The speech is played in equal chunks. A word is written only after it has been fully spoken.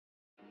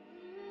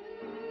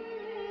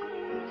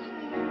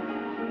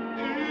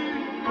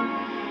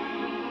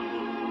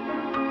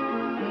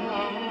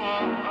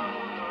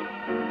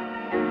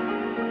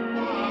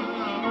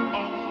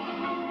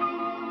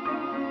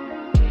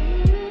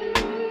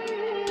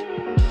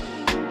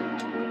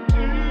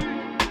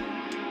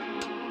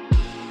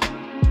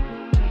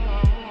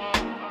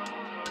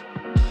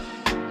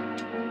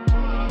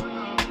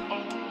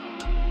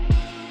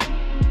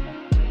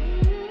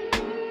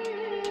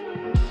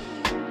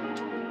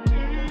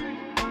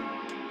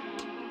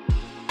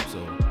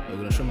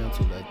show me how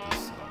to light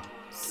this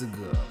cigar.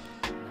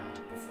 Now,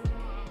 before we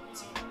get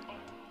into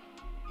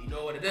you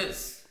know what it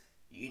is.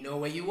 You know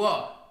where you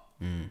are.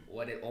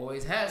 What it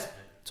always has been.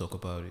 Talk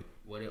about it.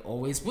 What it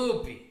always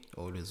will be.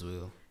 Always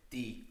will.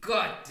 The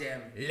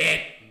goddamn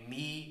Let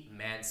Me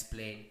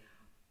Mansplain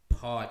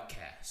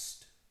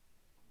Podcast.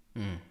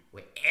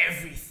 Where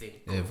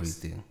everything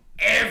goes.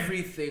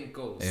 Everything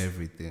goes.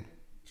 Everything.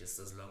 Just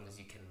as long as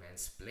you can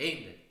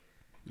mansplain it.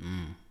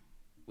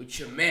 With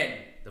your men,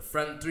 the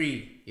front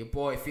three, your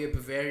boy Fear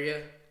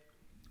Bavaria,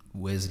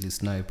 Wesley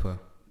Sniper.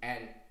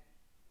 and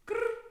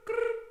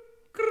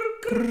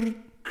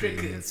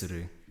Crickets.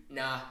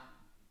 Nah.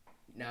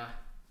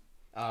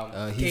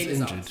 He's Kane is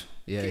injured. out.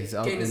 Yeah, he's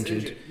out Kane is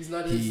injured. He's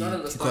not in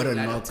the starting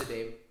lineup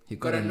today. He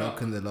got a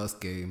knock in the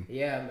last game.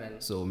 Yeah, man.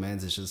 So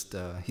Mans is just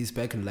he's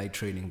back in light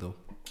training though.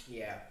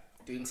 Yeah,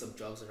 doing some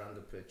jogs around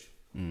the pitch.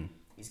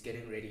 He's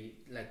getting ready.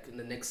 Like in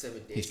the next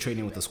 7 days. He's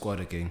training with the squad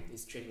again.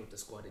 He's training with the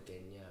squad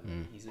again. Yeah,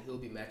 man. He'll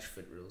be match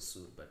fit real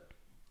soon, but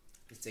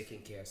he's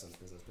taking care of some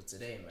business. But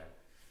today, man,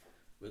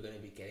 we're gonna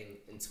be getting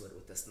into it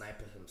with the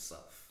sniper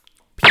himself.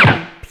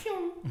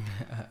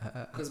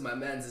 Because my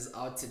man's is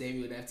out today,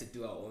 we're gonna have to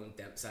do our own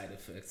damn side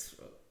effects,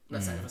 bro.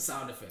 Not side effects,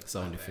 sound effects.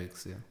 Sound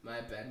effects, yeah.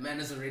 My bad. Man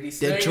is already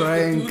The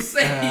drink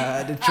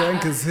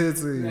is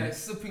hitting. Yeah,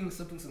 sipping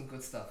some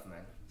good stuff,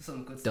 man.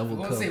 Some good Double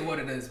stuff. I cup. won't say what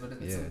it is, but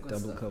it's some good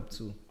double stuff. cup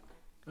too.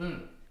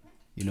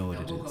 You know what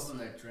it Double is. cup on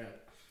that drink.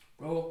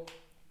 Bro,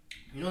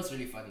 you know what's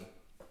really funny?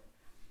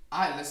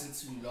 I listened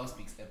to last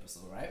week's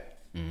episode, right?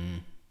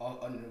 We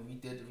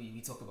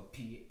talked about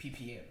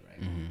PPM,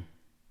 right?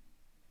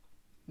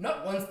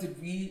 Not once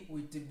did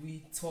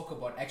we talk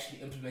about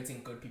actually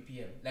implementing good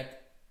PPM.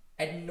 Like,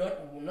 at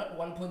not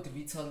one point did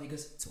we tell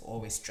niggas to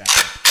always strap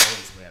up,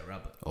 always wear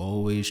rubber.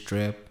 Always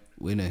strap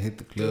when I hit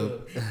the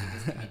club.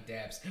 Niggas give me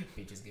dabs,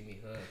 bitches give me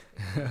hugs.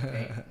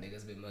 Okay?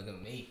 Niggas been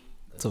mugging me.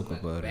 Talk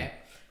about it.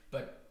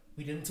 But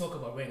we didn't talk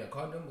about wearing a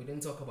condom. We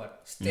didn't talk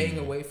about staying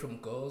away from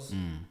girls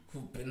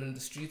who've been in the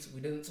streets.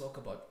 We didn't talk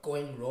about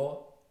going raw.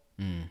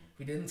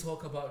 We didn't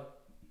talk about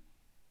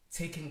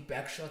taking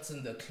back shots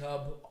in the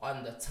club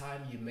on the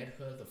time you met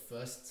her the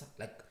first time,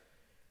 like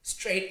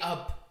straight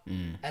up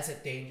as a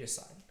danger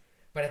sign.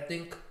 But I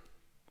think,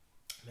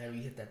 man,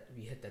 we hit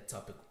that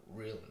topic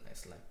real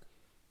nice,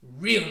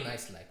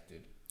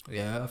 dude.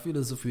 Yeah, I feel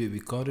as if we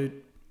got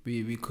it.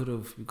 We could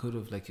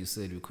have, like you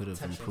said, we could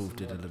have improved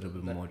it a little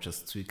bit more,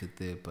 just tweak it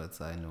there. But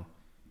I know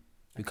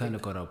we kind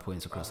of got our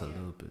points across a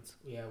little bit.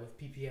 Yeah, with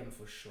PPM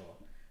for sure.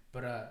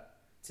 But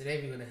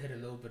today we're gonna hit a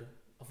little bit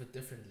of a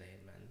different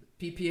lane, man.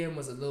 PPM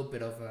was a little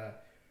bit of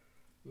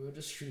we were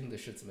just shooting the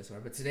shit to mess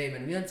around. But today,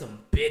 man, we had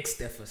some big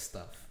stepper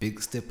stuff. Big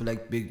step,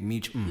 like big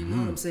meat. You know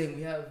what I'm saying?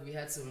 We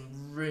had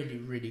some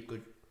really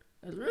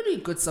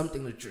good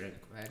something to drink,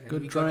 man. And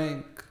good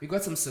drink. We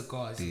got some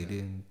cigars.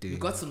 We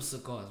got some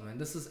cigars, man.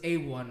 This is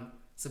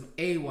some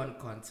A1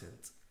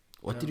 content.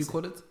 What did you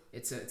call it?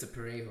 It's a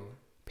Parejo.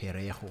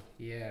 Parejo.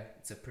 Yeah,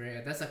 it's a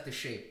Parejo. That's like the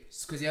shape.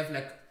 Because you have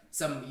like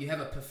you have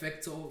a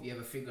Perfecto, you have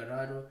a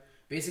Figurado.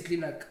 Basically,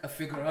 like a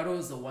Figurado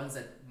is the ones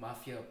that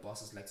mafia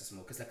bosses like to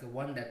smoke. It's like a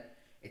one that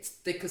it's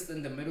thickest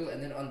in the middle,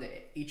 and then on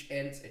each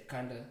end it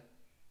kind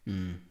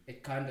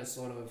of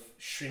sort of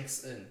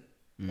shrinks in.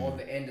 Or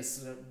the end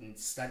is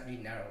slightly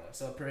narrower.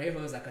 So a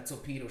Parejo is like a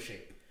torpedo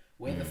shape,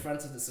 where the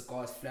front of the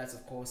cigar is flat,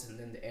 of course, and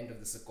then the end of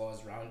the cigar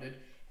is rounded,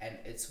 and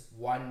it's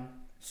one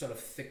sort of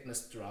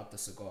thickness throughout the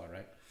cigar,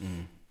 right?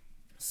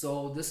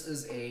 So this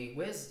is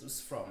where's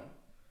this from?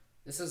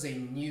 This is a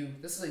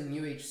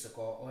new age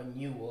cigar, or a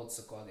new world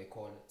cigar they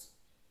call it.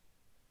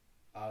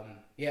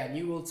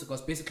 New world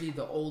cigars. Basically,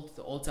 the old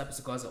type of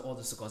cigars are all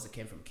the cigars that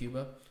came from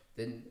Cuba.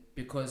 Then,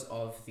 because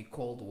of the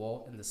Cold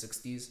War in the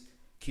 60s,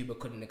 Cuba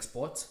couldn't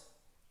export.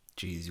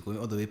 Jeez, you're going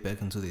all the way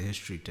back into the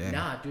history, damn.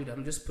 Nah, dude,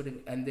 I'm just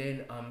putting. And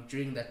then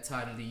during that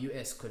time, the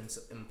US couldn't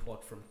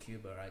import from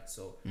Cuba, right?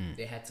 So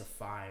they had to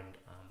find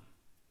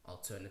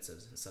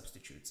alternatives and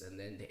substitutes, and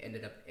then they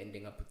ended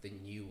up with the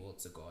new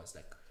world cigars,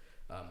 like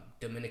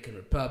Dominican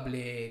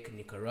Republic,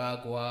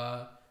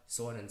 Nicaragua,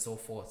 so on and so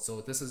forth.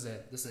 So this is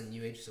a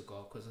new age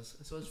cigar because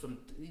it's from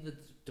either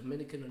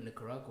Dominican or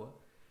Nicaragua.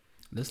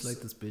 Let's light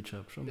this bitch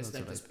up. Let's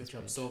light this bitch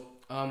up. So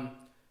I'm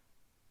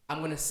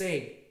gonna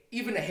say,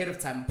 even ahead of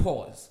time,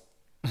 pause.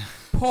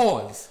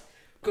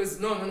 Because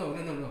no.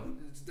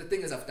 The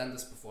thing is, I've done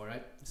this before,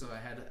 right? So I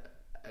had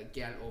a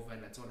gal over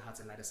and I told her how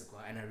to light a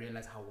cigar, and I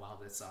realized how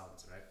wild it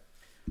sounds, right?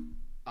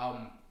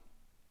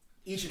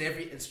 Each and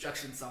every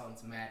instruction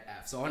sounds mad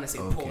ass. So I want to say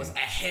pause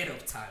ahead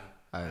of time.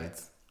 Alright.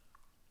 Right?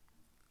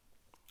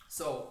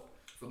 So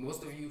for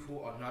most of you who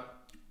are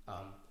not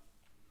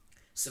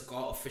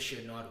cigar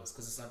aficionados,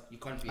 because it's not, you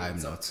can't be. I'm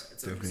not.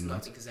 Definitely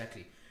not.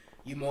 Exactly.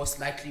 You most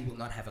likely will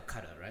not have a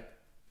cutter, right?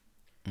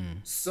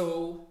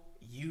 So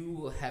you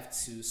will have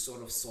to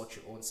sort of sort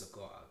your own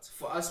cigar out.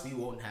 For us, we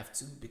won't have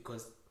to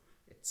because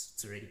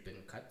it's already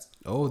been cut.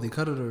 Oh, they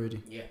cut it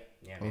already? Yeah.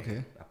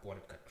 Okay. I bought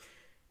it cut.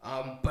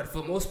 But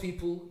for most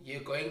people,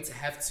 you're going to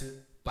have to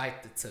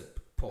bite the tip.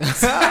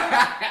 Pause.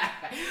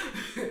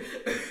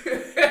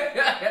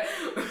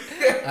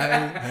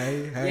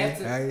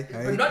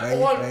 But not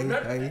all,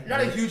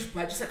 not a huge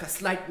bite, just like a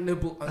slight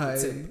nibble on the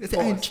tip.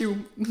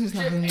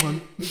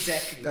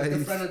 Exactly. With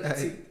the front of the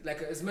teeth,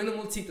 like as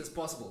minimal teeth as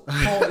possible.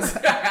 Pause.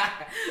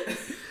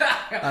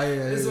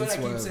 This is what I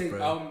keep saying.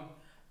 Bro.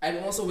 And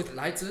also with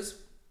lighters,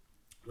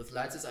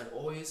 I'd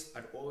always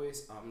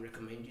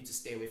recommend you to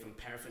stay away from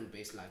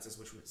paraffin-based lighters,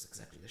 which was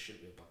exactly the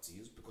shit we're about to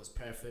use, because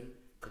paraffin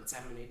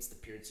contaminates the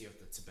purity of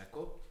the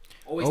tobacco.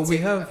 We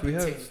have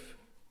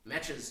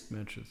matches.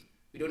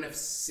 We don't have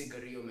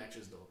cigarillo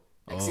matches though.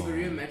 Like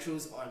cigarillo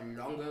matches are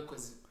longer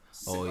because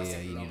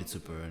you need it to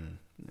burn.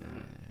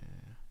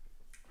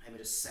 Let me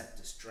just set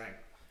this drag.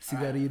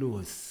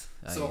 Cigarillos.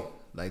 So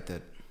like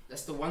that.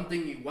 That's the one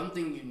thing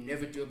you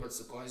never do about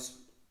cigars.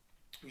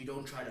 You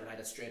don't try to light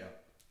it straight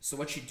up. So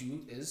what you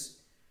do is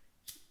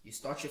you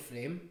start your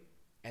flame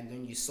and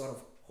then you sort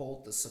of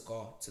hold the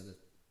cigar to the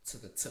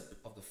tip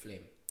of the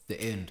flame. The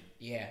end.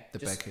 Yeah.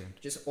 Back end.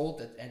 Just hold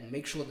it and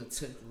make sure the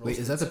tip rolls. Wait,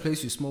 is that the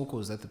place you smoke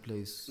or is that the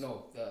place?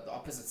 No, the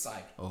opposite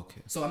side.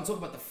 Okay. So I'm talking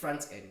about the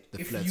front end.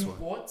 If you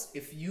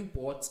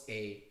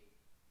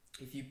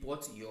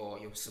bought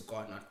your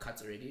cigar not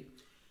cut already,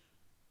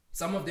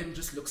 some of them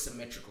just look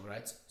symmetrical,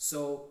 right?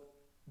 So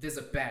there's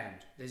a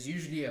band. There's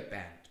usually a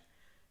band.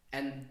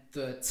 And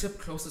the tip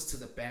closest to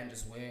the band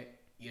is where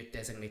you're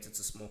designated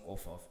to smoke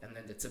off of. And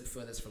then the tip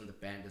furthest from the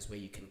band is where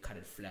you can cut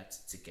it flat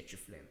to get your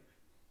flame.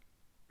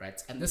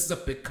 Right? And this is a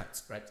big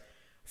cut, right?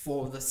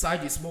 For the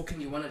side you're smoking,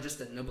 you want to just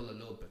nibble a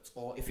little bit.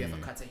 Or if you have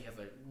a cutter, you have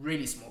a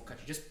really small cut.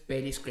 You just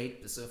barely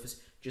scrape the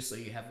surface just so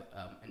you have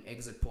an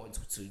exit point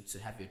to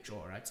have your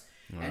draw, right?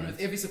 And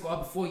with every cigar,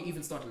 before you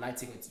even start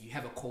lighting it, you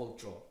have a cold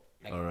draw.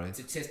 Like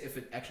to test if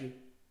it actually...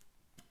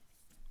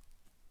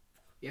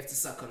 You have to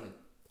suck on it.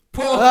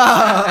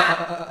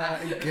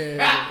 Okay.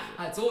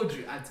 I told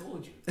you.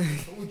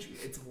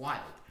 It's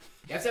wild.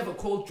 You have to have a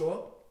cold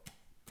draw.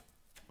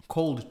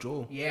 Cold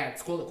draw? Yeah,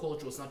 it's called a cold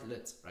draw. It's not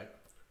lit, right?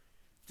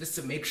 Just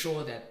to make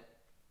sure that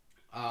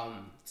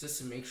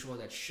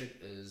shit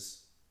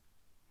is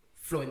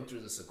flowing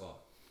through the cigar.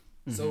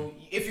 Mm-hmm. So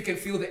if you can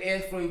feel the air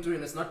flowing through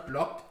and it's not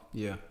blocked.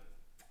 Yeah.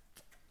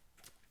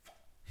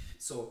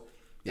 So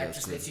that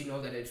just lets you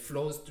know that it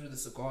flows through the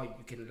cigar.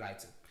 You can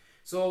light it.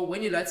 So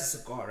when you light a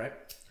cigar, right?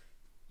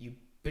 You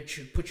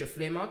put your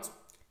flame out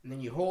and then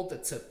you hold the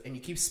tip and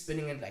you keep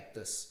spinning it like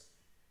this.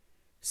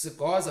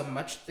 Cigars are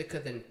much thicker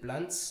than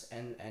blunts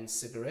and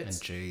cigarettes.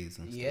 And J's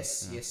and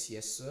stuff.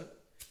 Yes, sir.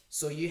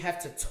 So you have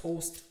to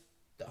toast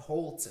the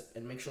whole tip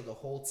and make sure the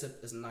whole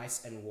tip is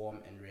nice and warm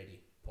and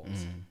ready.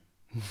 Pause.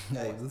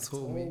 That's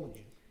told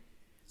me.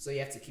 So you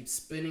have to keep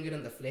spinning it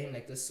in the flame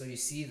like this. So you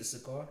see the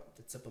cigar,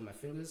 the tip of my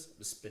fingers,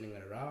 I'm spinning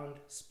it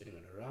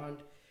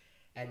around.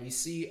 And you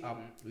see,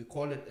 we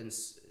call it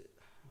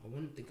I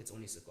wouldn't think it's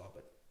only cigar,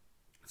 but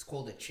it's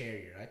called a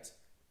cherry, right?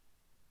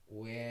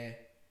 Where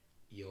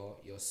your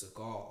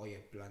cigar or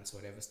your blunt,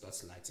 whatever,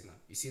 starts lighting up.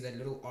 You see that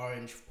little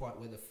orange part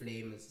where the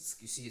flame is,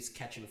 you see it's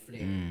catching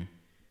flame.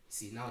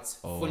 See, now it's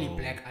fully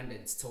black under,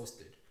 it's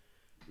toasted.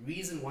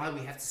 Reason why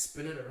we have to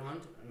spin it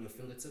around on your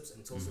fingertips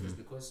and toast it is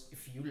because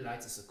if you light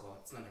a cigar,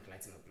 it's not like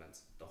lighting a blunt.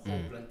 The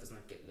whole blunt does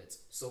not get lit.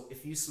 So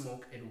if you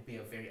smoke, it will be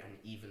a very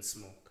uneven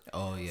smoke.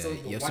 Oh yeah, so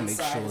you have to make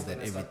sure that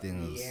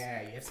everything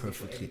is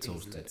perfectly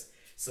toasted. Lit.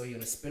 So you're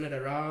gonna spin it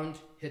around,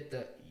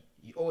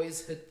 you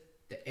always hit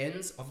the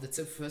ends of the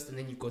tip first, and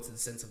then you go to the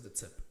center of the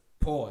tip.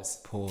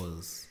 Pause.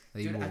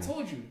 Dude, I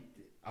told you,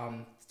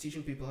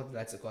 teaching people how to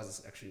light cigars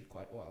is actually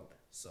quite wild.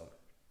 So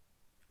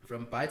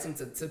from biting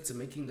to the tip to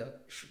making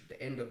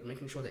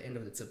making sure the end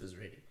of the tip is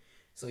ready.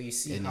 So you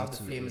see how the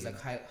flame is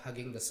like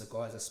hugging the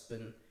cigar as a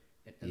spin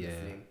in the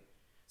flame.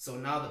 So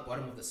now the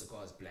bottom of the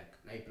cigar is black.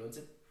 Now you blow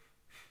it.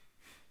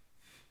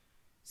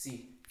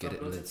 See, get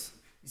it lit.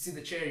 You see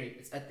the cherry,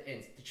 it's at the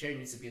end. The cherry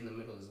needs to be in the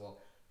middle as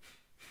well.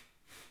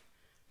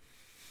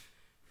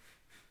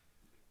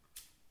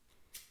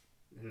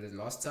 And the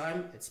last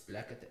time, it's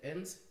black at the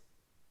end.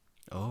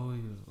 Oh,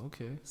 yeah.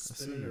 Okay.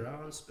 Spin it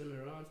around.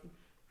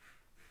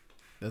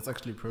 That's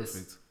actually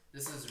perfect.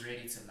 This is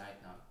ready to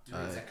light now. Do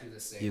exactly the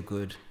same. You're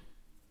good.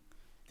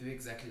 Do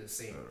exactly the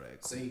same.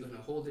 Alright, So cool. you're going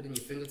to hold it in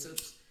your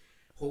fingertips,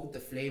 hold the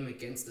flame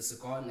against the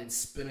cigar, and then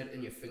spin it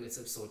in your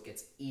fingertips so it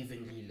gets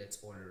evenly lit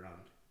all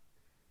around.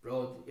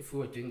 Bro, if we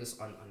were doing this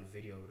on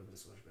video, it would have been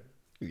so much better.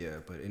 Yeah,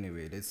 but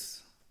anyway,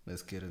 let's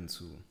get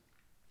into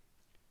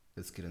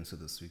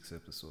this week's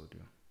episode.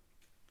 Yeah.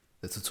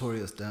 The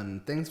tutorial's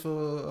done. Thanks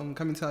for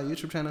coming to our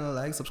YouTube channel.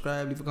 Like,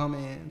 subscribe, leave a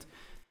comment.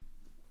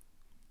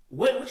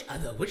 Which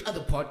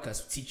other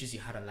podcast teaches you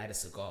how to light a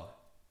cigar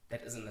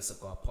that isn't a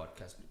cigar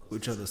podcast?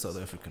 Which other South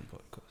African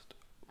podcast?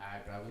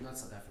 Alright, bro, we're not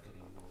South African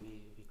anymore.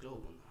 We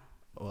global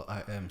now. Well,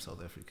 I am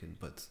South African,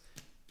 but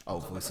our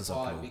voices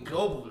are global. We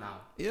global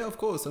now. Yeah, of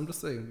course. I'm just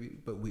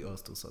saying, but we are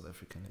still South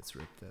African. Let's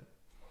rip that.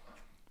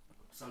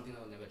 Something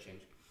that will never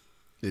change.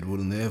 It will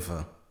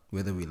never,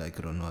 whether we like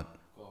it or not.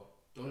 Cool.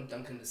 Don't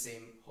dunk in the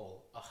same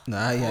hole. Ugh.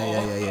 Nah,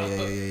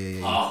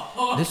 yeah.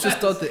 Let's just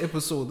start the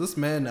episode. This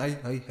man, Oi.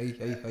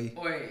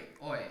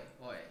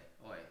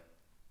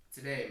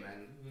 Today,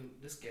 man,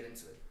 let's get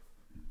into it.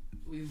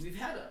 we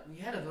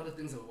had a lot of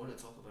things that we want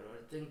to talk about.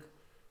 I think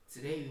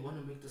today we want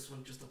to make this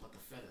one just about the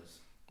fellas.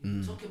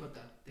 Talking about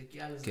the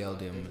gals,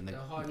 the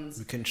horns.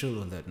 We can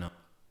chill on that now.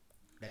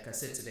 Like I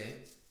said today,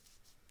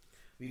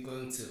 we're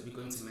going to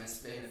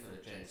mansplain it for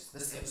the gents.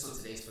 This episode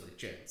today is for the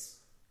gents,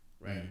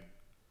 right?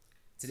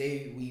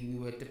 Today we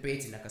were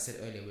debating, like I said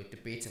earlier, we're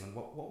debating on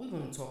what we're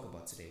going to talk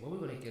about today, what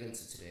we're going to get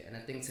into today, and I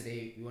think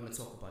today we want to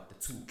talk about the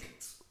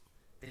toolkit,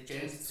 the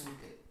gents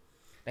toolkit.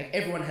 Like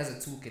everyone has a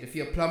toolkit. If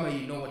you're a plumber,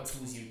 you know what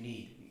tools you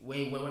need.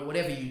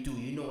 Whatever you do,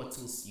 you know what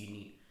tools you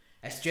need.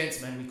 As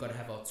gents, man, we gotta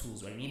have our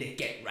tools. Right? We need to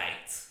get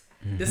right.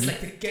 This is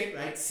like the get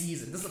right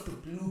season. This is like the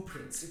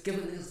blueprint.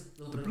 Given this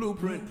the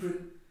blueprint.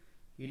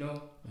 You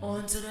know,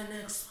 on to the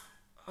next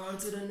one. On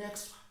to the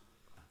next one.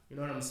 You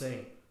know what I'm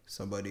saying?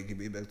 Somebody give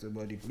me back the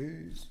body,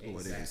 please. Exactly.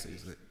 What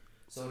is it?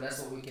 So that's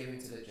what we came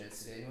into the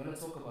gents today. We want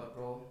to talk about,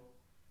 bro.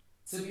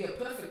 To be a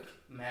perfect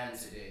man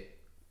today,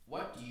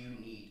 what do you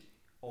need,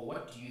 or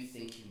what do you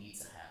think you need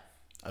to have?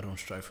 I don't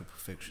strive for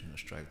perfection. I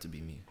strive to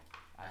be me.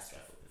 I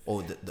strive for perfection.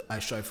 Or I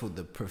strive for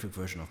the perfect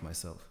version of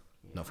myself,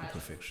 not for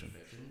perfection.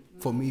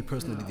 For me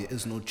personally,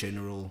 there's no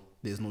general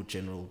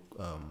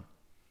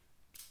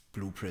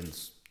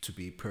blueprints to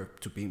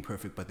being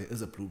perfect, but there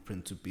is a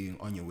blueprint to being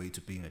on your way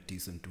to being a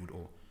decent dude,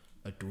 or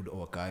a dude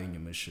or a guy in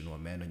your mission, or a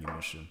man on your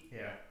mission.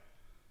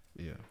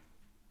 Yeah.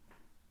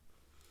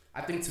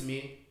 I think to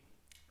me,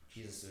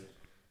 Jesus, dude,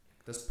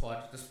 this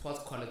pod's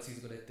quality is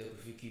gonna dip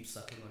if you keep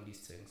sucking on these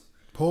things.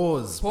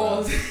 Pause.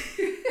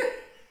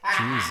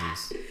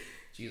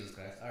 Jesus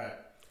Christ. Alright.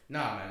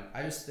 Nah, man.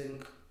 I just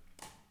think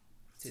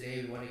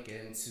today we want to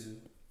get into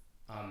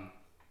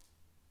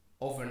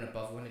over and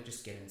above. We want to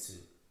just get into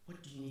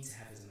what do you need to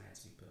have as a man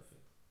to be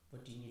perfect?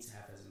 What do you need to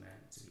have as a man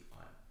to be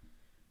on?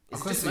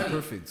 It's just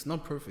perfect. It's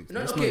not perfect.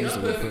 Not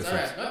perfect.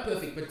 Alright, not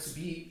perfect, but to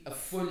be a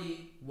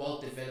fully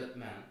well-developed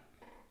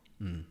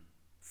man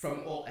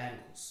from all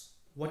angles.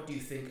 What do you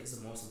think is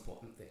the most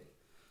important thing?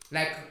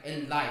 Like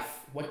in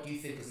life, what do you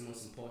think is the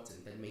most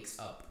important that makes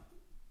up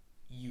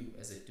you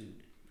as a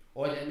dude?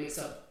 Or that makes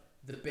up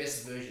the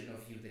best version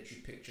of you that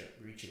you picture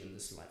reaching in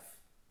this life?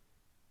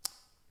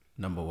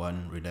 Number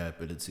one,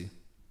 reliability.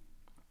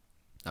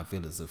 I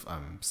feel as if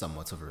I'm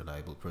somewhat of a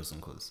reliable person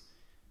because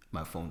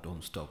my phone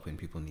don't stop when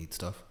people need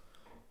stuff.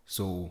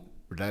 So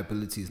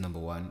reliability is number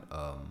one.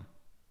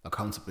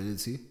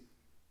 Accountability,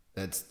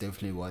 that's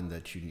definitely one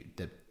that you need,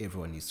 that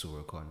everyone needs to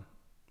work on.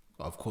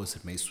 Of course,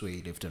 it may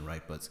sway left and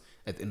right, but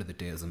at the end of the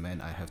day, as a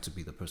man, I have to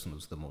be the person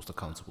who's the most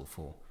accountable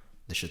for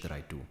the shit that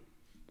I do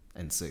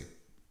and say.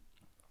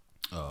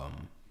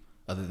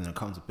 Other than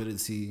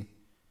accountability,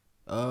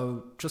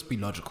 just be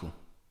logical.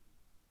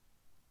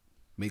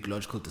 Make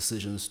logical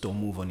decisions. Don't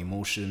move on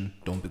emotion.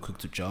 Don't be quick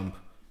to jump.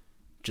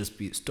 Just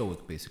be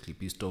stoic, basically.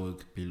 Be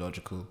stoic, be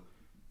logical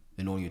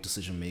in all your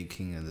decision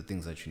making and the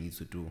things that you need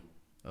to do.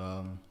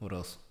 What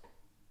else?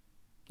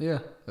 Yeah,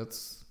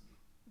 that's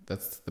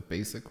the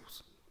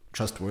basics.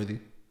 Trustworthy.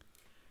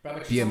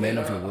 Right, be a man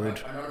of your word.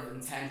 A lot of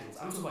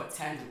intangibles. I'm talking about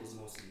tangibles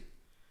mostly.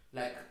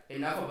 Like,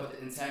 enough about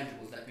the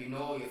intangibles. Like, we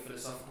know your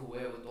philosophical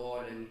wherewithal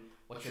and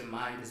what your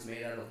mind is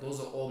made out of.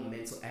 Those are all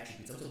mental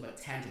attributes. I'm talking about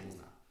tangibles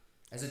now.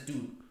 As a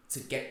dude, to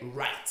get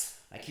right.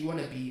 Like, you want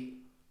to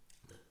be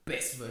the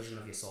best version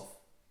of yourself.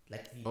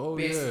 Like, the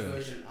best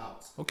version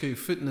out. Okay,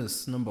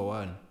 fitness, number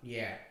one.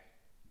 Yeah.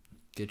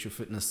 Get your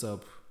fitness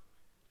up.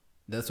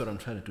 That's what I'm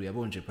trying to do. I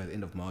won't by the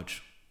end of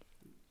March.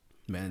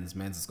 Man's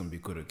is going to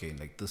be good again.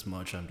 Like, this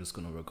March, I'm just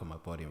going to work on my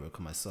body and work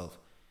on myself.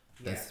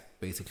 That's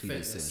basically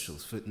fitness. The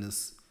essentials.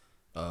 Fitness.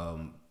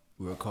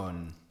 Work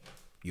on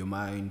your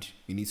mind.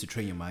 You need to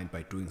train your mind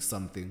by doing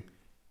something.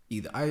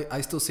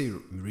 I still say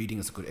reading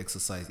is a good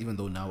exercise, even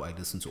though now I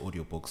listen to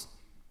audiobooks,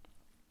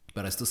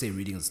 but I still say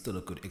reading is still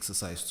a good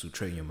exercise to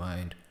train your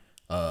mind.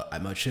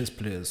 I'm a chess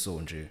player,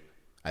 so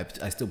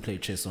I still play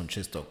chess on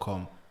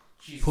chess.com.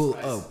 Jesus pull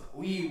Christ. up.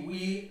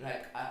 We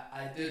like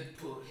I did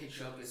hit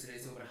you up yesterday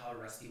talking about how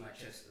rusty my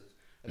chess is.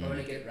 I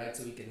want to get right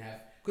so we can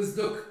have, because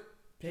look,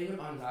 playing it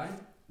online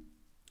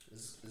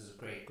is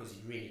great because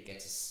you really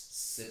get to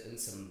sit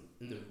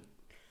in the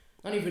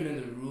not even in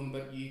the room,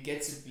 but you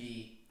get to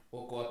be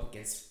or go up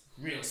against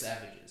real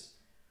savages.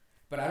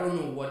 But I don't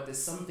know what,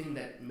 there's something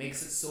that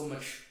makes it so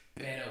much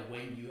better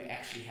when you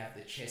actually have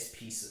the chess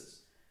pieces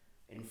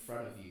in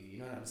front of you. You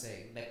know what I'm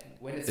saying? Like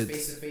when it's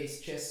face to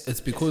face chess. It's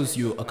because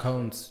you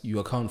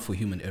account for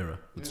human error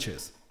with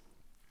chess.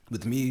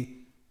 With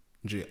me,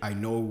 I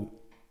know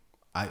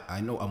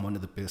I'm one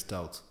of the best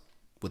out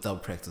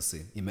without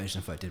practicing. Imagine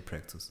if I did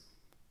practice.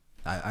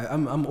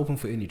 I'm open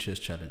for any chess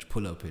challenge.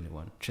 Pull up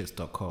anyone.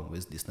 Chess.com,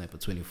 Wesley Sniper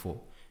 24.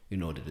 You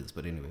know what it is,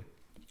 but anyway.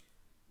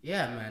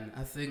 Yeah, man.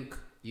 I think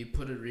you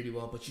put it really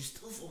well, but you're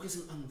still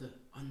focusing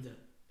on the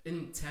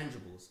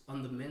intangibles,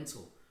 on the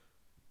mental.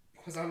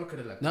 Because I look at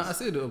it like this. I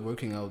said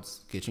working out,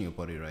 getting your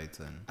body right,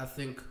 and I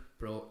think,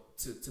 bro,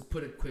 to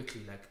put it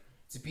quickly, like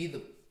to be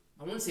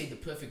I won't say the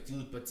perfect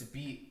dude, but to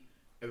be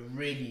a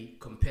really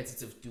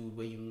competitive dude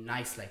where you're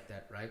nice like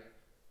that, right?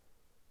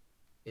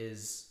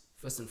 Is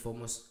first and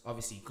foremost,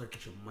 obviously you gotta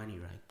get your money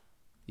right.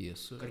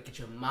 Yes, sir. You gotta get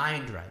your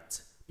mind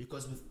right.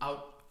 Because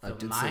without I the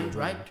did say mind,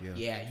 right? mind,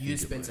 Yeah, you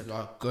spent a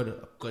lot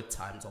of good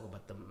time talking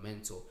about the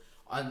mental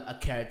on a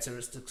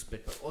characteristics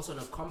bit, but also on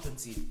a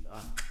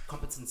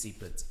competency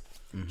bit.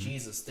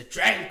 Jesus, the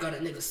drag got a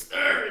nigga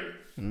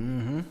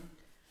stirring.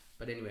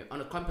 But anyway,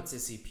 on a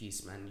competency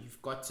piece, man,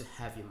 you've got to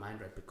have your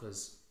mind right,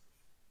 because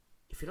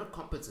if you're not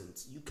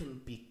competent, you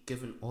can be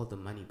given all the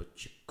money, but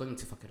you're going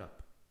to fuck it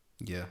up.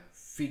 Yeah.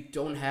 If you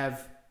don't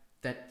have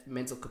that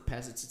mental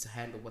capacity to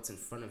handle what's in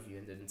front of you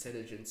and the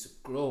intelligence to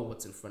grow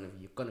what's in front of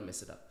you, you're gonna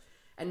mess it up.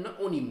 And not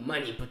only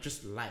money, but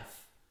just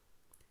life,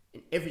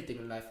 in everything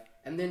in life.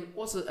 And then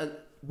also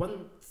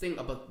one thing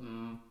about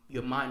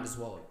your mind as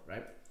well,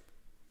 right?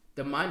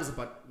 The mind is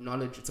about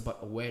knowledge, it's about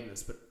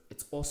awareness, but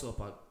it's also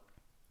about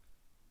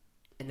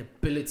an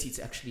ability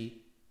to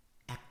actually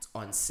act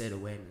on said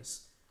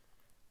awareness.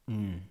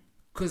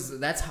 Because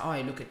that's how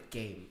I look at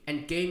game.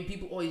 And game,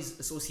 people always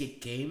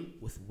associate game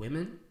with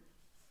women,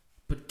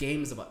 but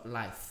game is about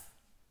life.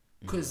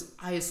 Because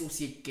I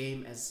associate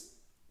game as,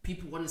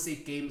 people want to say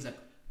games like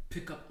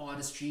pick up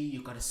artistry,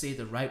 you gotta say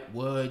the right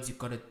words, you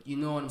gotta, you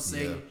know what I'm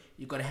saying? Yeah.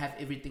 You gotta have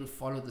everything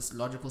follow this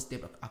logical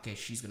step. Like, okay,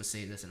 she's gonna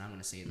say this and I'm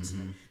gonna say this,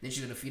 and then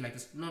she's gonna feel like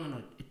this. No,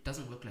 it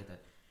doesn't work like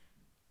that.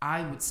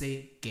 I would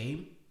say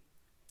game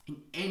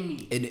in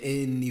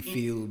any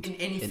field, in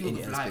any field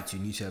of aspect, life, you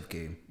need to have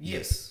game.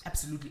 Yes,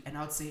 absolutely. And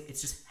I would say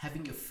it's just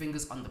having your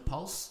fingers on the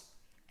pulse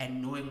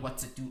and knowing what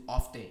to do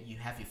after you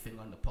have your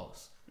finger on the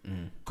pulse.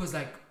 Because,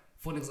 like,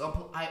 for an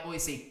example, I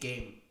always say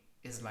game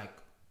is like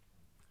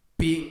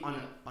being on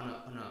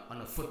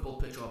a football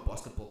pitch or a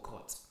basketball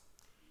court.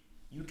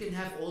 You can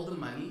have all the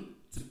money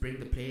to bring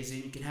the players in,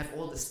 you can have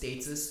all the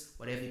status,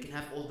 whatever, you can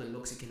have all the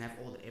looks, you can have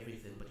all the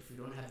everything, but if you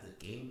don't have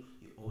the game,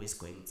 you're always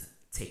going to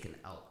take an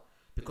L.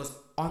 Because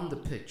on the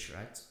pitch,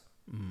 right,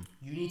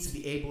 you need to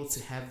be able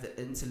to have the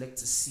intellect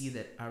to see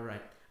that, all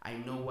right, I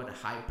know what a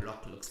high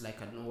block looks like,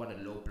 I know what a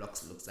low block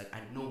looks like, I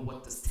know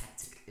what this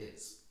tactic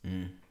is,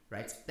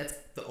 right? That's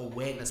the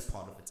awareness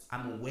part of it.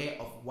 I'm aware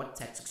of what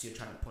tactics you're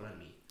trying to pull on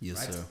me,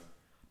 yes, right? Sir.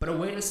 But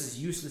awareness is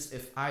useless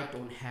if I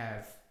don't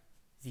have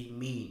the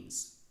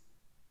means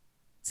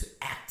to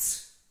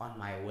act on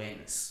my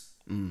awareness.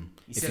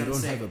 If you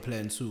don't have a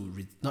plan to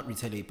not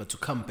retaliate, but to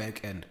come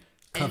back and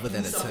cover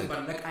that attack,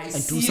 like,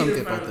 and do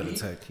something about that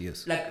attack.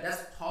 Yes, like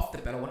that's half the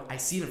battle. What I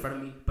see it in front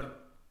of me,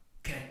 but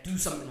can I do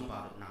something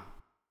about it now,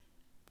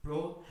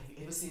 bro? Have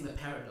you ever seen the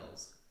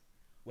parallels?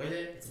 Whether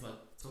it's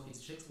about talking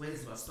to chicks, whether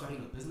it's about starting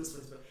a business,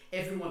 whether it's about,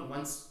 everyone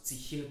wants to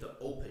hear the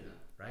opener,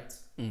 right?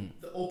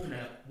 The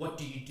opener. What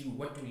do you do?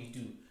 What do you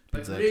do?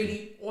 But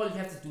really, all you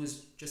have to do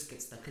is just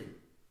get stuck in.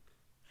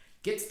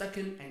 Get stuck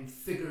in and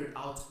figure it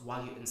out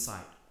while you're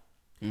inside.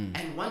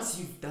 And once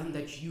you've done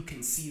that, you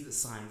can see the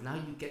signs. Now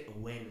you get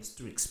awareness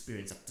through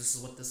experience. Like, this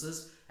is what this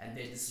is, and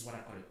then this is what I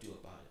gotta do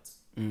about it.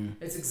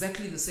 It's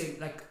exactly the same.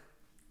 Like,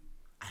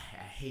 I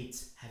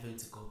hate having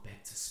to go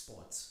back to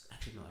sports.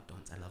 Actually, no, I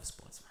don't. I love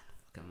sports,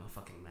 man. I'm a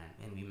fucking man.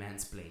 And we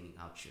mansplaining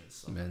out here.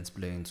 So.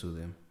 Mansplaining to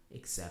them.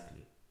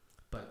 Exactly.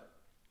 But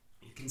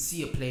you can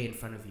see a play in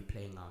front of you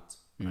playing out.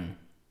 Right?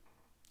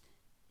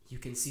 You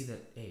can see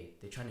that, hey,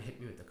 they're trying to hit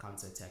me with the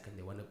counter attack and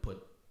they want to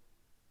put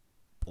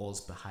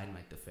balls behind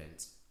my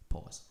defense.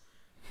 Pause.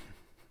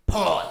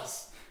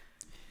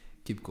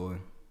 Keep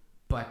going.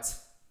 But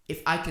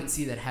if I can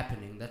see that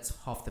happening, that's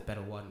half the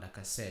battle won, like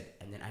I said,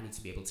 and then I need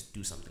to be able to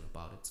do something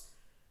about it.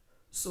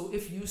 So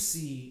if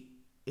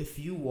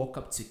you walk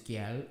up to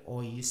Gyal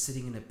or you're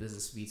sitting in a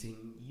business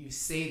meeting, you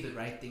say the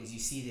right things, you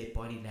see their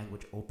body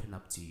language open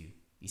up to you.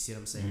 You see what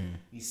I'm saying?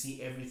 You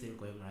see everything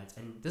going right.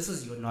 And this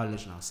is your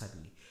knowledge now,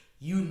 suddenly.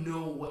 You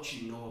know what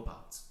you know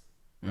about,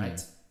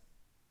 right?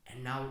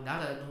 And now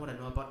that I know what I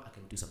know about, I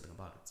can do something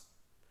about it.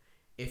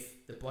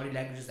 If the body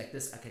language is like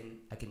this, I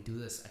can do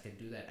this, I can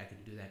do that, I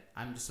can do that.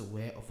 I'm just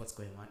aware of what's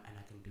going on and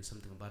I can do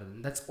something about it.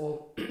 And that's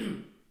all,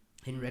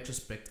 in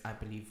retrospect, I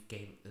believe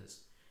game is.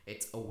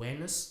 It's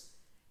awareness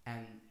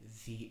and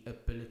the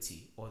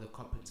ability or the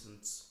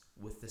competence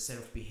with the set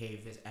of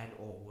behaviors and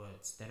or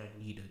words that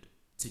are needed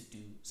to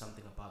do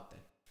something about that.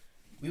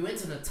 We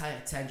went on a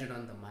tangent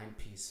on the mind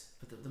piece,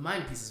 but the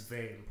mind piece is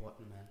very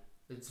important, man.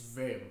 It's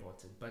very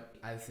important. But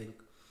I think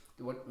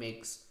what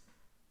makes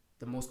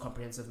the most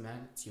comprehensive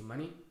man, it's your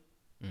money,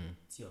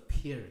 it's your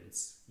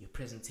appearance, your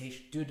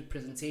presentation. Dude, the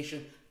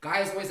presentation.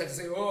 Guys always like to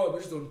say, oh, I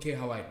just don't care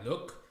how I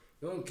look.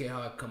 You don't care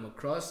how I come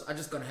across. I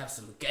just gotta have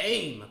some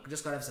game. I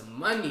just gotta have some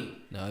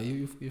money. No,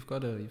 you've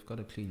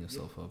gotta clean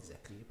yourself up.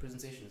 Exactly. Your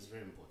presentation is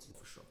very important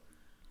for sure.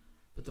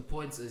 But the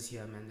point is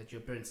here, man, that your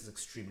appearance is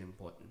extremely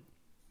important.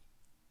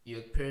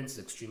 Your appearance is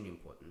extremely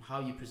important. How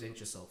you present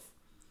yourself.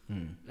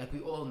 Like, we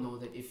all know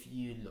that if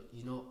you look,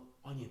 you know,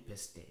 on your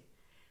best day,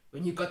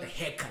 when you got the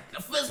haircut,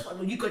 the first one,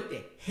 when you got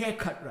the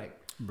haircut right,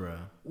 bruh.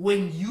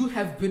 When you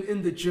have been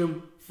in the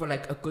gym for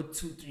like a good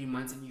 2-3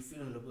 months and you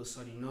feel a little bit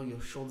sorry, you know, your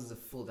shoulders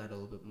have filled out a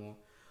little bit more.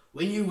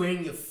 When you're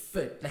wearing your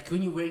fit, like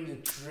when you're wearing your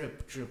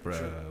drip.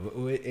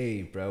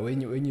 Hey, bro,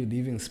 when you're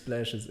leaving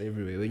splashes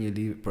everywhere, when you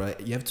leave, bro,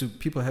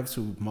 people have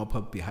to mop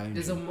up behind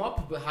There's you. There's a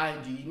mop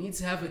behind you. You need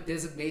to have a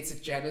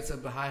designated janitor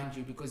behind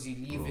you because you're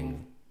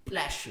leaving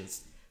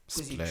splashes.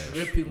 Because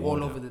you're dripping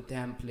all over the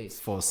damn place.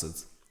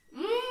 Faucet.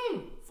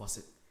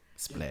 Faucet.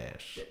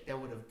 Splash. That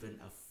would have been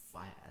a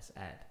fire ass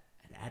ad.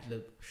 An ad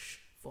lib.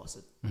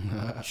 Faucet.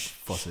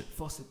 Faucet.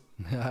 Faucet.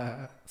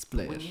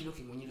 Splash. When you're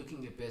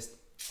looking your best.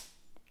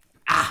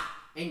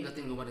 Ain't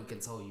nothing no one can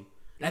tell you.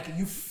 Like,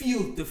 you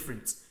feel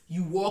different.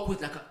 You walk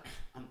with like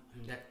I'm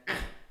that.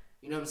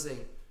 You know what I'm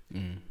saying?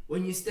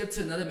 When you step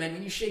to another man,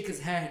 when you shake his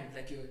hand,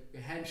 like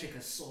your handshake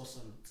has sauce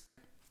on it.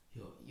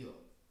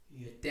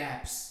 Your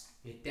dabs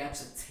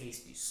are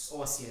tasty,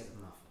 saucy as a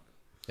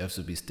motherfucker. You have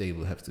to be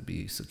stable, have to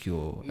be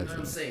secure. You know what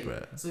I'm saying?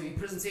 So your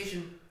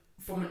presentation,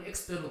 from an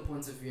external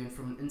point of view and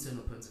from an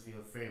internal point of view,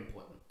 are very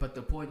important. But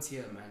the point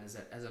here, man, is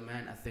that as a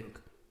man, I think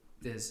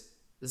there's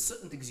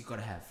certain things you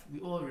gotta have. We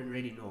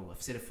already know.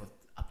 I've said it for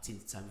up to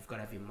the time. You've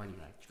gotta have your money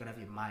right. You gotta have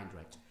your mind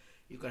right.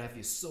 You gotta have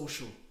your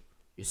social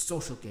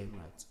game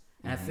right.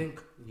 And I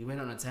think you went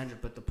on a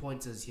tangent, but the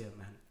point is here,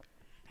 man.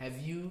 Have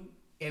you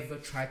ever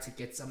tried to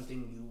get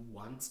something you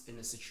want in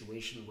a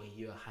situation where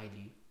you're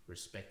highly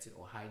respected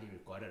or highly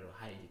regarded or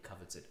highly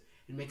coveted?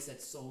 It makes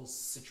that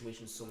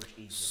situation so much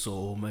easier.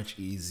 So much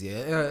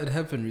easier. Yeah, it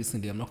happened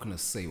recently. I'm not gonna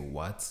say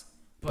what,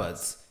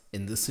 but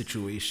in this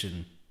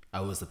situation,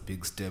 I was a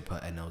big stepper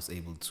and I was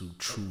able to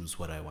choose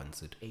what I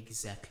wanted.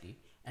 Exactly.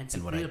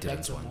 And what I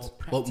didn't want.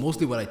 Well,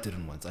 mostly what I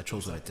didn't want. I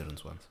chose what I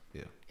didn't want.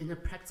 Yeah. In a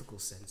practical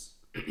sense,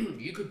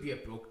 you could be a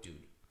broke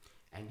dude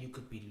and you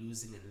could be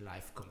losing in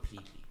life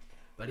completely.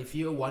 But if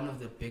you're one of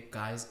the big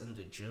guys in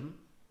the gym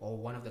or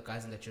one of the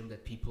guys in the gym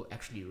that people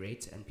actually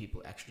rate and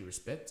people actually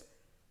respect,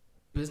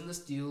 business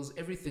deals,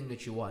 everything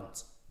that you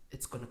want,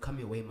 it's going to come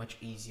your way much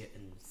easier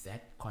in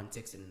that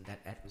context and in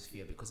that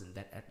atmosphere, because in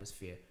that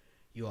atmosphere,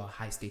 you are a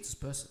high status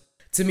person.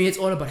 To me, it's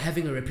all about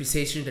having a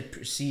reputation that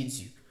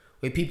precedes you,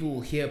 where people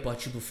will hear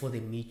about you before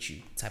they meet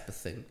you, type of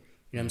thing.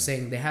 You know what I'm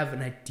saying? They have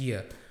an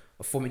idea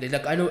of formula.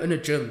 Like, I know in a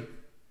gym,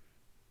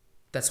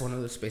 that's one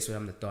of the spaces where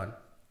I'm the don.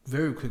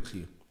 Very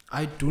quickly,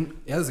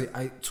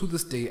 to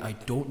this day, I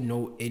don't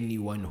know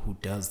anyone who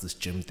does this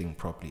gym thing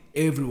properly.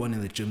 Everyone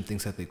in the gym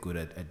thinks that they're good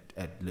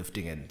at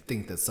lifting and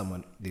think that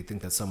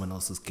someone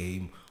else's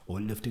game or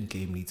lifting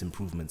game needs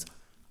improvements.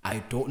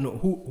 I don't know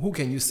who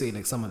can you say,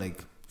 like someone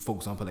like, for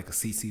example, like a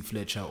CC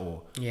Fletcher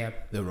or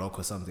The Rock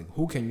or something.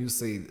 Who can you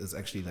say is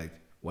actually like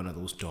one of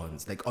those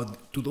dons? Like,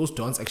 do those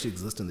dons actually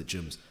exist in the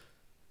gyms?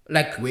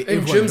 Like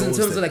in gyms, in terms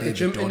of like the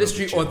gym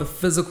industry or the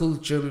physical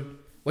gym?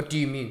 What do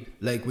you mean?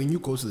 Like when you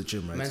go to the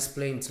gym, right?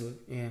 Mansplain to it,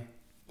 yeah.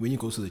 When you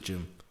go to the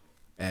gym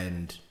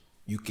and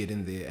you get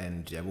in there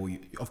and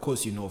of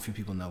course you know a few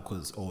people now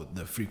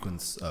the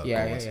frequent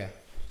goers.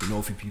 You know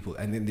a few people,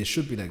 and then there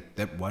should be like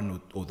that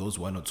one or those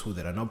one or two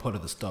that are not part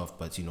of the staff,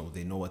 but you know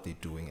they know what they're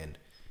doing and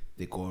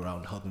they go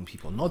around helping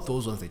people. Not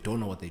those ones, they don't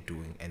know what they're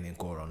doing and then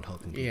go around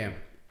helping people. Yeah.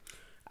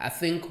 I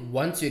think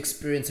once you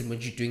experience it when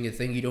you're doing your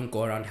thing, you don't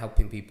go around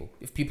helping people.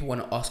 If people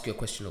want to ask you a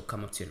question, they'll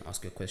come up to you and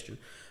ask you a question.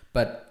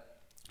 But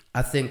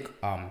I think...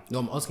 No,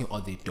 I'm asking,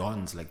 are they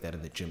dons like that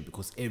in the gym?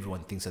 Because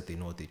everyone thinks that they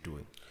know what they're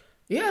doing.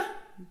 Yeah,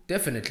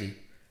 definitely.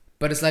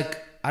 But it's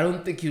like, I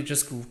don't think you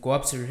just go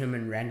up to him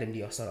and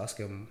randomly start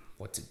asking him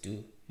what to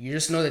do. You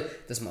just know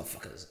that this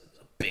motherfucker is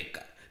a big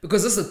guy.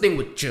 Because that's the thing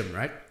with gym,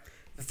 right?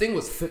 The thing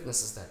with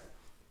fitness is that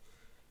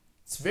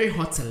it's very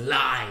hard to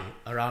lie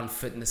around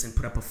fitness and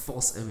put up a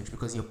false image,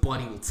 because your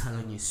body will tell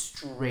on you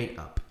straight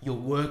up. Your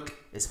work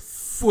is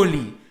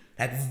fully,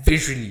 like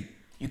visually,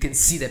 you can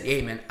see that,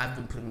 hey man, I've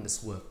been putting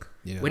this work.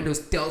 Yeah. When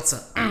those delts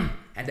are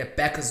and the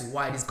back is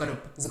wide, he's got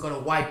a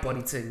wide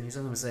body to him. You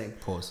know what I'm saying?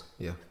 Pause.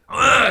 Yeah.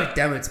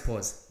 Damn it,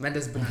 pause. Man,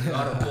 there's been a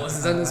lot of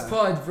pauses on this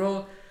pod,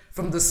 bro.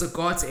 From the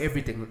cigar to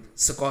everything.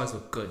 Cigars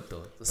were good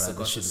though. This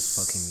shit is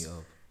fucking me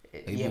up.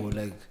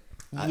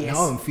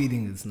 Now I'm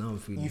feeling this.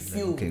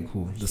 Okay,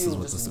 cool. This is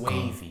what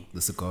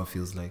the cigar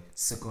feels like.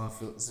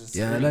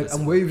 Yeah, really like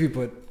I'm wavy,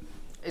 but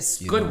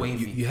it's good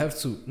wavy. You have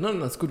to.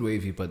 No, it's good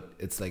wavy, but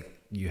it's like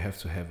you have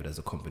to have it as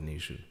a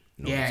combination.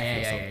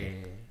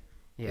 Yeah.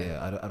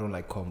 I don't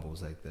like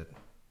combos like that.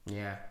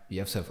 Yeah. You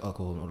have to have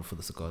alcohol in order for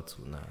the cigar to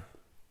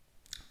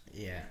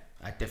Yeah,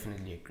 I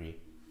definitely agree.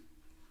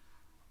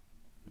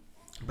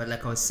 But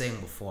like I was saying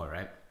before,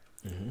 right?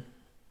 Mm-hmm.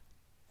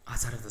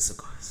 Outside of the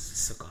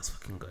cigar's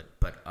fucking good.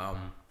 But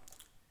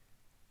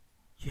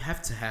you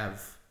have to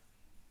have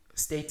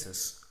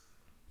status.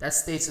 That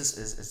status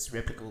is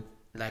replicable.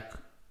 Like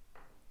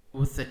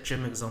with the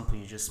gym example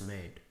you just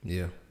made.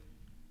 Yeah.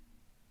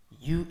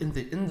 You in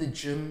the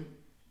gym,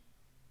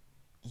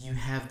 you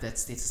have that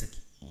status, like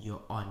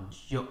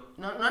you're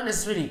not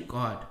necessarily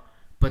God,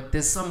 but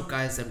there's some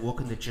guys that walk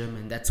in the gym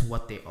and that's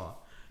what they are.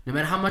 No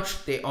matter how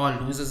much they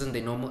are losers in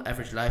their normal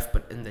average life,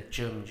 but in the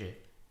gym,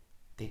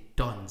 they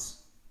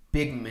dons,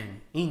 big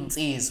men,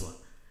 insizwa.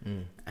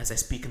 As I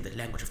speak in the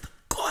language of the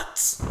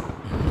gods.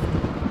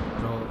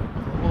 Bro,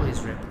 always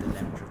rap the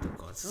language of the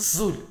gods. This is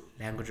Zulu,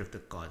 language of the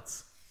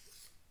gods.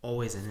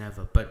 Always and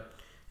never. But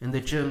in the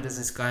gym, there's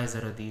these guys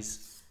that are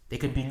they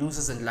can be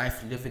losers in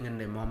life living in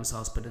their mom's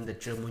house, but in the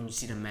gym, when you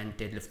see the man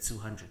deadlift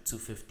 200,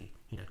 250,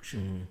 you're like,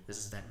 shit, this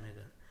is that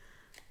nigga.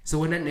 So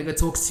when that nigga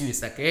talks to you,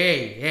 it's like,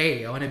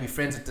 hey, I want to be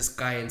friends with this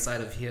guy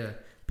inside of here.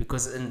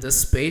 Because in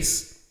this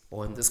space,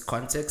 or in this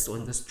context, or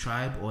in this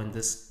tribe, or in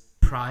this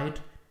pride,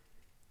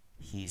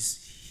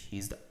 he's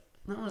the,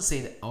 I don't want to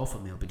say the alpha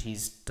male, but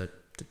he's the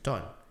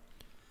don.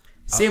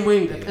 Same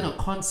way, like in a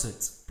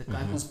concert, the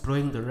guy who's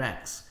blowing the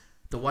racks,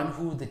 the one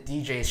who the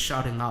DJ is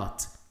shouting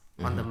out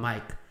on the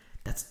mic,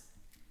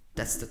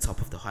 that's the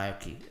top of the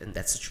hierarchy in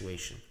that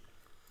situation.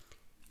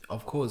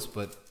 Of course,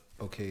 but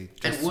okay.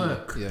 At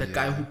work, the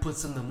guy who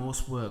puts in the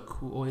most work,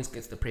 who always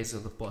gets the praise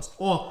of the boss,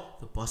 or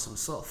the boss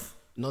himself.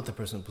 Not the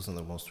person who puts in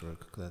the most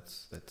work.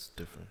 That's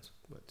different.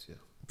 But yeah.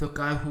 The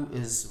guy who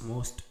is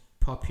most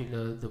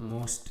popular, the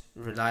most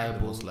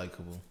reliable,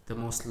 the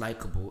most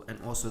likable,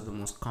 and also the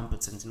most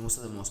competent, and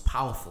also the most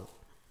powerful.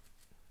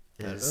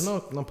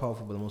 Not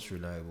powerful, but the most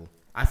reliable.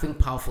 I think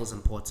powerful is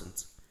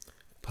important.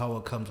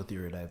 Power comes with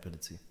your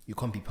reliability. You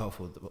can't be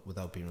powerful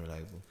without being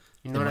reliable.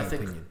 You know what I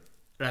think?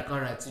 Like, all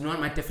right. You know what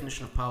my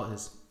definition of power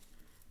is?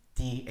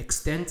 The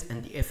extent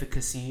and the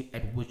efficacy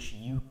at which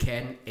you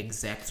can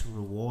exact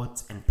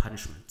rewards and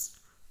punishments.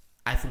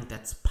 I think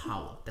that's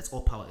power. That's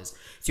all power is.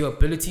 It's your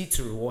ability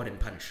to reward and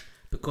punish.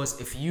 Because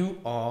if you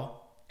are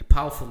a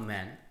powerful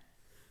man,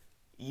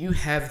 you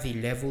have the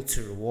level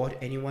to reward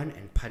anyone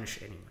and punish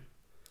anyone.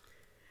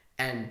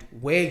 And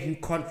where you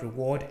can't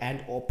reward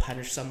and or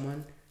punish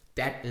someone,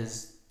 that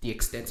is the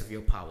extent of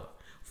your power.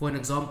 For an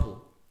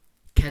example,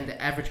 can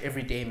the average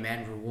everyday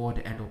man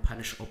reward and or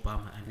punish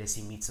Obama unless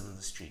he meets him in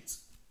the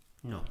streets?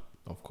 No.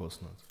 Of course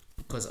not.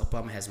 Because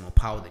Obama has more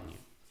power than you.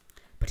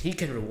 But he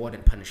can reward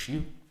and punish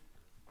you.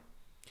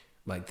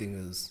 My thing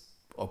is,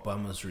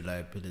 Obama's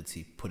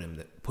reliability put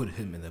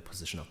him in the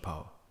position of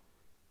power.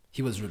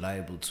 He was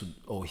reliable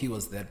he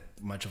was that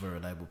much of a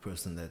reliable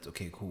person that,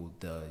 okay, cool,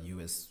 the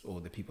US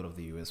or the people of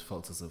the US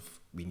felt as if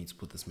we need to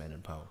put this man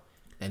in power.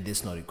 And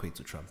let's not equate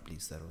to Trump,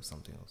 please, that was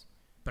something else.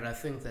 But I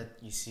think that,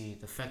 you see,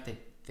 the fact that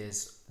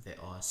there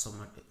are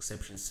somewhat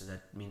exceptions to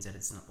that means that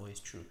it's not always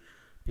true.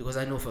 Because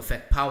I know for a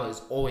fact power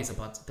is always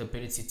about the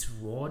ability to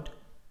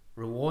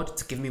reward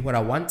to give me what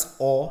I want,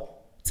 or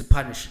to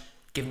punish,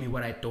 give me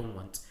what I don't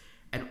want.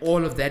 And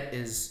all of that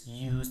is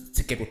used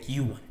to get what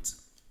you want.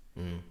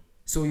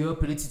 So your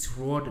ability to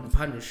reward and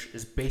punish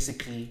is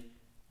basically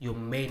your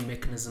main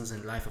mechanisms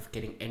in life of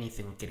getting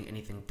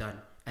anything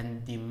done.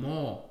 And the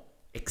more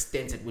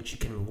extent at which you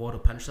can reward or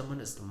punish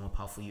someone is the more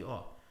powerful you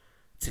are.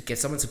 To get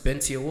someone to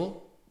bend to your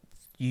will,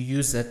 you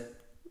use that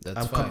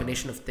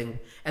combination of things.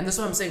 And that's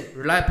what I'm saying.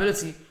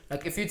 Reliability,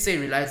 like if you'd say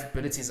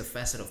reliability is a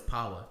facet of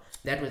power,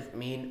 that would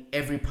mean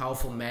every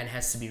powerful man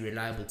has to be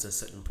reliable to a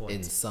certain point.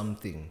 In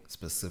something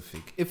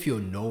specific. If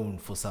you're known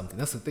for something,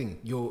 that's the thing.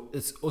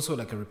 It's also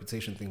like a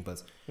reputation thing,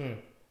 but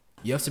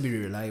you have to be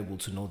reliable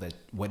to know that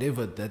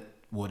whatever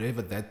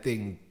that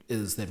thing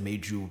is that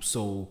made you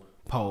so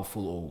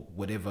powerful, or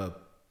whatever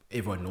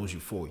everyone knows you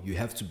for, you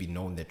have to be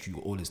known that you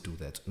always do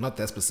that. Not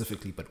that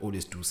specifically, but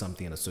always do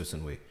something in a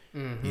certain way.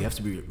 You have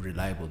to be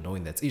reliable,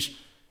 knowing that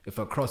if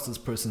I cross this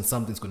person,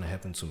 something's going to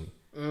happen to me.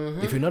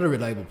 If you're not a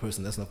reliable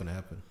person, that's not going to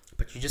happen.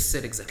 But you just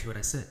said exactly what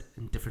I said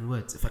in different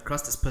words. If I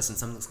cross this person,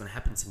 something's going to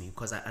happen to me,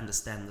 because I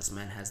understand this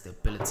man has the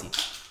ability,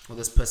 or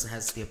this person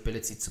has the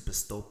ability to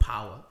bestow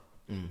power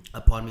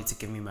upon me to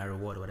give me my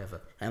reward or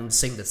whatever. I'm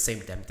saying the same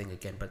damn thing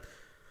again, but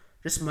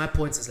just my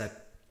point is like,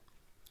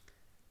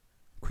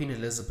 Queen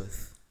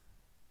Elizabeth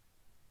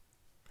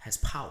has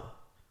power,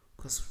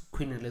 because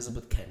Queen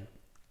Elizabeth can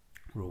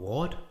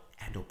reward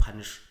and or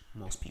punish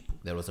most people.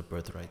 That was a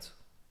birthright.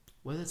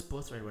 Whether it's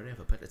birthright or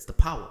whatever, but it's the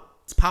power.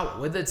 It's power.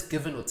 Whether it's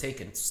given or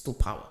taken, it's still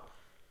power.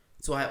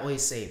 So I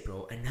always say,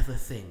 bro, another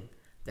thing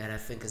that I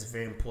think is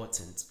very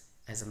important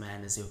as a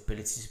man is your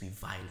ability to be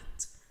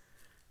violent.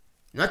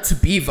 Not to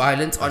be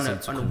violent to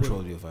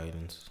control your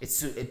violence.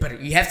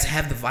 But you have to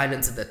have the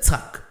violence in the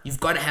tuck. You've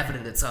got to have it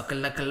in the tuck,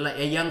 like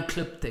a young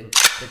clip thing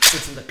that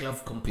sits in the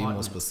glove compartment. Be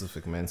more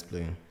specific,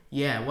 mansplaining.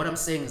 Yeah, what I'm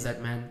saying is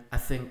that, man, I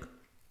think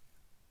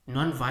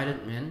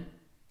non-violent men,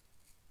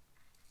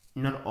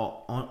 not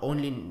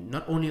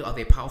only are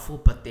they powerful,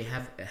 but they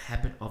have a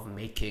habit of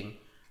making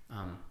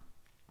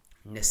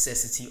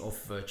necessity of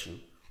virtue,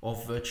 or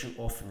virtue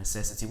of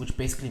necessity, which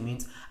basically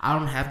means I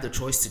don't have the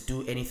choice to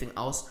do anything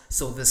else,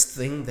 so this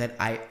thing that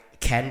I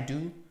can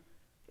do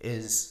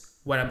is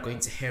what I'm going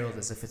to herald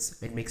as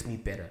if it makes me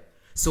better.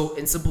 So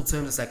in simple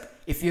terms, it's like,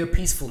 if you're a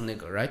peaceful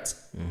nigga, right?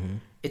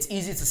 It's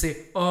easy to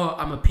say, oh,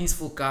 I'm a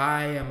peaceful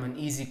guy, I'm an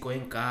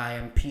easygoing guy,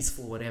 I'm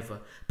peaceful, whatever.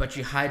 But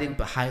you're hiding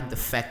behind the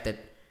fact that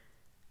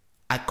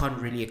I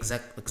can't really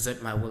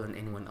exert my will on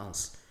anyone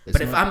else.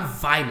 But if I'm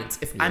violent,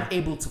 if I'm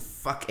able to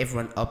fuck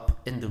everyone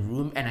up in the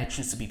room and I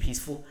choose to be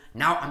peaceful,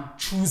 now I'm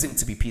choosing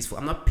to be peaceful.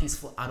 I'm not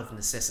peaceful out of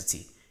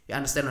necessity. You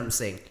understand what I'm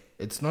saying?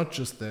 It's not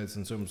just that, it's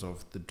in terms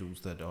of the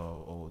dudes that are,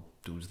 or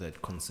dudes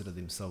that consider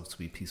themselves to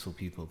be peaceful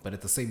people. But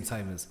at the same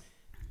time, is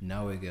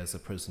now as a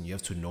person, you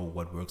have to know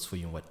what works for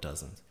you and what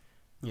doesn't.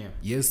 Yeah.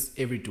 Yes,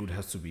 every dude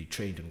has to be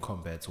trained in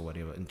combat or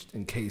whatever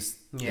in case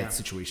that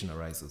situation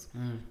arises.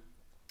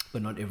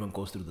 But not everyone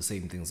goes through the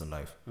same things in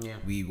life. Yeah.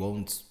 We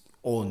won't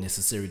all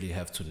necessarily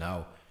have to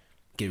now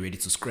get ready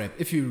to scrap.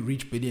 If you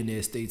reach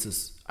billionaire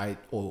status,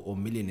 or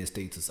millionaire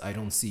status, I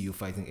don't see you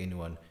fighting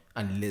anyone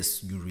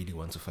unless you really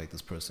want to fight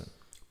this person.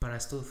 But I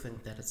still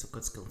think that it's a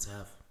good skill to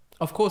have.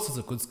 Of course, it's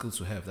a good skill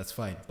to have. That's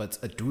fine. But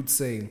a dude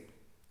saying,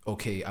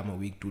 okay, I'm a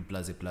weak dude,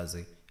 blase,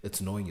 blase.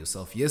 It's knowing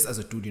yourself. Yes, as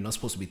a dude, you're not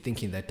supposed to be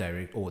thinking that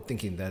direct or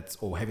thinking that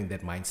or having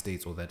that mind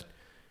state or that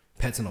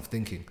pattern of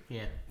thinking.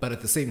 Yeah. But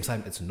at the same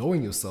time, it's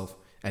knowing yourself.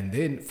 And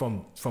then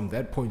from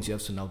that point, you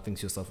have to now think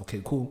to yourself,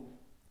 okay, cool.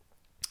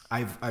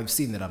 I've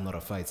seen that I'm not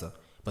a fighter.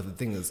 But the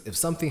thing is, if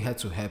something had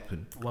to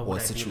happen or a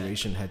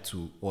situation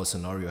or a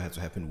scenario had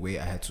to happen where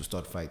I had to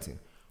start fighting,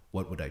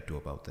 what would I do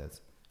about that?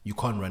 You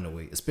can't run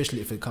away, especially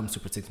if it comes to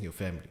protecting your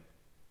family.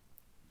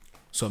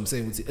 So I'm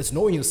saying it's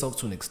knowing yourself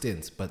to an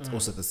extent, but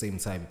also at the same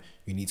time,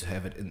 you need to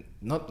have it in,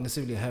 not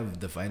necessarily have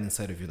the violent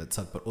side of you that's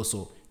up, but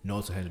also know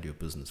how to handle your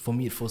business. For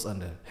me, it falls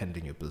under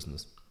handling your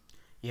business.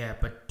 Yeah,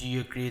 but do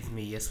you agree with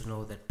me, yes or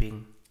no, that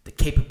being the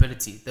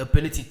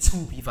ability to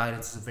be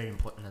violent is very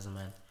important as a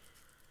man?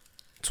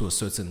 To a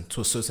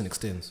certain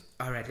extent.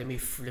 All right, let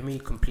me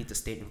complete the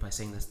statement by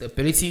saying this: the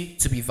ability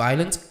to be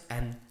violent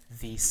and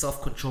the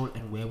self-control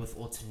and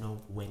wherewithal to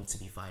know when to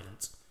be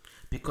violent.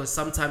 Because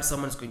sometimes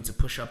someone's going to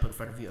push up in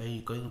front of you. Are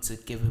you going to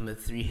give him a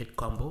 3-hit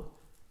combo?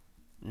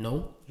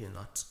 No, you're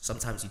not.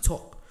 Sometimes you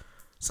talk.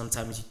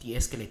 Sometimes you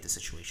de-escalate the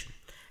situation.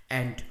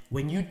 And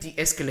when you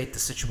de-escalate the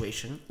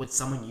situation with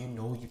someone you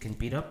know you can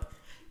beat up,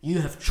 you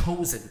have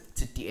chosen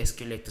to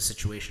de-escalate the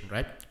situation,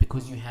 right?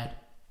 Because you had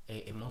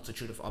a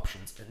multitude of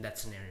options in that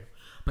scenario.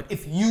 But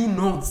if you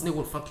know this nigga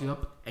will fuck you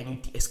up and you're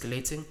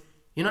de-escalating,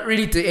 you're not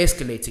really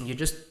de-escalating. You're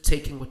just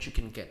taking what you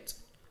can get.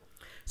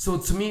 So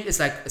to me, it's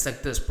like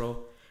this,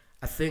 bro.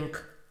 I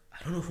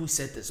don't know who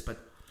said this, but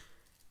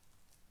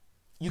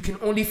you can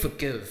only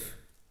forgive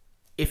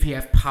if you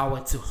have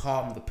power to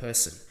harm the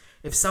person.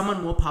 If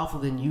someone more powerful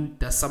than you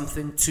does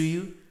something to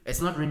you,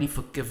 it's not really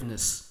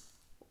forgiveness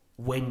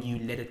when you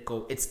let it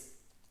go. It's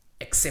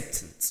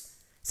acceptance.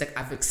 It's like,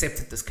 I've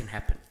accepted this can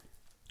happen.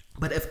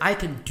 But if I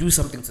can do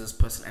something to this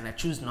person and I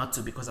choose not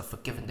to because I've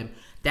forgiven them,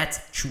 that's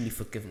truly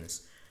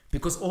forgiveness.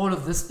 Because all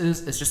of this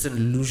is just an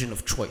illusion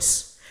of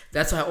choice.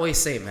 That's why I always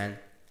say, man,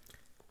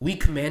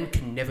 weak men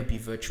can never be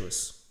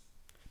virtuous.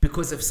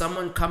 Because if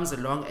someone comes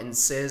along and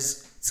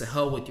says, to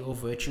hell with your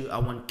virtue, I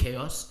want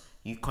chaos,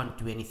 you can't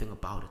do anything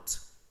about it.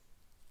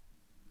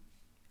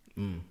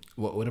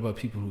 What about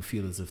people who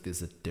feel as if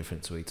there's a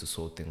different way to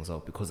sort things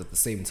out? Because at the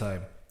same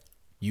time,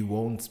 you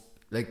won't,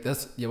 like,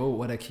 that's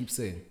what I keep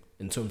saying.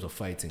 In terms of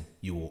fighting,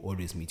 you will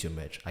always meet your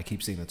match. I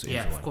keep saying that to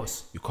everyone. Yeah, of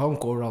course. You can't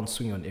go around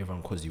swinging on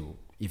everyone because you will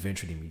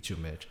eventually meet your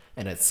match.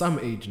 And at some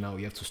age now,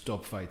 you have to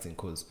stop fighting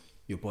because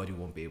your body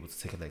won't be able to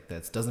take it like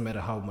that. It doesn't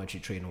matter how much you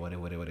train or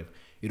whatever.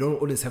 You don't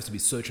always have to be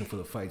searching for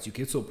the fights. You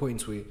get to a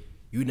point where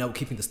you're now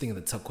keeping this thing in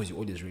the tuck because you're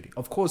always ready.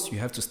 Of course, you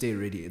have to stay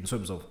ready in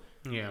terms of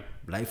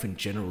life in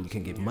general. You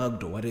can get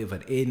mugged or whatever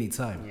at any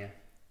time. Yeah.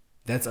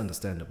 That's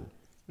understandable.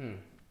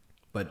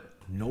 But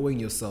knowing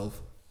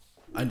yourself,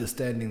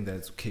 understanding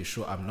that, okay,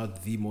 sure, I'm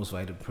not the most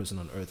violent person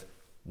on earth.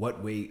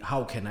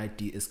 How can I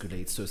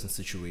de-escalate certain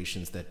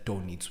situations that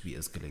don't need to be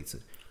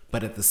escalated?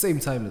 But at the same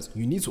time,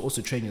 you need to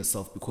also train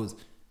yourself, because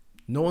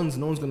no one's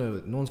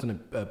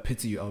gonna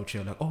pity you out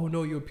here like, oh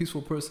no, you're a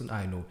peaceful person.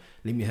 I know.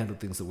 Let me handle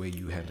things the way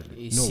you handle it.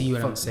 You see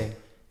what I'm saying?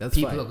 That's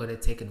people fine. are gonna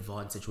take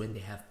advantage when they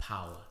have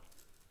power.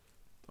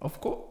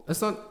 Of course,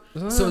 that's not.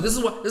 So this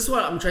is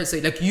what I'm trying to say.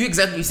 Like you're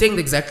saying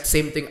the exact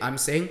same thing I'm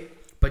saying,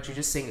 but you're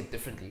just saying it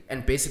differently.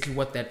 And basically,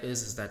 what that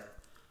is that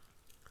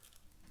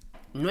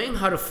knowing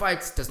how to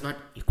fight does not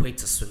equate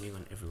to swinging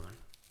on everyone.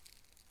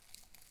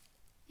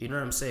 You know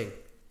what I'm saying?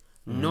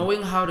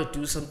 Knowing how to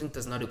do something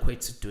does not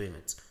equate to doing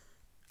it.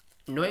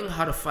 Knowing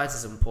how to fight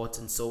is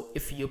important. So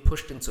if you're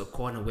pushed into a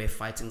corner where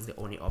fighting is the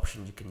only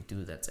option, you can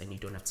do that and you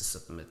don't have to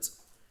submit.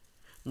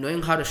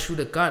 Knowing how to shoot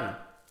a gun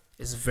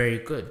is very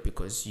good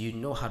because you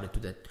know how to do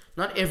that.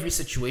 Not every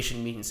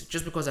situation means,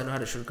 just because I know how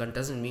to shoot a gun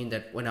doesn't mean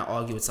that when I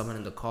argue with someone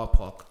in the car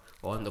park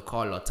or in the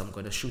car lot, I'm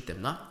going to shoot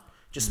them. Nah,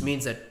 just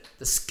means that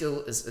the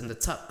skill is in the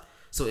tuck.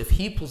 So if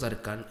he pulls out a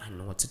gun, I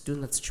know what to do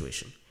in that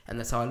situation. And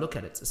that's how I look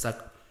at it. It's like,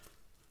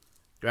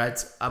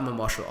 right, I'm a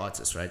martial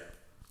artist, right?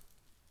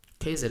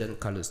 KZN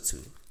colors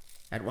too.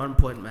 At one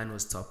point, man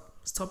was top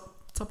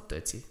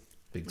 30.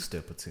 Big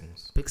step of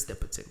things.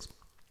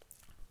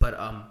 But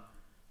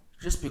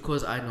just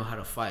because I know how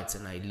to fight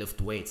and I lift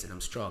weights and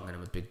I'm strong and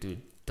I'm a big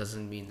dude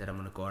doesn't mean that I'm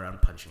gonna go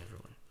around punching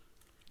everyone.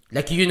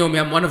 Like, you know me,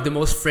 I'm one of the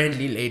most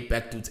friendly, laid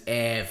back dudes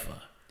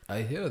ever.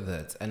 I hear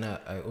that, and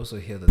I also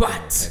hear that but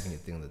having a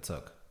thing in the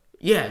tuck.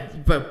 Yeah,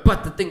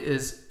 but the thing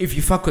is, if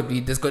you fuck with me,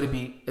 there's got to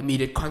be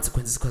immediate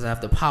consequences because I have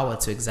the power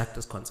to exact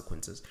those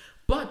consequences.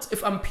 But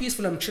if I'm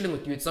peaceful, I'm chilling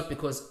with you, it's not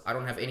because I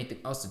don't have anything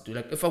else to do.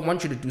 Like, if I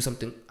want you to do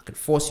something, I can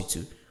force you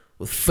to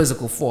with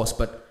physical force,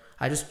 but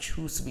I just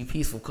choose to be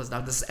peaceful because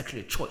now this is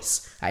actually a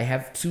choice. I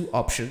have two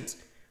options,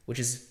 which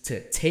is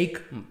to take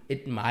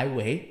it my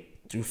way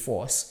through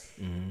force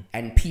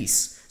and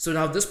peace. So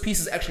now this peace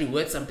is actually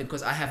worth something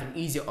because I have an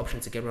easier option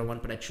to get what I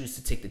want, but I choose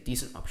to take the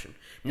decent option.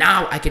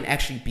 Now I can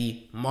actually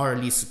be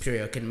morally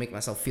superior, I can make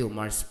myself feel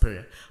morally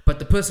superior. But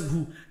the person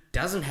who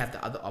doesn't have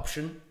the other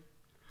option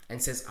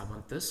and says, I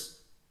want this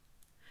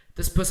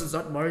person's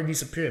not morally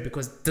superior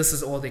because this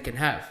is all they can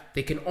have.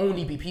 They can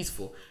only be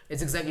peaceful.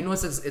 It's exactly,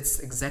 it's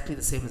exactly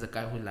the same as a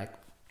guy who like,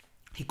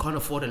 he can't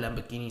afford a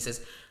Lamborghini. He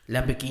says,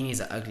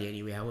 Lamborghinis are ugly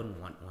anyway, I wouldn't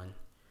want one.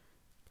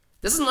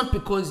 This is not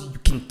because you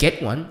can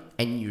get one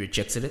and you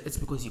rejected it. It's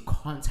because you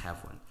can't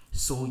have one.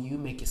 So you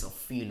make yourself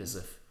feel as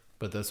if.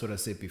 But that's what I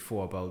said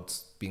before about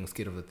being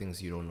scared of the things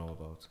you don't know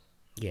about.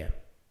 Yeah.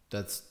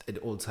 It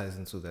all ties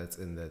into that.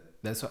 And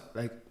that's what,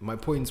 like, my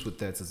points with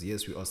that is,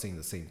 yes, we are saying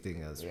the same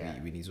thing as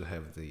we need to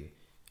have the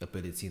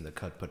ability in the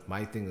cut. But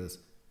my thing is,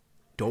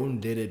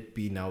 don't let it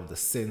be now the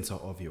center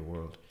of your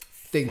world.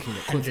 Thinking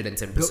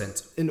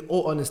 110%. In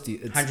all honesty,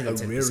 it's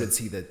 110%. a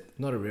rarity that,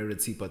 not a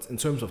rarity, but in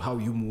terms of how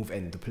you move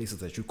and the places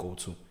that you go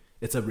to,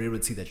 it's a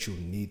rarity that you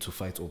need to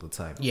fight all the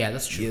time. Yeah,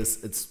 that's true.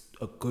 Yes, it's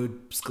a good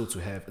skill to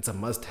have. It's a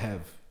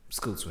must-have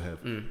skill to have.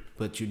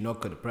 But you're not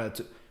gonna.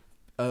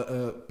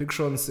 Big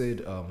Sean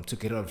said, to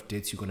get out of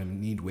debt, you're gonna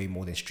need way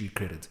more than street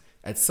credit.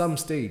 At some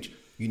stage,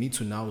 you need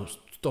to now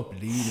stop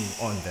leaning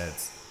on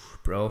that,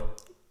 bro.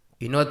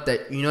 You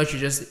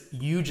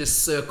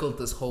just circled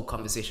this whole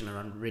conversation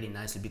around really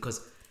nicely,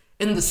 because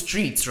in the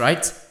streets,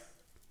 right?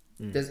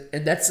 There's,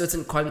 in that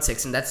certain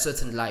context, in that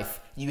certain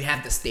life, you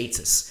have the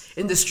status.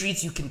 In the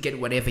streets, you can get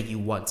whatever you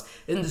want.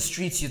 In the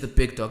streets, you're the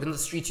big dog. In the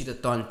streets, you're the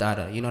Don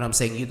Dada. You know what I'm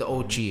saying? You're the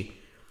OG.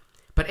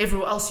 But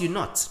everywhere else, you're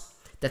not.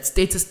 That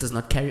status does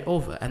not carry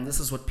over. And this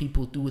is what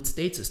people do with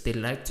status. They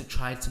like to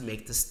try to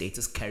make the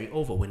status carry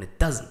over when it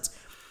doesn't.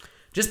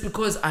 Just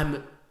because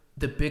I'm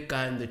the big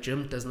guy in the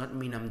gym does not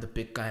mean I'm the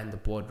big guy in the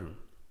boardroom.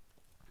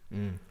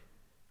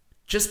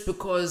 Just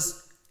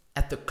because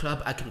at the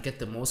club I can get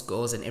the most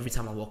girls, and every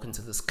time I walk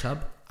into this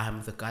club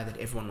I'm the guy that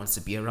everyone wants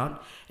to be around,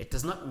 it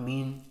does not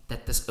mean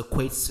that this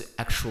equates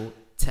to actual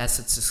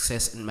tacit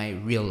success in my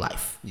real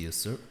life. Yes,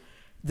 sir.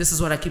 This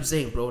is what I keep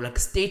saying, bro. Like,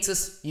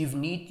 status, you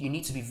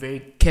need to be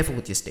very careful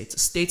with your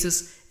status.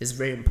 Status is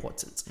very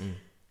important.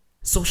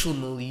 Social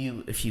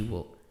milieu, if you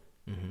will.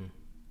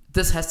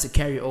 This has to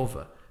carry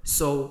over.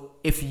 So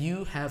if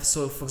you have,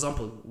 so for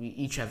example, we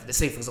each have, let's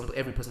say for example,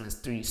 every person has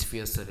 3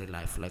 spheres to their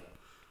life. Like,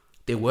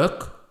 they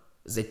work,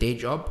 is their day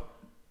job,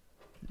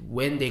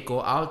 when they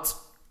go out,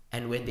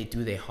 and when they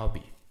do their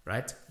hobby,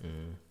 right?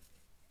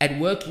 At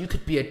work, you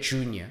could be a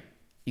junior.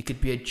 You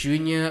could be a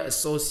junior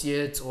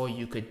associate, or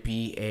you could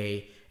be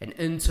an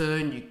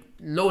intern,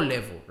 low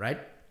level, right?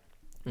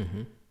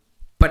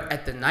 But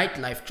at the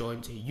nightlife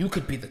joint, you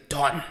could be the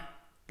don.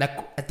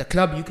 Like, at the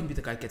club, you can be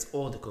the guy that gets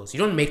all the girls. You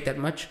don't make that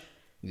much.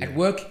 Yeah. At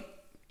work,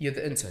 you're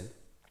the intern.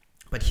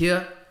 But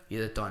here,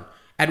 you're the don.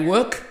 At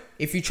work,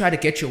 if you try to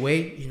get your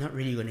way, you're not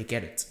really going to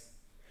get it.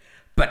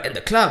 But in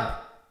the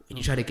club, when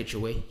you try to get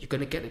your way, you're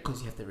going to get it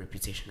because you have the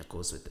reputation that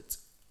goes with it.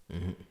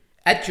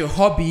 At your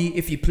hobby,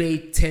 if you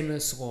play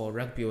tennis or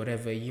rugby or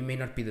whatever, you may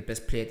not be the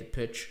best player at the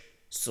pitch.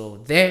 So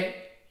there,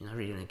 you're not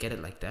really going to get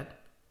it like that.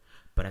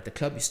 But at the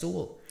club, you still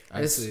will.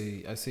 I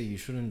say you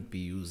shouldn't be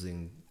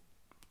using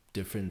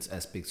different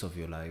aspects of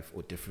your life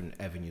or different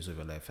avenues of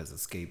your life as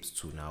escapes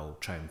to now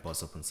try and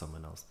boss up on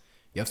someone else.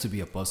 You have to be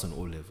a boss on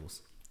all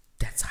levels.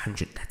 That's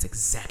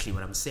exactly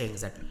what I'm saying,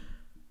 is that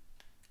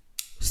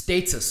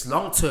status,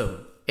 long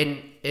term,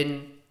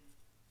 in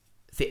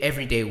the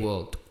everyday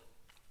world,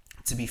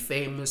 to be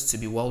famous, to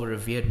be well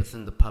revered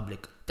within the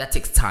public, that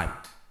takes time.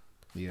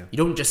 Yeah. You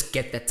don't just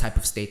get that type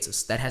of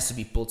status. That has to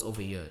be built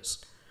over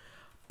years.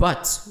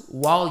 But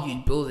while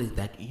you're building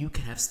that, you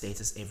can have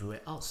status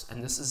everywhere else.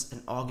 And this is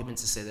an argument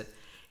to say that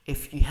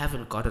if you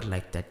haven't got it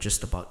like that,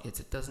 just about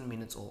it doesn't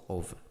mean it's all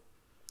over.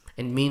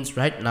 It means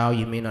right now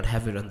you may not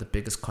have it on the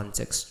biggest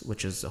context,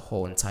 which is the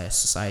whole entire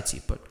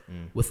society, but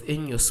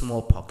within your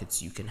small pockets,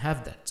 you can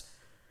have that.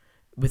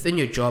 Within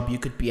your job, you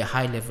could be a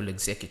high-level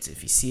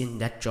executive. You see, in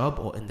that job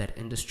or in that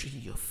industry,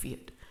 you're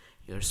feared,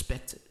 you're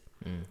respected.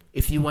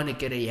 If you want to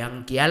get a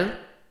young gal,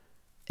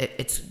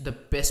 it's the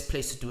best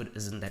place to do it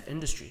is in that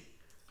industry,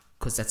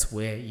 because that's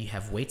where you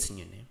have weights in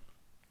your name.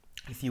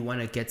 If you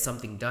want to get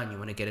something done, you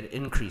want to get an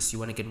increase, you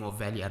want to get more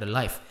value out of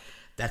life,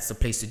 that's the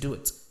place to do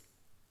it.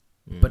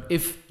 But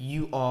if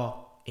you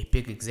are a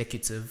big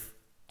executive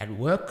at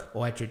work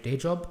or at your day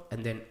job,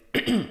 and then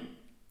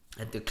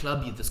at the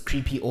club you're this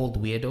creepy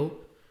old weirdo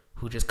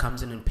who just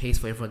comes in and pays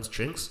for everyone's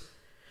drinks,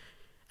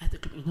 at the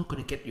club you're not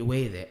going to get your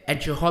way there.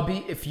 At your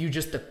hobby, if you're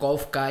just a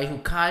golf guy who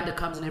kind of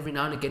comes in every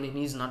now and again and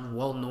he's not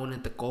well known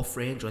at the golf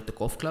range or at the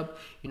golf club,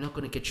 you're not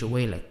going to get your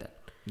way like that.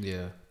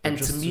 Yeah. And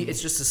to me,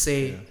 it's just to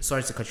say,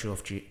 sorry to cut you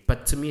off, G,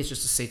 but to me, it's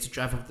just to say, to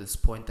drive up to this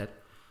point that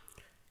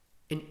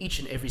in each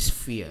and every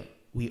sphere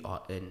we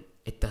are in,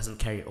 it doesn't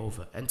carry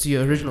over. And to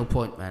your original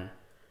point, man,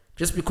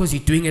 just because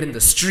you're doing it in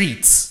the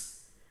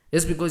streets,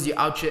 just because you're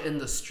out here in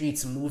the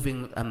streets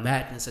moving a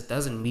madness, it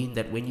doesn't mean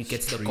that when you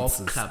get to the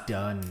golf club,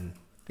 done.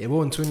 They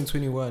were in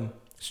 2021.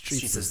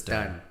 Streets is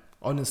done.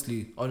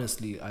 Honestly,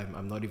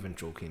 I'm not even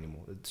joking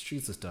anymore. The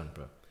streets is done,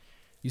 bro.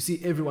 You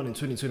see, everyone in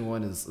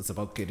 2021 is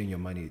about getting your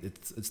money.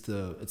 It's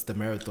the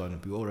marathon.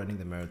 We're all running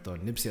the marathon.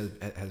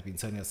 Nipsey has been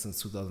telling us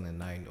since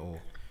 2009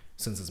 or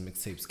since his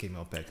mixtapes came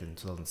out back in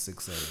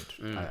 2006.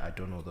 I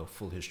don't know the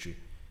full history.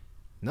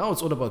 Now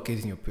it's all about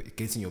getting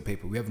your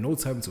paper. We have no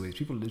time to waste.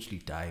 People are literally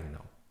dying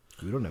now.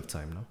 We don't have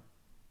time now.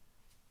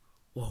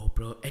 Whoa,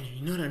 bro. And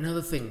you know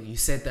another thing you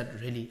said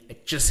that really,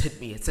 it just hit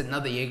me. It's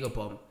another Jaeger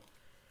bomb.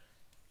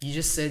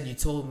 You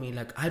told me,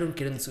 like, I don't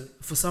get into,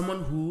 for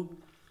someone who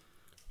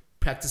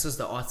practices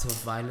the art of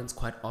violence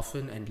quite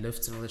often and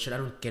lifts and all that shit, I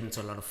don't get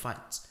into a lot of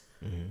fights.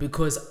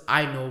 Because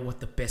I know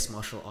what the best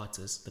martial art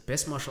is. The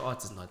best martial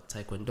art is not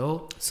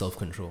Taekwondo.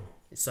 Self-control.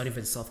 It's not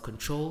even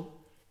self-control.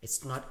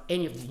 It's not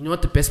any of, you know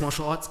what the best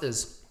martial arts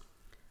is?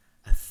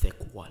 A thick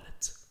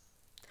wallet.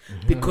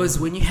 Because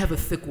when you have a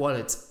thick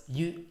wallet,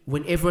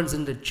 when everyone's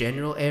in the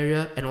general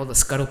area and all the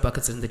scuttle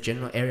buckets in the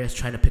general area is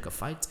trying to pick a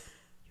fight,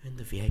 you're in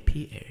the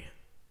VIP area.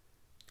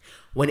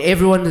 When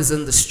everyone is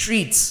in the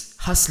streets,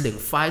 hustling,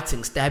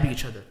 fighting, stabbing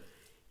each other,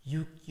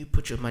 you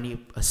put your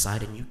money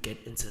aside and you get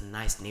into a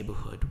nice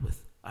neighborhood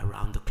with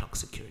around-the-clock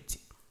security.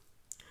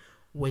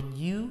 When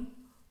you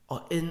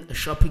are in a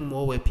shopping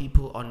mall where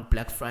people on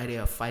Black Friday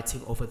are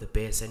fighting over the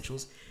bare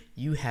essentials,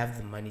 you have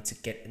the money to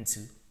get into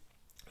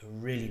a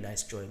really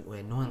nice joint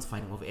where no one's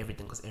fighting over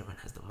everything because everyone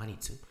has the money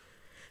to.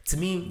 To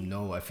me,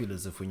 no, I feel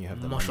as if when you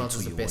have the martial money arts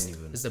is the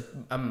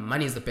best.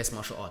 Money is the best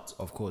martial art.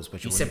 Of course,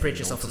 but you separate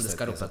yourself from the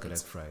scuttle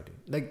buckets. Black Friday,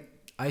 like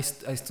I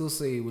still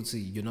would say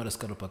you're not a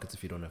scuttle bucket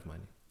if you don't have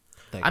money.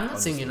 Like, I'm not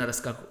saying you're not a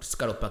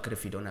scuttle bucket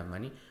if you don't have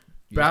money.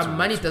 But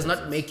money does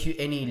not make you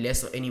any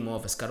less or any more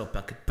of a scuttle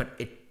bucket, but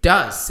it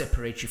does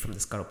separate you from the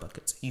scuttle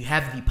buckets. You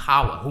have the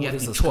power. You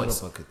have the choice.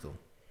 Scuttle bucket, though?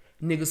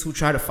 Niggas who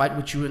try to fight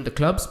with you in the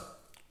clubs.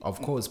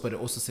 Of course, but it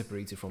also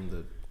separates you from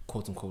the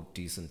quote unquote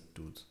decent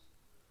dudes.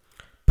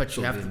 But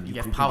you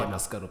have power. In a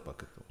scuttle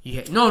bucket, though.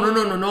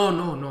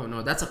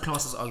 No. That's a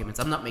classist argument.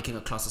 I'm not making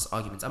a classist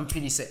argument. I'm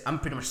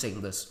pretty much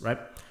saying this, right?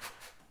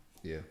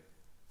 Yeah.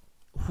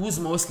 Who's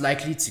most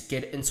likely to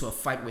get into a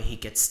fight where he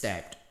gets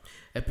stabbed?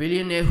 A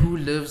billionaire who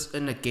lives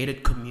in a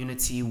gated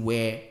community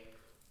where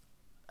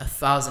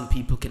 1,000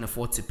 people can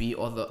afford to be,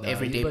 or the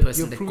everyday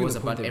person that goes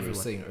about everyone. You were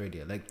saying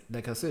earlier,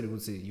 like I said, I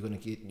would say you're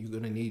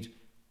gonna need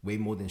way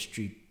more than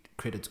street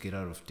credit to get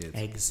out of debt.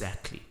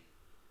 Exactly.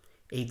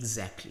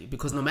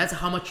 Because no matter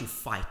how much you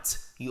fight,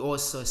 you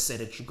also said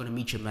that you're gonna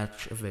meet your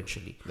match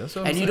eventually. That's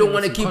what I'm and saying. You don't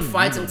want to keep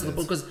fighting to the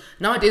point, because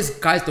nowadays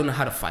guys don't know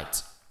how to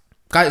fight.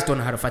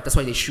 That's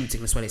why they're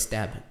shooting. That's why they're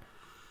stabbing.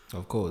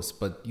 Of course,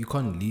 but you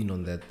can't lean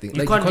on that thing.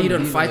 You can't lean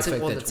on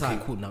fighting all the time.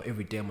 Okay, cool. Now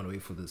every day I'm gonna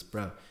wait for this,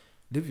 bro.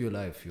 Live your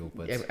life, yo.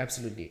 But yeah,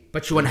 absolutely.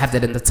 But you want to have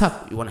that in the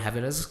top. You want to have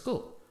it as a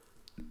school.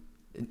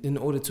 In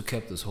order to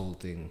cap this whole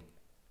thing,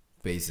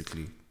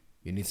 basically,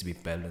 you need to be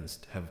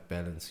balanced. Have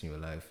balance in your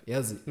life.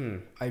 Yes,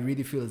 I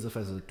really feel as if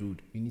as a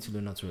dude, you need to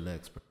learn how to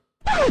relax, bro.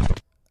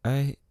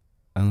 Ay,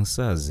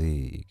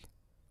 angisazi.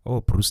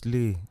 Oh, Bruce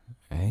Lee.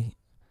 Hey.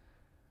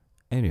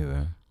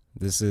 Anyway,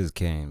 this is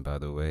Kane, by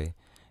the way.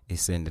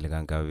 Isendele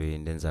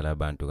kankabini lenzala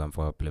abantu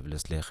kamfaka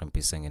privilege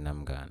lehempisa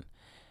nginamngani.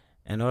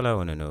 And all I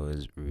want to know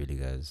is, really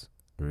guys,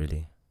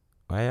 really,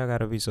 why y'all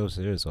gotta be so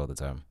serious all the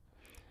time?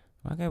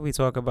 Why can't we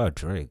talk about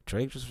Drake?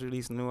 Drake just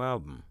released a new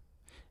album.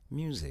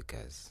 Music,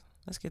 guys.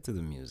 Let's get to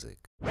the music.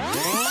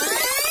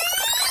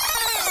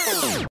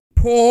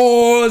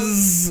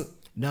 Pause.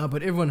 Nah,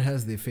 but everyone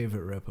has their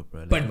favorite rapper,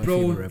 bro. But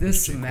bro,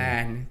 this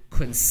man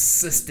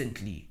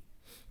consistently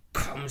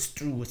comes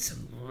through with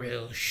some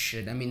real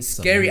shit. I mean,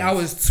 Scary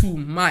Hours 2,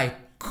 my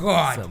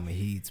God. Some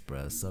heats,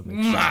 bro.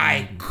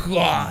 My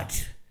God.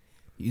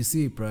 You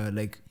see, bro,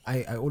 like,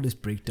 I always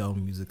break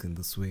down music in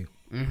this way.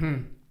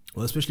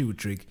 Well, especially with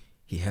Drake.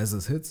 He has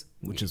his hits,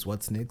 which is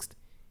What's Next.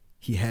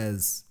 He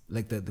has,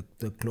 like, the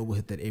global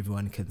hit that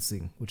everyone can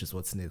sing, which is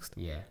What's Next.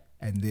 Yeah.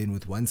 And then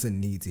with Wants and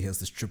Needs, he has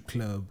the Strip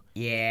Club.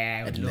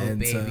 Yeah,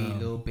 Atlanta,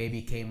 Lil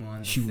Baby came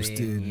on.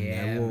 Houston.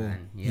 Yeah,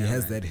 man. Yeah, he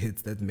has that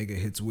hits, that mega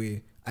hits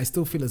where I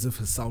still feel as if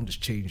his sound is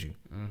changing.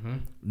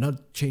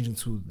 Not changing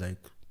to like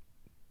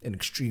an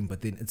extreme,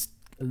 but then it's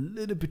a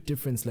little bit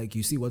different. Like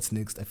you see What's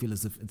Next, I feel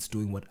as if it's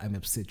doing what I'm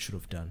Upset should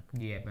have done.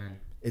 Yeah, man.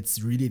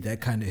 It's really that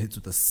kind of hits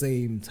with the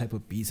same type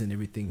of beats and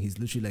everything. He's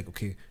literally like,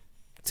 okay,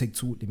 take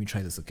two, let me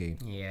try this again.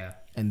 Yeah.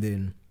 And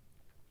then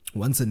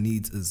Wants and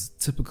Needs is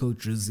typical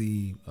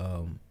Drizzy,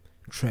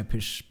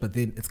 trappish, but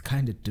then it's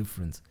kind of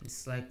different.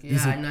 It's like,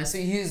 yeah, and I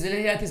see he's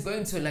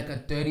going to like a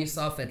dirty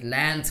South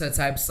Atlanta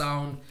type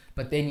sound,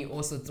 but then he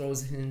also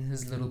throws in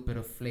his little bit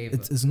of flavor.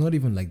 It's not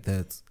even like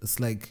that. It's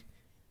like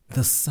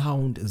the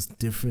sound is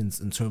different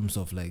in terms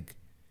of like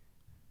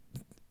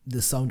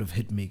the sound of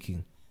hit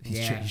making.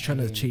 He's trying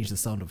to change the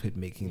sound of hit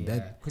making.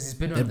 Because he's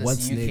been that on this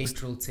what's UK next,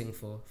 drill thing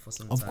for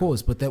some time. Of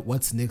course, but that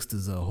what's next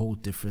is a whole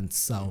different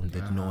sound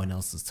that no one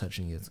else is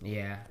touching yet.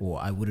 Yeah. Or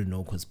I wouldn't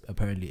know because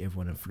apparently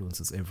everyone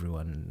influences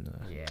everyone.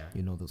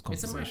 You know those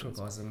It's a conversations.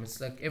 microcosm.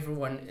 It's like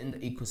everyone in the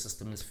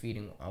ecosystem is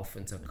feeding off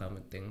into a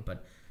common thing,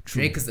 but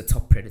True. Drake is the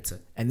top predator.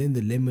 And then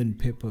the lemon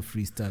pepper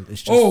freestyle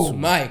is just Oh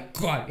my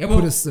god!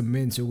 put a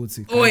cement. You would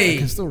say, I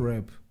can still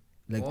rap.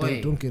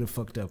 Like don't get it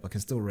fucked up. I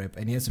can still rap,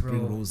 and he has to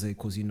bring Rose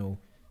because you know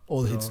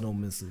all hits, no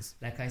misses.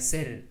 Like I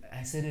said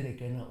it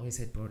again. I always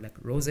said, bro. Like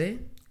Rose,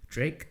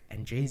 Drake,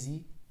 and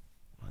Jay-Z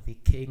are the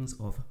kings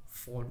of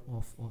fall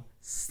off or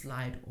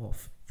slide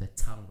off the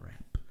tongue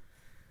rap.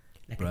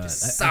 Like Bruh, it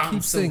just I sounds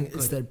keep so saying good.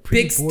 it's that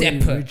pretty Big boy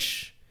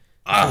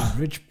stepper.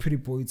 rich pretty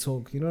boy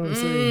talk. You know what I'm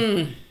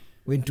saying?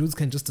 When dudes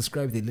can just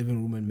describe their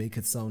living room and make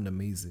it sound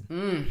amazing.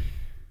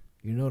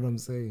 You know what I'm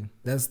saying?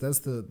 That's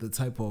the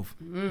type of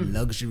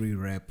luxury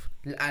rap.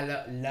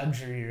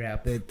 Luxury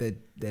rap.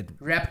 That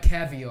Rap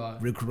caviar.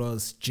 Rick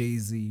Ross,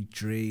 Jay-Z,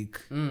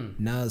 Drake,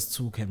 Nas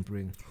too can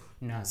bring.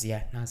 Nas.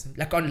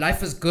 Like on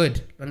Life is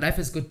Good. On Life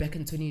is Good back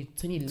in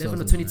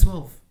 2011 or 2009.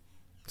 2012.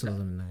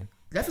 2009.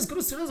 Life is Good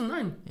was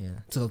 2009. Yeah.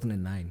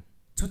 2009.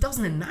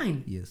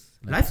 2009. Yes.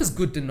 Life is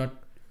Good did not.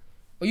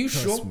 Are you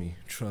sure?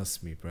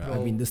 Trust me, bro.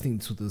 I've been listening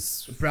to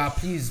this. Bruh,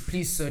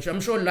 please search.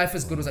 I'm sure Life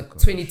is Good was like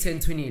 2010,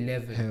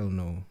 2011. Hell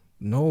no.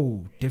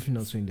 No, definitely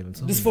not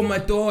 2011. This for my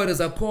daughters,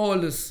 I call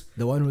this.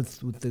 The one with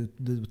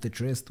the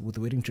dress, with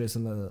the wedding dress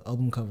on the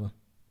album cover.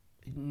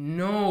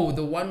 No,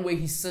 the one where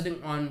he's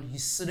sitting on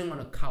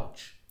a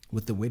couch.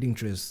 With the wedding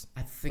dress.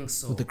 I think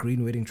so. With the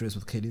green wedding dress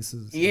with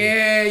Khaleesi's.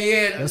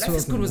 Yeah. That's Life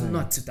is Good was 2009.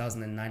 not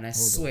 2009. I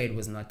swear it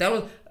was not. That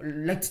was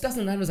like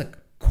 2009 was like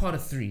quarter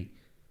 3.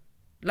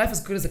 Life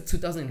is Good is like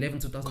 2011,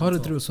 2012. Quarter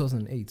 3 was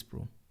 2008,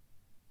 bro.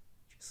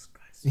 Jesus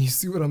Christ. You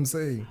see what I'm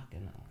saying?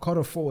 Fucking hell.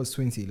 Quarter 4 was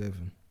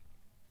 2011.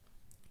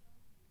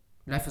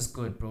 Life is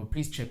Good, bro.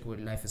 Please check what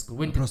Life is Good.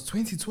 When Bro, it's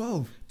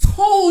 2012.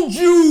 told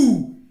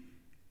you,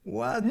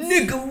 What?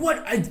 nigga,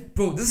 what?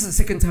 Bro, this is the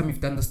second time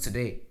you've done this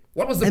today.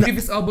 What was the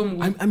previous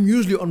album? I'm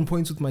usually on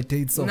point with my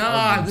dates of Nah,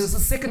 albums. this is the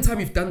second time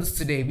you've done this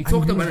today. We I'm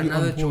talked about usually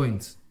another on point.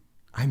 joint.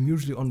 I'm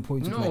usually on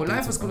point with my No, dates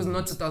Life of is Good was not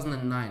albums.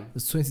 2009.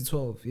 It's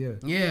 2012, yeah.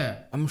 Yeah.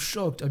 I'm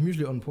shocked. I'm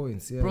usually on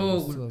points, yeah. Bro,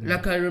 It's still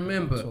like I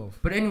remember. 12.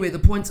 But anyway, the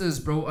point is,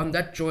 bro, on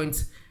that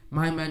joint,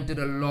 my man did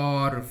a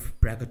lot of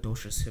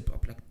braggadocious hip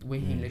hop, like where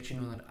he let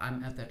you know that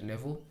I'm at that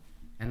level,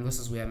 and this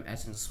is where I'm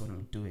at, and this is what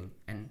I'm doing,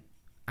 and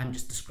I'm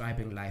just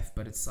describing life,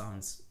 but it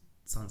sounds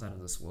out of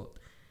this world.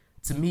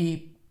 To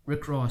me,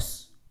 Rick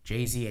Ross,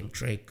 Jay-Z, and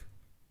Drake,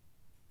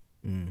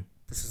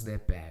 this is their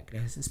bag.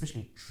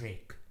 Especially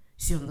Drake.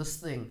 See, on this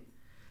thing,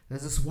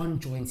 there's this one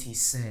joint he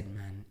said,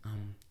 man,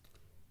 I'm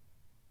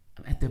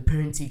at the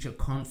parent-teacher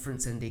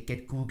conference and they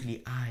get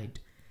googly-eyed.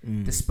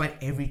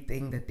 Despite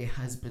everything that their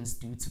husbands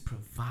do to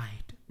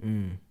provide.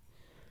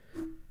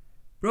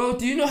 Bro,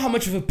 do you know how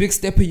much of a big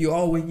stepper you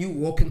are when you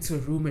walk into a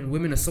room and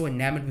women are so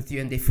enamored with you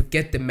and they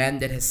forget the man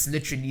that has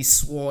literally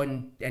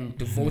sworn and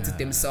devoted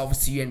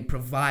themselves to you and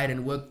provide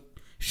and work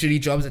shitty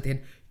jobs at the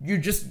end?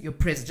 Your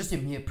presence, just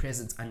your mere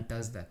presence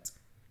undoes that.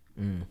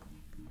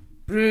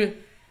 Bro,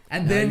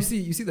 and then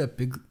you see that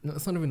big. No,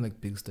 it's not even like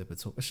big step.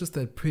 It's just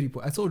that pretty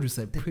boy. I told you, it's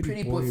that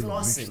pretty boy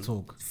flossing. rich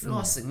talk.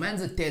 Flossing.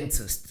 Man's a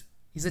dentist.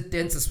 He's a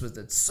dentist with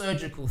the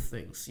surgical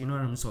things. You know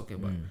what I'm talking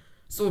about?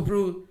 So,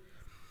 bro,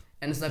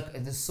 and it's like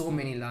there's so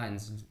many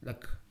lines.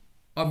 Like,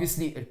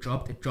 obviously, it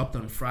dropped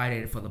on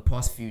Friday. For the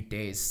past few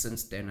days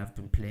since then, I've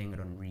been playing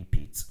it on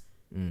repeat.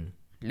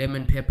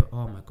 Lemon pepper.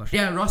 Oh my gosh.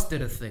 Yeah, Ross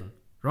did a thing.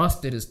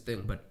 Ross did his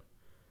thing, but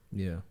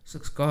Yeah.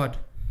 six God.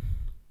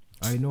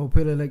 I know,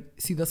 but like,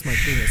 see, that's my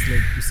thing. It's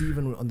like, you see,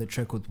 even on the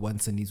track with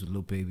Once and Needs with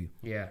Lil Baby,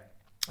 Yeah.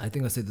 I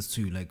think I said this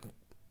to you like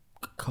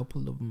a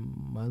couple of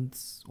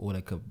months or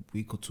like a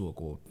week or two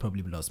ago,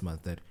 probably last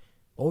month. It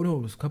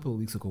was a couple of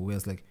weeks ago, where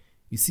it's like,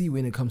 you see,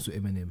 when it comes to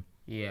Eminem,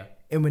 Yeah.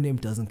 Eminem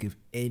doesn't give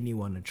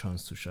anyone a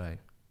chance to shine.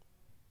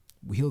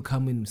 He'll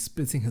come in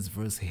splitting his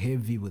verse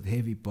heavy with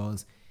heavy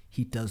bars.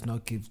 He does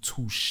not give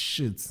two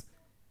shits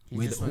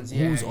who's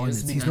on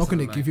it. He's not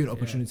going to give you an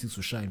opportunity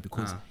to shine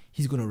because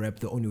he's going to rap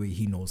the only way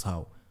he knows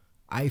how.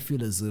 I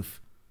feel as if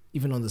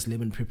even on this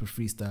Lemon Pepper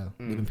freestyle,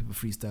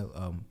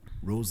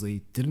 Rose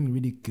didn't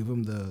really give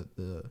him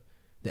the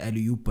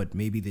alley-oop, but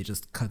maybe they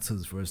just cut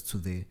his verse to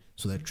there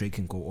so that Drake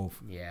can go off.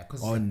 Yeah,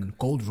 because on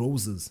Gold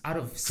Roses,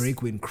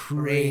 Drake went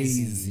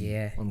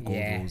crazy on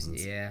Gold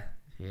Roses.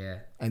 Yeah.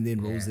 And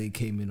then Rose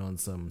came in on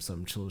some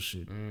chill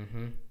shit.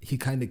 He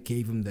kind of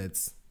gave him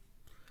that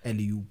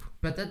alley-oop.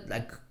 But that,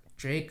 like,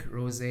 Drake,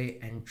 Rose,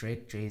 and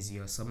Drake, Jay-Z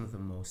are some of the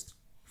most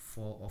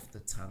fall off the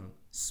tongue,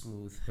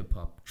 smooth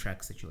hip-hop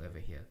tracks that you'll ever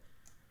hear.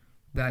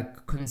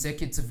 Like,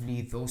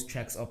 consecutively, those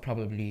tracks are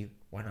probably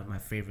one of my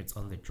favorites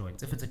on the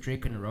joints. If it's a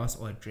Drake and Ross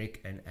or a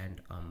Drake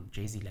and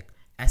Jay-Z, like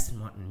Aston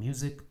Martin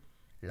Music,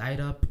 Light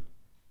Up,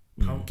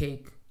 Pound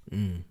Cake.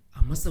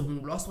 I must have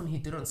the last one he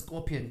did on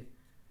Scorpion.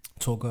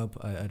 Talk Up,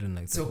 I didn't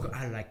like that. So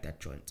I like that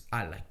joint.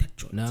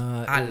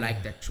 Nah, I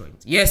like that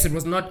joint. Yes, it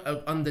was not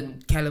on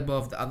the caliber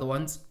of the other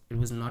ones, It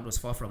was not. It was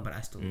far from. But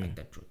I still like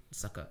that joint.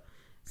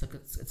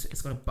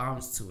 It's got a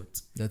bounce to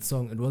it. That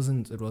song, it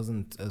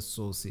wasn't as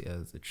saucy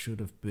as it should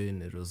have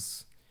been. It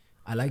was.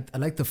 I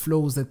liked the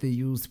flows that they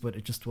used, but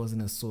it just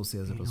wasn't as saucy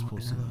as it was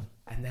supposed to be.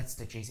 And that's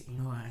the Jay-Z. You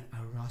know,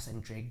 a Ross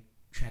and Drake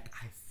track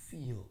I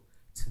feel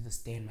to this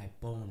day in my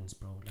bones,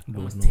 bro. Like Lord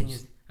almost knows. 10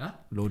 years. Huh?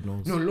 Lord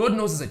knows. No, Lord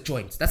knows is a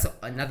joint. That's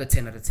another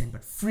 10 out of 10.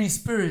 But Free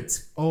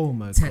Spirit. Oh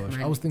my Take gosh,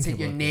 my- I was thinking Take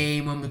your about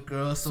name on me,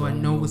 girl, so I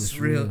know it's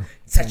real. real.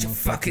 Touch your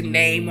fucking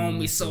name on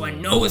me, so I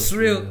know it's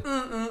real.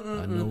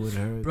 I know it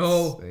hurts.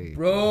 Bro, Hey,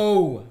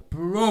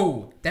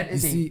 bro. That You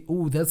is see,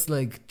 that's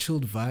like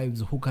chilled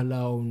vibes, hookah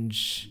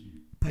lounge.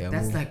 But Yeah,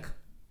 that's bro. like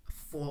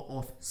fall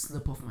off,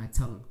 slip off my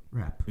tongue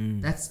rap.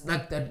 Mm. That's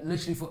like that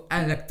literally for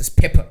I like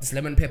this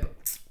lemon pepper.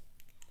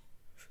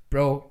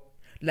 Bro,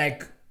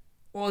 like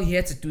all he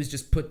had to do is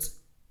just put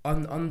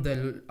on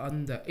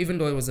the even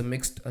though it was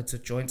it's a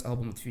joint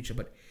album with Future,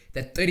 but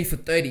that 30 for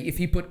 30, if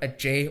he put a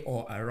J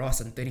or a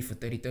Ross on 30 for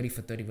 30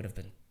 would have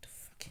been the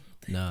fucking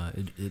thing. Nah,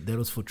 that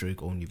was for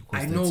Drake only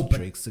because I that's know, but-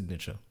 Drake's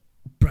signature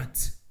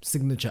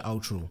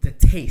outro. The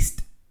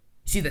taste.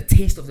 See the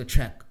taste of the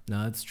track.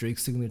 Nah, it's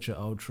Drake's signature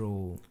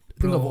outro.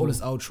 Think of all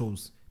his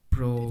outros.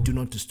 Bro. Do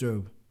Not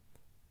Disturb.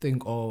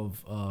 Think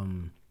of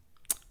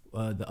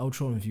the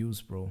outro on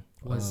Views, bro.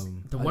 Was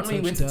the I one where he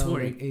went to touched down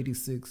touring. like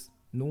 86.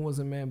 No one was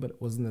a man,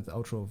 but wasn't that the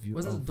outro of Views?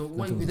 Wasn't the of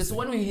one? Nothing That's the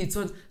Was one where he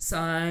turned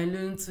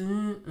silent.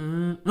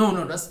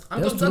 No, that's Do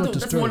Not that's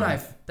Disturb. more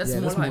life. That's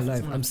more life.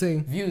 That's more I'm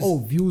saying Views.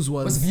 Views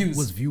was Views.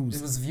 Was Views.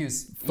 It was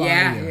views. Fire.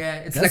 Yeah.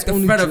 It's That's like the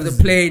only front of the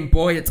Jersey. plane,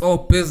 boy. It's all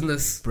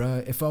business.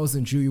 Bruh, if I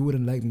wasn't you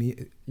wouldn't like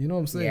me. You know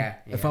what I'm saying? Yeah,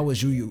 If yeah. I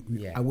was you,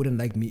 Yeah. I wouldn't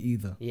like me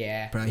either.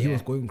 Yeah. Bruh, yeah. he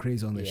was going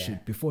crazy on that Yeah.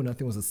 shit. Before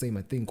Nothing Was the Same,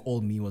 I think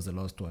All Me was the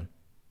last one.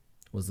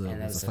 Was the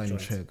And that was a final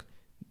joint. track.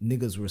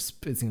 Niggas were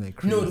spitting like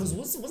crazy. No,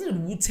 wasn't it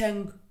Wu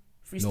Tang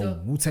freestyle?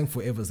 No, Wu-Tang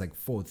Forever is like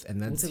fourth,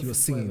 and that's Wu-Tang he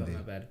was singing Forever, there.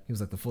 my bad. He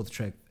was like the fourth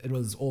track. It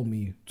was All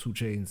Me, 2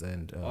 Chainz,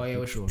 and Oh yeah, Big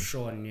with Sean.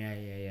 Sean. Yeah.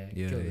 Yeah,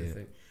 Killed the yeah.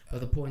 thing.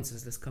 But the point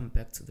is, let's come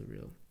back to the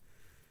real.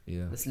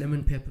 Yeah. This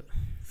lemon pepper.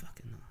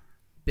 Fucking no.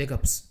 Big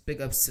ups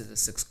to the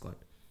Six God.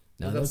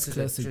 Now Big ups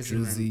that's to the classic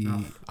Drizzy, Drizzy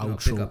man. No,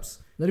 outro. big ups.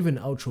 Not even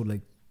an outro,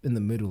 like in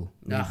the middle.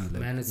 Nah, maybe,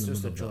 like man, it's in the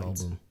just middle a of the joint.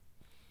 album.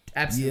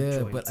 Absolute Yeah,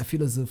 joint. but I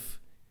feel as if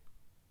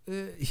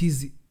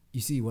he's. You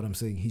see what I'm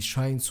saying? He's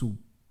trying to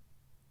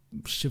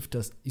shift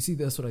us. You see,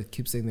 that's what I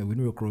keep saying. That when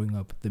we were growing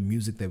up, the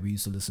music that we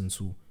used to listen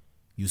to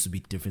used to be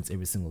different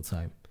every single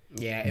time.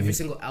 Yeah, every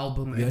single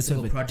album, you every have to have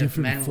single a project,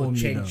 different man will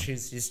formula.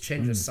 change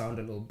his sound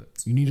a little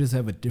bit. You need to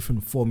have a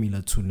different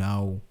formula to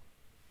now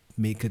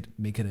make it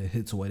a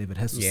hit or whatever. It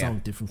has to Yeah.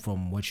 sound different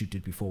from what you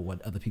did before,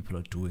 what other people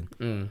are doing.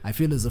 Mm. I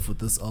feel as if with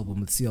this album,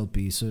 with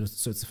CLB,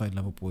 Certified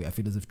Lover Boy, I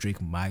feel as if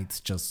Drake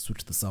might just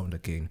switch the sound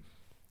again.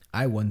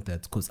 I want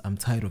that because I'm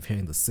tired of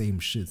hearing the same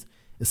shit.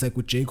 It's like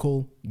with J.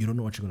 Cole, you don't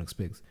know what you're going to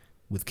expect.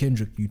 With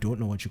Kendrick, you don't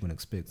know what you're going to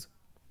expect.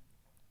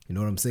 You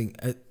know what I'm saying?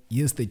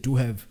 Yes, they do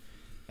have,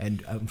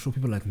 and I'm sure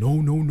people are like, no,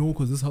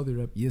 because this is how they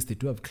rap. Yes, they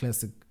do have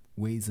classic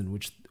ways in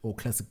which, or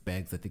classic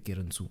bags that they get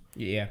into.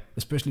 Yeah.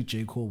 Especially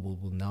J. Cole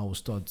will now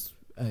start,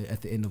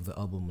 at the end of the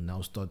album, will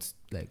now start,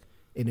 like,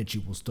 energy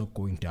will start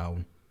going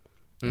down.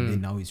 And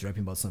then now he's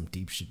rapping about some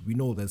deep shit. We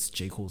know that's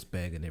J. Cole's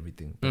bag and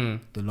everything.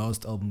 But the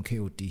last album,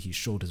 KOD, he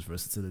showed his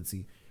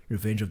versatility.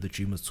 Revenge of the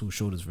Dreamers 2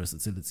 showed his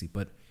versatility.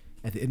 But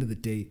at the end of the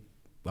day,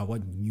 I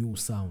want new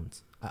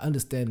sounds. I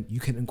understand you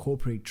can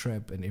incorporate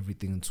trap and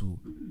everything into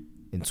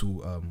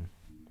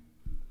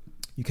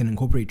you can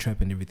incorporate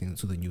trap and everything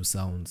into the new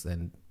sounds,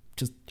 and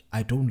just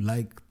I don't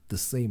like the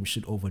same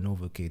shit over and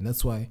over again.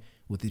 That's why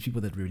with these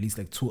people that release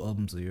like 2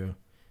 albums a year,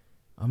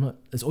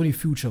 it's only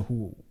Future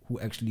who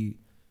actually,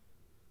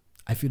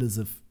 I feel as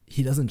if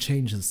he doesn't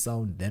change his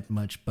sound that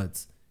much,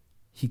 but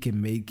he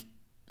can make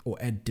or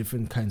add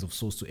different kinds of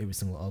sauce to every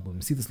single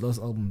album. See this last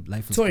album,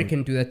 Life is Tory Good.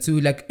 can do that too.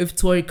 Like if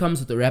Tory comes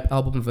with a rap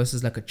album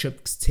versus like a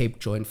chips tape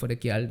joint for the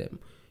Gahdammit,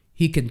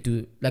 he can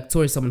do, like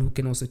Tory is someone who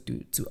can also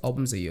do 2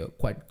 albums a year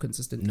quite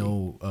consistently.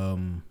 No,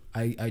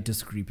 I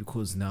disagree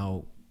because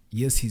now,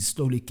 yes, he's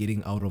slowly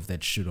getting out of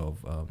that shit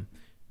of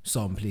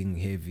sampling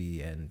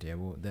heavy and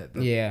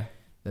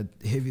that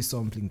heavy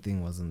sampling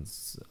thing wasn't.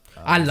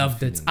 I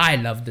loved it. I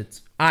loved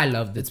it.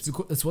 It's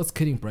because it's what's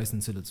killing Bryson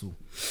Tiller too,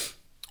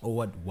 or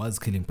what was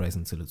killing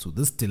Bryson Tiller too.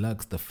 This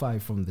deluxe, the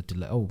 5 from the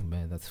deluxe. Oh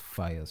man, that's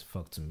fire as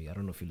fuck to me. I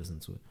don't know if you listen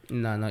to it.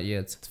 Nah, not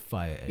yet. It's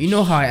fire. as You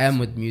know how I shit. am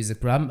with music,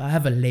 bro. I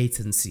have a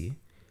latency.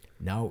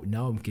 Now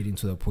I'm getting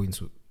to the point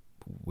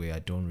where I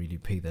don't really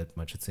pay that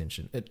much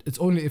attention. It's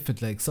only if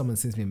it like someone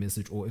sends me a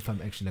message or if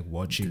I'm actually like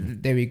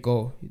watching. There we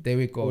go.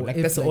 Or Like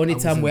if, that's the like, only I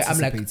was time where I'm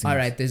like, anticipating all it.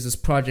 right, there's this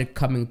project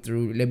coming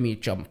through. Let me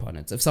jump on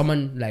it. If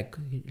someone like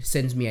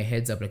sends me a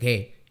heads up, like,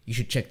 hey, you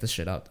should check this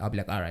shit out, I'll be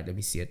like, all right, let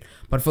me see it.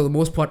 But for the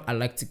most part, I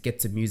like to get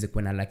to music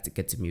when I like to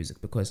get to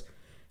music, because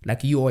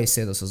like you always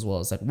say this as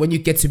well, is that when you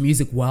get to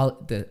music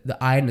while the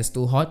iron is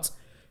still hot,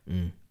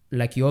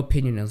 like your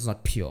opinion is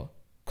not pure,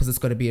 because it's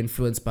going to be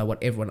influenced by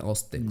what everyone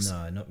else thinks.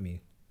 Nah, not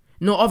me.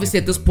 No, obviously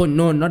at this point,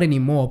 no, not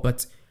anymore.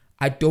 But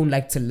I don't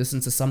like to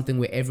listen to something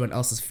where everyone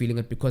else is feeling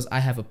it, because I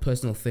have a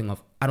personal thing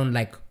of I don't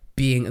like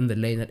being in the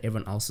lane that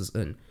everyone else is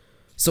in.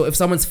 So if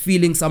someone's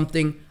feeling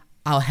something,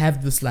 I'll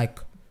have this like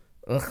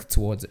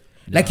towards it.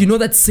 Like, you know,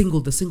 that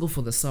the single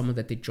for the summer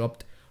that they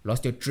dropped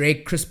last year,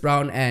 Drake, Chris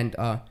Brown, and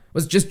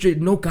was just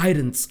Drake, No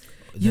Guidance.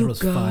 You got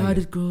fire.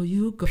 it, girl,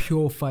 you got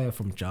Pure fire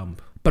from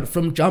Jump. But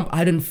from Jump,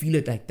 I didn't feel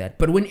it like that.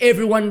 But when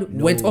everyone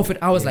went off it,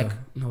 I was like,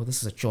 no,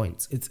 this is a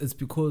joint. It's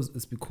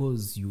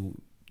because you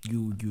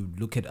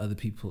look at other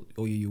people,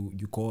 or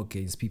you go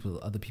against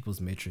other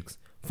people's metrics.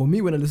 For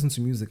me, when I listen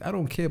to music, I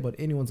don't care about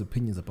anyone's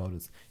opinions about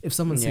it. If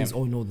someone says,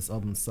 "Oh no, this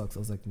album sucks," I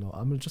was like, "No,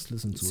 I'm gonna just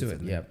listen to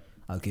it." And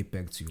I'll get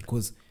back to you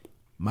because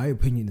my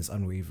opinion is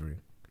unwavering.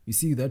 You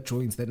see that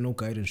joints, that No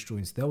Guidance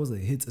joints, that was a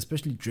hit.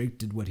 Especially Drake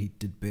did what he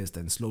did best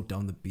and slowed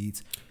down the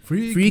beats.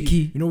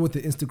 Freaky. You know, with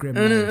the Instagram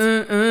lights.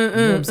 You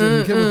know what I'm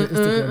saying? He came with the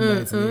Instagram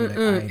lights and they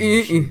were like,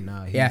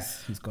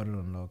 he's got it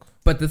on lock.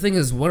 But the thing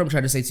is, what I'm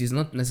trying to say to you is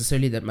not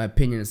necessarily that my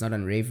opinion is not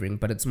unwavering,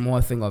 but it's more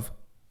a thing of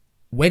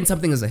when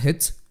something is a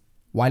hit,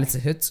 while it's a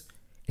hit,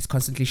 it's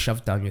constantly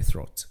shoved down your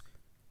throat.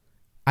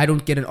 I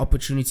don't get an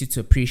opportunity to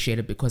appreciate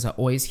it because I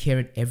always hear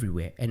it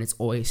everywhere and it's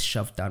always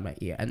shoved down my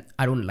ear. And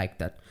I don't like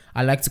that.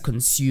 I like to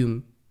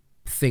consume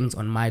things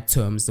on my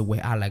terms the way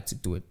I like to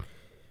do it.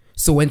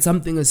 So when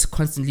something is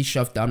constantly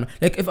shoved down,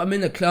 like if I'm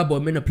in a club or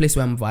I'm in a place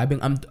where I'm vibing,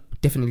 I'm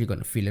definitely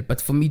going to feel it.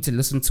 But for me to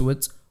listen to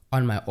it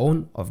on my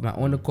own, of my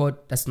own accord,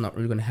 that's not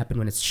really going to happen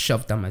when it's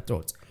shoved down my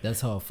throat.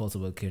 That's how I felt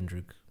about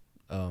Kendrick.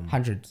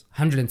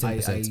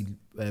 110%.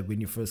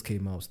 When you first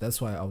came out, that's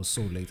why I was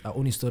so late. I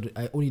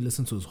only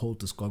listened to his whole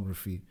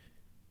discography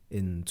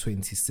in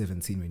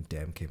 2017 when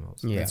Damn came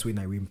out. Yeah. That's when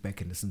I went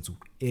back and listened to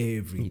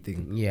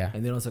everything. Yeah.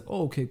 And then I was like,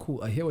 oh, okay,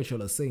 cool. I hear what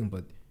y'all are saying,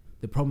 but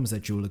the problem is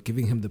that you're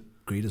giving him the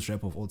greatest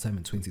rapper of all time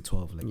in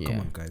 2012. Like, come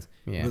on, guys.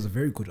 It was a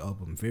very good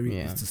album.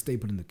 It's a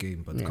staple in the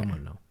game, but come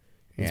on now.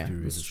 Let's be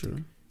realistic. That's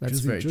true. That's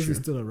very true. Drizzy's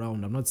still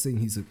around. I'm not saying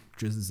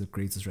Drizzy's the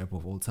greatest rapper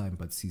of all time,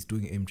 but he's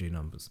doing MJ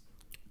numbers.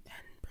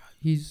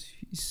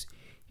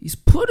 He's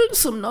putting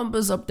some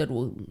numbers up that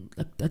will,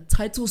 like, the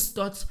title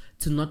starts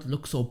to not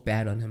look so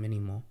bad on him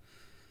anymore.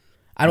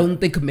 I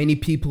don't think many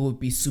people would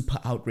be super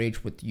outraged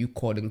with you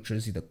calling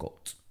Drizzy the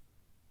GOAT.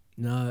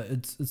 Nah,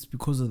 it's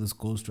because of this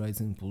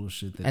ghostwriting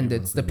bullshit. And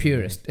it's the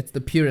purest. It's the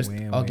purest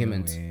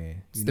argument.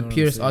 It's the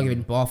purest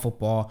argument, bar for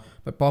bar.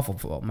 But bar for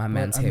bar, my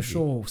man's heavy. I'm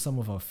sure some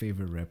of our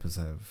favorite rappers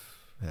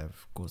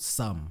have got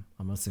some.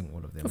 I'm not saying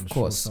all of them. Of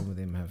course. Sure some of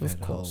them have had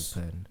help.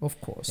 And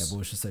of course. Yeah, but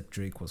it's just that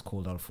Drake was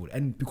called out for it.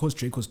 And because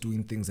Drake was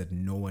doing things that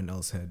no one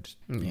else had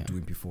been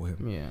doing before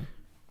him. Yeah.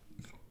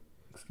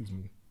 Excuse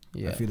me.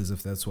 Yeah. I feel as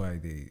if that's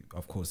why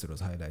of course it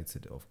was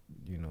highlighted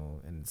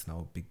and it's now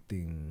a big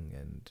thing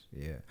and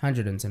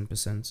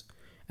 110%.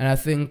 And I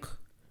think,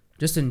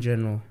 just in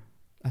general,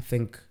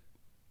 and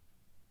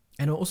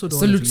I also don't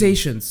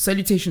salutations to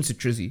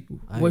Drizzy.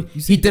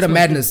 He did a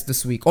madness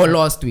this week or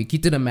last week. He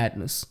did a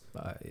madness.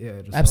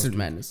 Absolute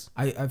madness.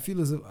 I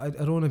feel as if I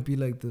don't want to be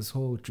like this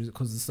whole Drizzy,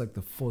 because it's like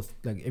the fourth,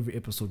 like every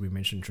episode we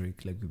mention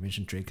Drake, like we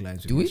mention Drake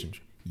lines.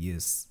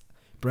 Yes.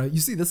 Bro,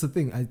 you see, that's the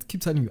thing. I keep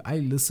telling you, I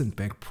listen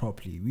back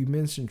properly. We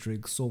mentioned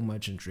Drake so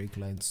much and Drake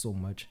lines so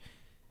much.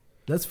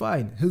 That's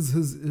fine. His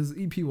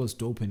EP was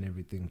dope and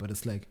everything, but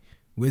it's like,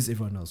 where's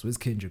everyone else? Where's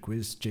Kendrick?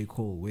 Where's J.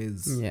 Cole?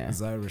 Where's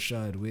Isaiah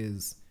Rashad?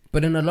 Where's...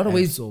 But in a lot of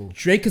ways,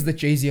 Drake is the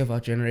Jay-Z of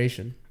our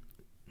generation.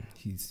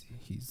 He's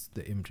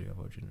the MJ of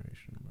our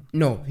generation, bro.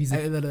 No, he's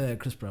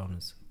Chris Brown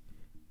is.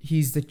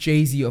 He's the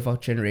Jay-Z of our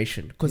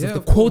generation because of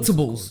the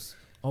quotables.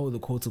 The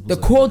quotables. The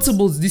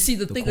quotables. You see,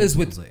 the thing is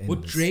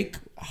with Drake,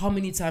 how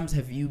many times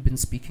have you been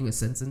speaking a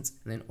sentence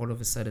and then all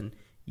of a sudden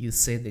you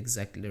say the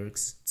exact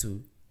lyrics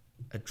to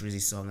a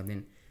Drizzy song and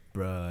then...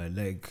 Bruh,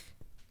 like...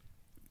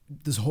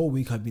 This whole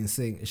week I've been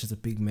saying it's just a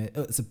big man.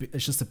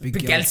 It's just a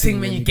big girl thing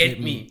when you get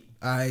me.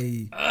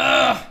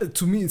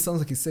 To me it sounds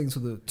like he's saying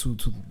to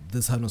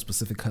this Hano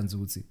specific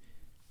Kanzuzi.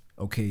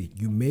 Okay,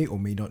 you may or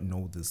may not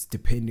know this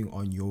depending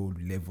on your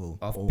level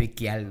of big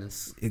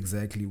galness.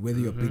 Exactly, whether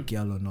you're a big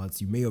gal or not,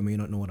 you may or may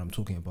not know what I'm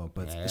talking about.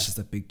 But it's just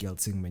a big gal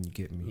thing when you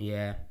get me.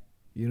 Yeah,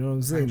 you know what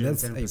I'm saying.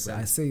 110%.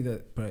 I say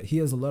that, but he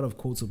has a lot of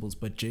quotables,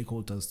 but J.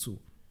 Cole does too.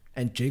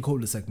 And J.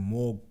 Cole is like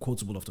more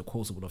quotable after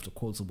quotable after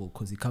quotable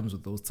because he comes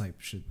with those type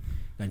of shit.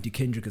 And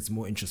Kendrick is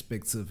more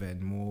introspective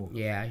and more...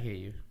 Yeah, I hear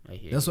you.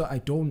 That's why I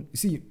don't...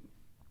 See,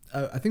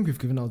 I think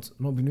we've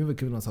never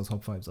given us our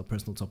top fives, our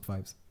personal top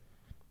fives.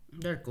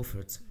 Yeah, go for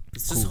it.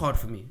 It's just hard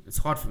for me. It's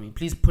hard for me.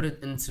 Please put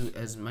it into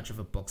as much of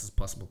a box as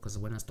possible because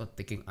when I start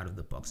thinking out of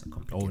the box, I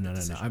completely... Oh, no.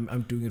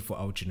 I'm doing it for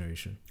our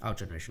generation. Our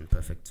generation,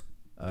 perfect.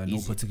 No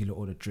particular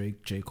order.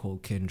 Drake, J. Cole,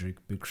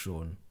 Kendrick, Big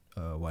Sean,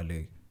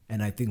 Wale.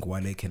 And I think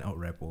Wale can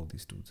out-rap all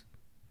these dudes.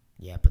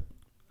 Yeah, but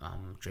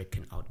Drake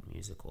can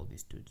out-music all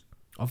these dudes.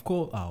 Of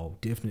course. Oh,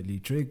 definitely.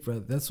 Drake, bro.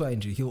 That's why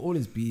he'll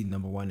always be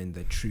number one in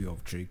the trio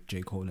of Drake,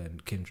 J. Cole,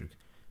 and Kendrick.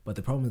 But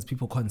the problem is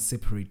people can't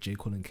separate J.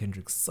 Cole and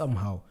Kendrick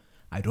somehow.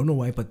 I don't know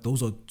why, but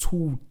those are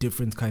two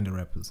different kind of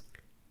rappers.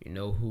 You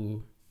know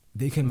who...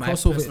 They can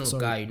cross over...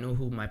 You know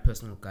who my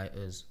personal guy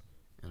is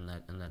in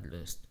that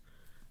list?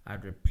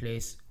 I'd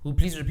replace... Who?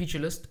 Please repeat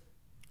your list.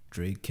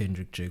 Drake,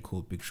 Kendrick, J.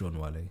 Cole, Big Sean,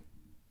 Wale.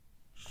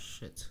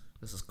 Shit.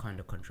 this is kind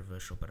of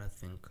controversial, but I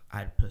think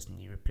I'd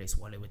personally replace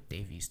Wale with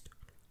Dave East.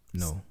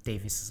 No.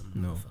 Dave East is a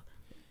No. motherfucker.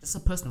 It's a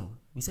personal.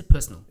 We said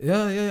personal.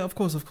 Yeah, of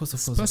course.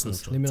 personal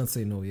Let me not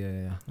say no.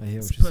 Yeah. I hear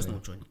It's what you're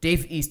personal saying. choice.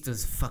 Dave East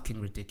is fucking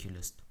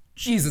ridiculous.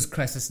 Jesus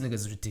Christ, this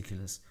nigga's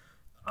ridiculous.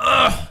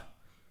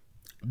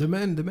 The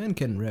man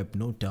can rap,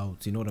 no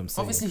doubt. You know what I'm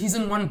saying? Obviously, he's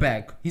in one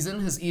bag. He's in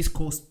his East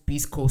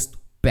Coast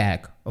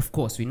bag. Of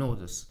course, we know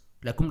this.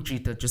 Like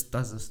Umjita just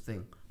does this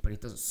thing, but he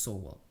does it so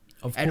well.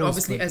 And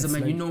obviously, like, as a it's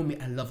man, you like- know me.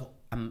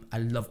 I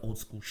love old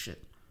school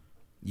shit.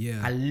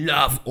 Yeah. I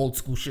love old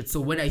school shit. So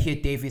when I hear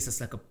Dave East,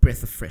 it's like a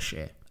breath of fresh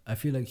air. I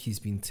feel like he's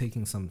been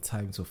taking some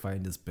time to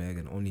find his bag,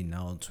 and only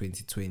now,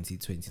 2020,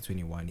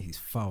 2021, he's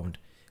found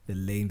the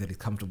lane that he's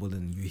comfortable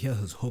in. You hear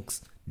his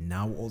hooks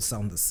now all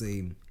sound the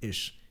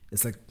same-ish.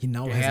 It's like he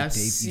now Yeah, has I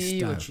a Dave see East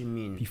style. what you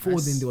mean. Before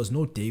then, there was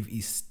no Dave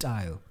East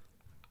style.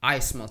 I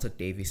smelt a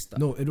Dave East stuff.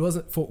 No, it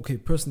wasn't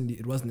personally,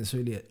 it wasn't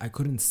necessarily, I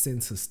couldn't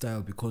sense his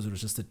style because it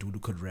was just a dude who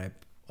could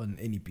rap on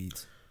any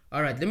beat.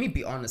 All right, let me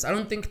be honest. I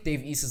don't think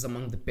Dave East is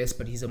among the best,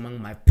 but he's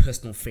among my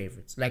personal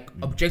favorites. Like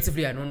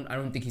objectively, I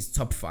don't think he's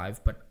top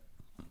 5, but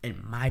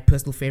in my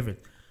personal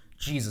favorite,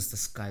 Jesus,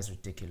 this guy's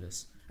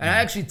ridiculous. And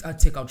I'd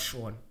take out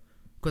Sean,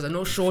 because I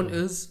know Sean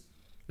is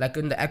like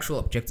in the actual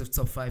objective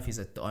top 5. He's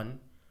at the on,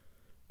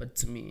 but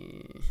to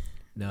me,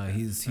 Nah,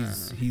 he's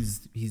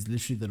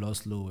literally the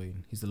last Lil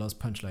Wayne. He's the last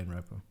punchline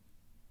rapper.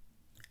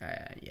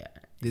 yeah.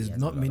 There's he has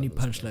a not lot many of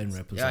those punchline joints.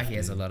 rappers. Yeah, he after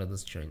has a him. lot of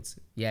those joints.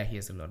 Yeah, he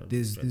has a lot of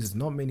those joints. There's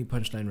not many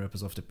punchline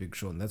rappers after Big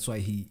Sean. That's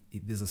why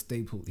there's a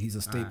staple. He's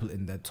a staple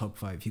in that top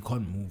 5. He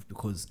can't move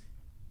because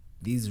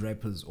these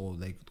rappers, or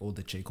like all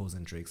the J. Cole's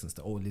and Drakes and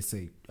stuff, or let's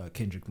say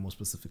Kendrick more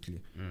specifically,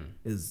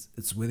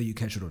 it's whether you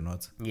catch it or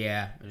not.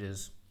 Yeah, it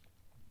is.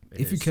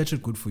 If you catch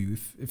it, good for you.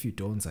 If you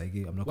don't, I'm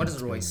not. What gonna is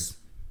explain Royce? it.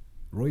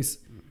 Royce?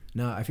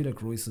 Nah, I feel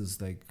like Royce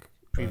is like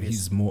Previous.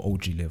 he's more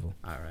OG level.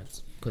 All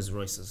right, because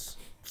Royce is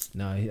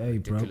Nah, bro,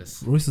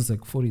 Ridiculous. Royce is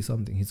like 40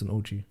 something. He's an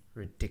OG.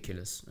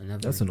 ridiculous.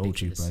 Another That's an OG,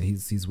 ridiculous. bro.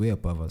 He's way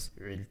above us.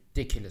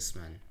 Ridiculous,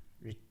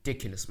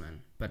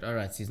 man. But all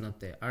right, he's not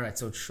there. All right,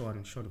 so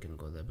Sean can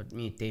go there. But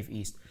me, Dave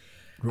East.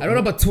 I don't know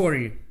about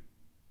Tory.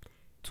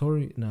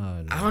 Tory,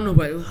 nah. I don't know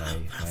about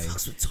Aye.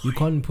 fucks with Tory. You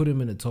can't put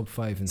him in the top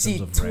 5 in See,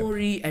 terms of rap.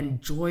 Tory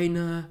and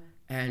Joyner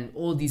and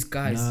all these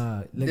guys.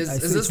 Nah, like Is I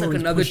this say like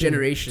Tory's another pushing-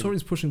 generation?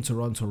 Tory's pushing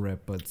Toronto rap,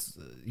 but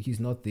he's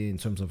not there in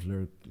terms of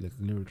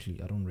lyrically.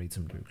 I don't rate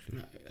him lyrically.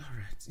 All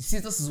right. You see,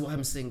 this is why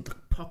I'm saying the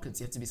pockets.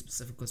 You have to be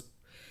specific because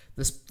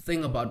this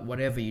thing about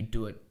whatever you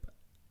do it,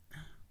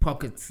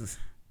 pockets.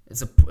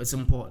 It's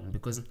important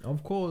because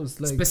Of course,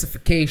 like.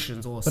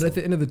 specifications also. But at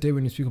the end of the day,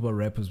 when you speak about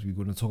rappers, we're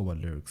going to talk about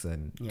lyrics,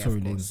 and Yeah, Tory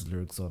of course. Lanez's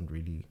lyrics aren't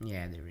really.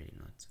 yeah, they're really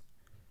not.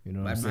 You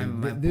know what But I'm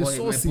my saying? They're boy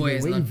saucy,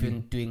 has they're not wavy.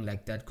 been doing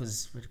like that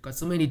because we've got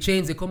so many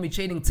chains. They call me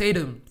Chaining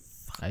Tatum.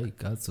 I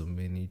got so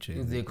many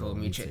chains. They call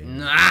me Tatum.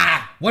 Nah,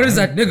 what is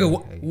that,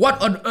 nigga? Hey.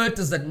 What on earth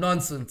is that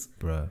nonsense?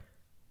 Bruh.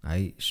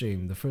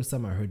 Shame. The first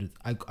time I heard it,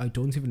 I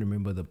don't even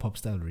remember the pop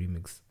style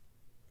remix.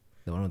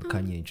 The one with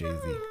Kanye and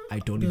Jay-Z. I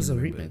don't There's even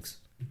a remember remix. it.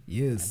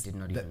 Yes. I did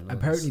not even know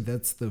apparently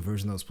that's the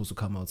version that was supposed to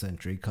come out and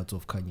Drake cuts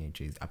off Kanye and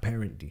Jay-Z.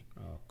 Apparently.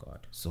 Oh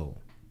God. So,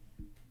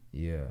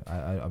 yeah,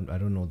 I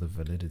don't know the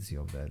validity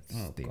of that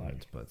Oh,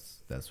 statement, but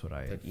that's what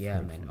I. But yeah,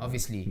 heard man. from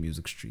Obviously,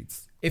 music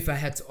streets. if I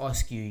had to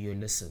ask you your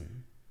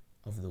listen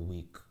of the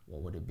week,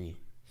 what would it be?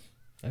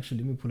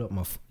 Actually, let me pull up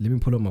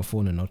my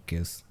phone and not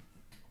guess.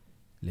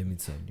 Let me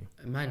tell you.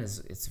 Mine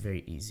it's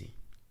very easy.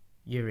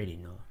 You already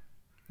know.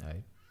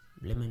 Right.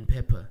 Lemon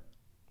Pepper.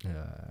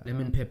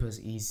 Lemon Pepper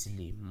is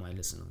easily my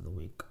listen of the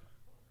week.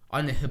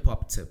 On a hip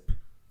hop tip.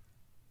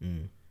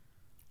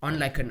 On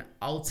like an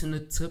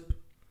alternate tip,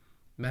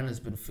 man has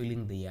been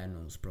feeling the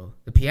pianos, bro.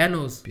 The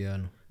pianos,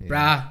 Piano.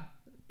 Yeah.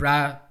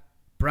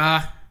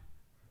 brah.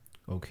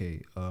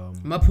 Okay.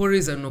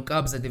 Mapuris and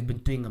Nokabs that they've been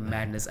doing a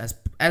madness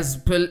as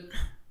per.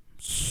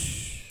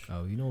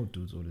 Oh, you know what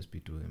dudes always be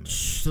doing, man.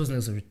 Those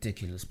niggas are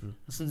ridiculous, bro.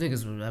 Those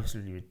niggas are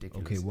absolutely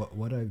ridiculous. Okay,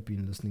 what I've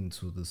been listening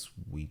to this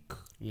week,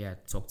 Yeah,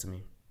 talk to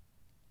me.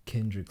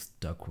 Kendrick's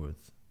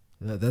Duckworth.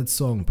 That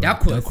song, bro.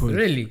 Duckworth,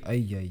 really?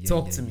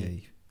 Talk to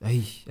me.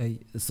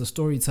 It's the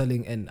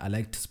storytelling, and I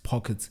liked his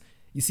pockets.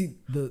 You see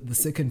the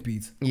second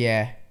beat.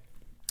 Yeah.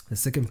 The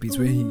second beat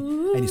where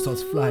he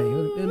starts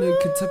flying and a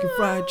Kentucky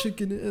Fried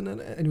Chicken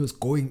and he was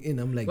going in.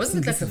 I'm like,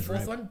 Wasn't it like this the is fourth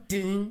rap. one?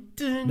 Dun,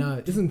 dun.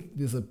 Nah, isn't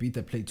there's a beat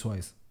that played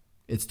twice?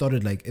 It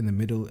started like in the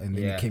middle and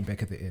then Yeah. it came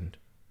back at the end.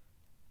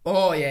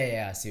 Oh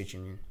yeah, I see what you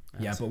mean.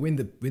 Yeah, but when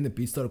the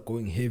beat started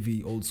going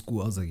heavy, old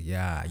school, I was like,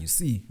 yeah, you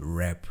see,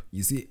 rap.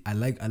 You see, I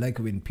like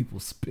when people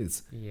spit.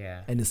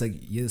 Yeah. And it's like,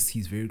 yes,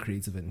 he's very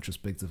creative and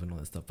introspective and all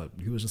that stuff, but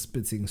he was just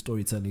spitting,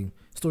 storytelling.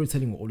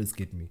 Storytelling will always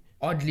get me.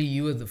 Oddly,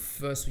 you were the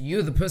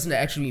person that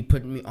actually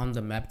put me on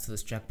the map to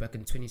this track back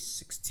in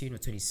 2016 or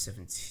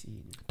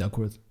 2017.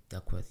 Duckworth.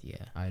 Yeah.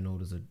 I know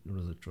there's a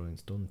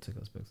drawings. Don't take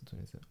us back to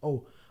 2017.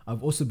 Oh,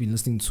 I've also been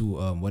listening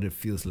to What It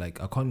Feels Like.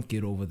 I can't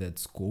get over that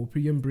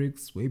Scorpion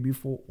bricks way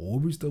before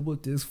Aubrey's double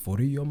disc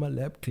 40 on my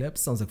lap clap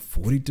sounds like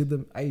 40 to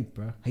them. Aye,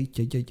 bro. Hey,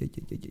 yeah.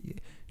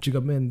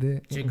 Jigga man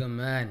there. Jigga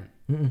man.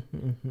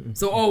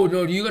 So, oh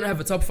no, you're gonna have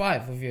a top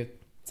 5 of your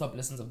top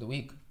listens of the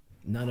week.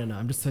 No.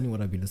 I'm just telling you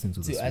what I've been listening to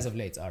this As week. of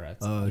late, all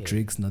right.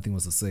 Drake's Nothing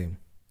Was the Same.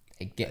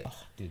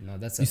 Dude, no,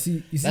 that's You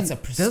see, that's a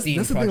pristine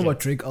that's the project. thing about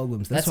Drake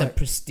albums. That's why, a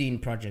pristine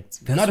project.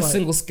 that's Not a why-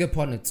 single skip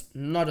on it.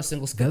 Not a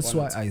single skip That's on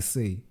why it. I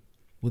say,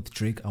 with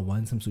Drake, I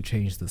want him to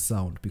change the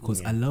sound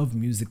because I love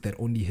music that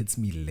only hits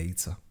me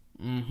later.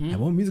 I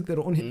want music that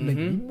only hit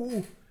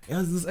like. Yeah,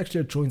 this is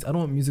actually a joint. I don't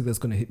want music that's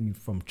gonna hit me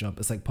from jump.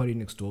 It's like Party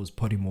Next Door's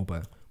Party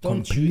Mobile.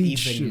 Don't you Complete even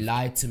shift.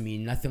 lie to me.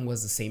 Nothing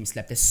was the same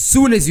slap. As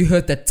soon as you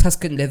heard that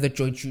Tuscan leather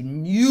joint, you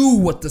knew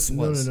what this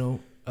was. No.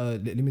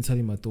 Let me tell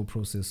you my thought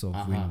process of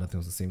when Nothing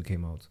Was the Same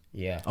came out.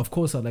 Yeah. Of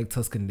course, I like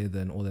Tuscan leather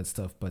and all that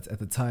stuff, but at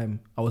the time,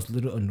 I was a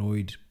little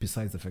annoyed.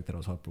 Besides the fact that I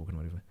was heartbroken,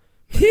 whatever.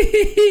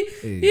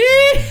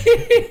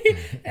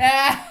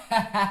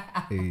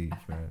 Hey,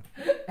 fam.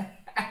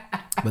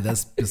 But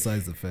that's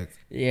besides the fact.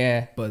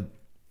 Yeah. But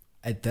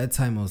at that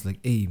time, I was like,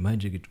 hey,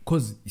 mind you,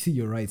 because you see,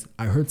 you're right.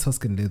 I heard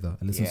Tuscan Leather.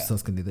 I listened to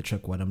Tuscan Leather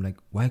track 1. I'm like,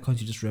 why can't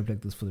you just rap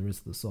like this for the rest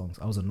of the songs?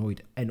 I was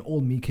annoyed. And All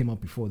Me came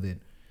out before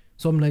then.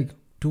 So I'm like,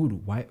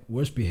 dude, why?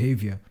 Worst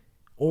behavior.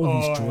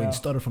 All these joints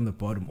started from the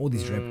bottom. All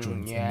these rap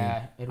joints.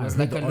 Yeah, it I was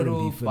heard like a the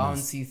little R&B fillers.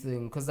 bouncy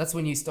thing. Because that's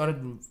when you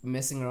started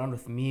messing around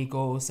with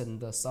Migos and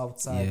the South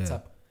Side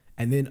type.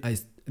 And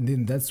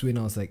then that's when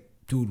I was like,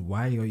 dude,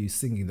 why are you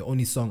singing? The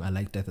only song I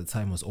liked at the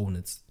time was Own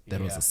It.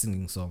 That was a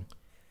singing song.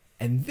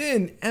 And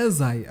then as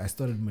I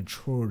started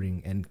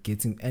maturing and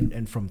getting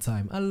and from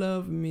time, I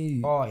Love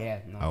Me. Oh,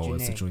 yeah. No, I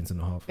was a Janae. joint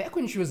and a half. Back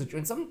when she was a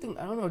joint, something,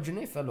 I don't know,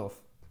 Janae fell off.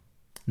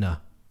 Nah.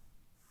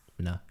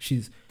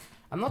 She's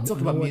I'm not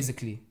talking about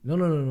musically.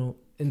 No.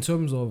 In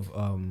terms of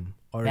R&B.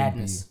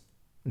 Badness.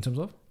 In terms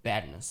of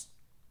Badness.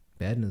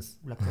 badness.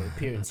 Like her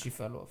appearance, she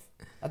fell off.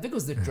 I think it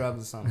was the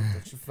drugs or something.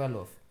 That she fell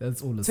off.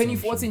 That's all.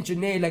 2014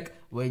 Janae, like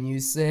when you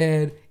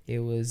said it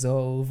was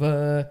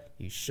over,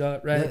 you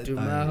shot right through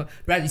my heart.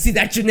 Brad, you see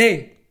that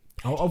Janae?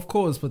 Oh, of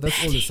course, but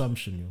that's all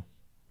assumption, yo.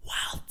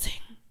 Wild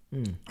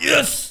thing.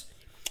 Yes.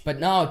 But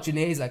now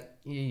Janae's like,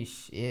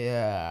 eesh,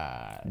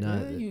 yeah.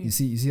 Nah, you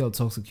see how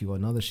toxic you are.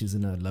 Now that she's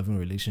in a loving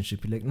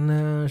relationship, you're like,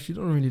 nah, she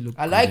don't really look.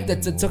 I good like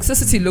that the anymore.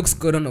 toxicity looks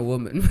good on a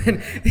woman.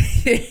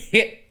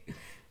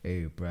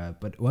 Hey, bruh.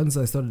 But once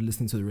I started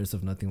listening to the rest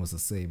of Nothing Was the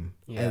Same,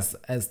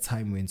 as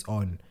time went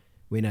on,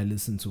 when I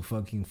listened to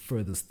fucking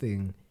Furthest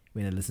Thing,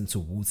 when I listened to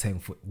Wu-Tang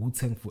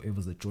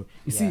Forever's a joy.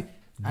 You see,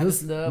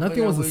 this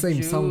Nothing Was the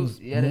Same sounds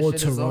more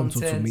Toronto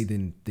to me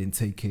than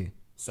Take Care.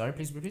 Sorry,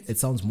 please repeat. It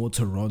sounds more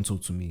Toronto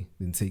to me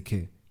than Take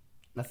Care.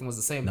 Nothing Was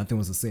the Same. Nothing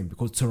Was the Same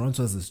because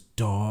Toronto has this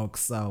dark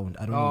sound.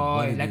 I don't know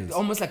what it like is.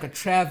 almost like a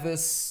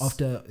Travis.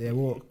 After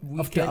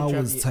Weekend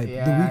hours trap- type.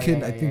 yeah, The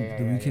Weekend, yeah, I think yeah,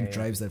 The yeah, Weekend yeah.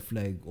 drives that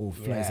flag or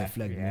flies that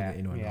flag more than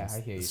anyone else.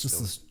 I hear It's you just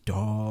still. this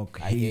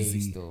dark, I hear you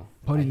hazy. still.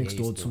 Party I hear Next you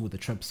Door still. too with the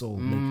trap soul,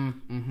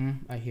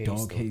 I hear you dark,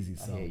 still. hazy I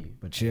hear sound. you.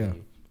 But I hear yeah,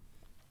 you.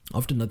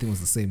 after Nothing Was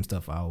the Same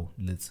stuff, I'll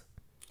lit.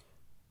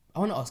 I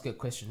want to ask you a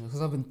question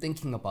because I've been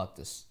thinking about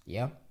this,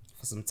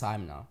 for some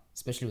time now,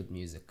 especially with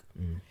music.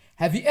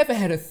 Have you ever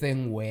had a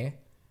thing where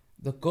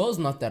the girl's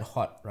not that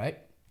hot, right?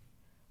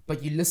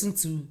 But you listen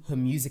to her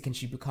music and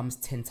she becomes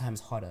 10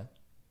 times hotter?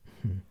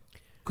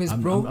 Because,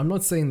 bro, I'm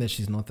not saying that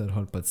she's not that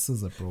hot, but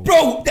SZA, bro.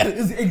 bro, that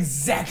is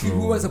exactly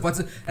who I was about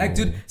to. Like,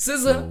 dude,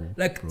 SZA,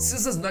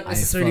 SZA's not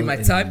necessarily my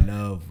type. I fell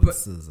in love with but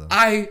SZA.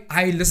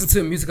 I listen to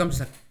her music, I'm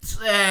just like,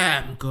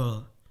 damn,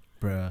 girl.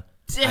 Bruh.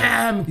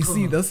 Damn, You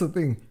see, that's the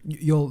thing.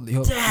 You'll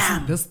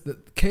Damn. that's the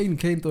Kane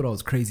thought I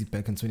was crazy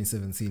back in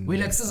 2017. Wait, when,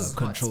 like, SZA's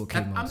Control hot.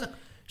 came I'm out. like,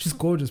 She's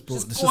gorgeous, bro.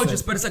 she's It's just gorgeous,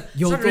 like, but it's like,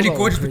 yo, it's not really thought I was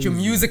gorgeous, but your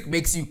crazy. music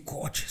makes you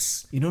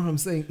gorgeous. You know what I'm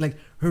saying? Like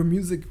her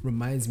music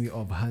reminds me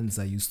of hands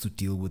I used to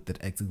deal with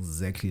that act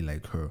exactly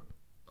like her.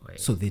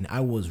 So then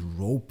I was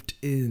roped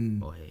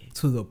in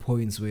to the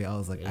points where I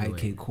was like,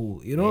 okay,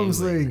 cool. You know what I'm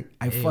saying?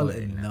 I fell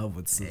in love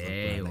with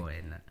SZA. Bro.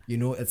 Like, you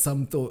know, at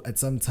some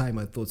time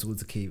I thought it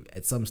was okay.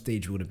 At some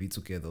stage we would be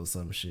together or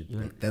some shit.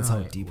 Like that's how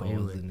deep I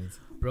was in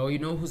it. Bro, you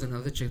know who's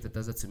another chick that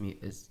does that to me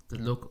is the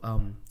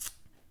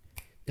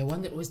the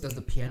one that always does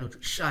the piano,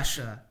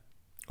 Shasha.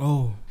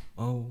 Oh.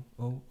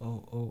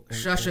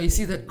 Shasha, you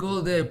see that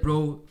girl there,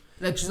 bro?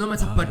 Like she's not my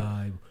type, but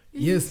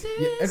yes,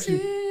 yeah,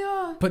 actually.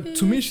 But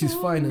to me, she's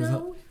fine as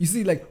hell. You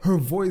see, like her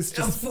voice, her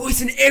just voice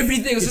and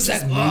everything is just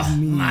like, oh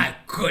my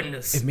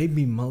goodness. it made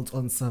me melt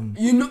on some.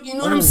 You know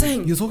what I'm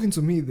saying? You're talking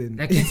to me then.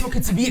 Like you're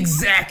talking to me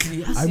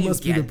exactly. I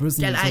must be the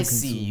person you're I talking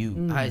see to.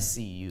 you. I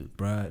see you.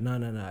 Bruh,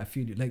 no. I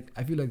feel you. Like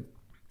I feel like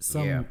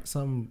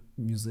some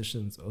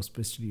musicians, or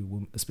especially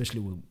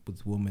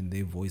with women,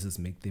 their voices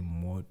make them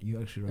more. You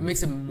actually right. It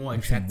makes them more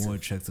Makes them attractive. more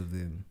attractive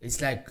than.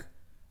 It's like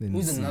than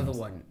who's it another seems.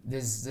 one?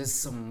 There's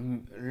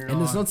some.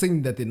 And it's not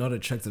saying that they're not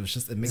attractive. It's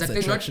just it makes like they're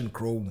not- attraction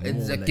grow more.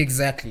 It's like like,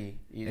 exactly.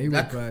 Hey,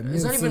 Like, bruh, me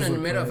it's and not even a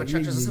SZA, matter of bruh.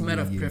 attraction. It's just a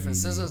matter of Yeah.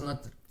 preference. SZA's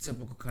not the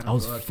typical kind I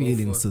was of girl I'd go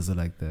feeling for. SZA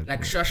like that. Like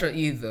bro. Shasha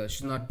either.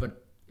 She's not.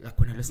 But like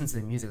when I listen to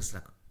the music, it's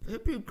like,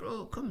 baby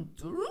girl, come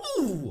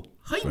through.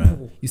 Hi, Bruh.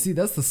 bro. You see,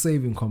 that's the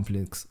saving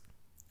complex.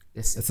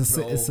 It's It's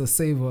a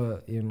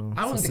saver, you know.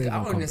 I don't it's a think I saving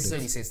wouldn't complex.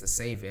 necessarily say it's the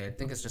savior. I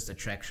think it's just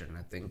attraction.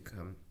 I think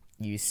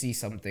you see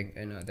something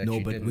in her that No,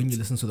 you but didn't when you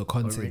listen to the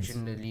content,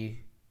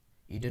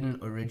 you didn't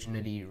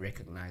originally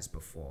recognize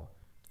before.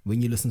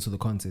 when you listen to the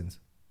content,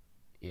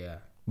 Yeah.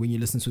 when you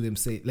listen to them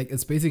say, like,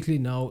 it's basically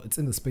now it's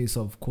in the space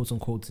of quote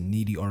unquote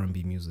needy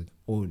R&B music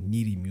or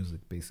needy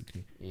music,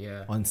 basically.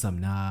 Yeah. On some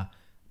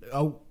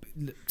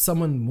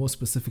someone more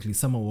specifically,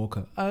 Summer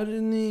Walker. I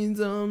just need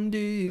some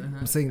dick.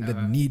 I'm saying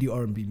that needy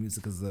R&B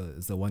music is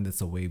the one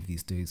that's a wave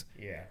these days.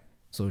 Yeah.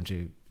 So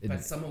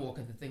But Summer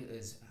Walker, the thing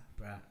is,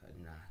 bruh,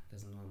 nah,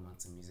 there's no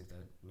amount of music that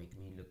would make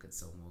me look at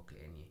Summer Walker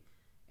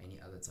any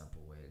other type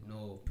of way.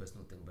 No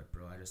personal thing, but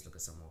bro, I just look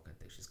at Summer Walker and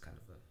think she's kind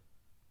of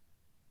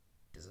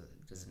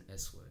there's an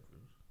S word, bro.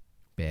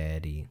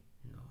 baddie.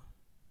 No.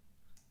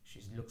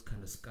 She looks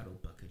kind of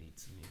scuttlebuckety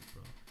to me,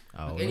 bro.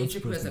 Oh, Like any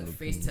chick who has like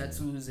face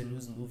tattoos and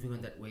who's moving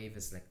on that wave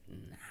is like,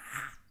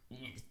 nah,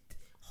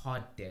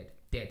 hard dead,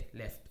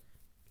 left.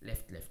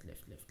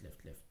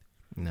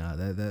 Nah,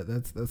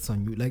 that's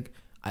on you. Like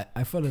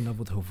I fell in love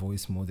with her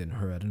voice more than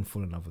her. I didn't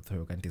fall in love with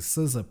her. And the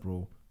scissor,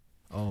 bro.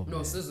 Oh no,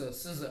 man.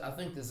 Scissor. I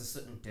think there's a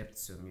certain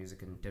depth to her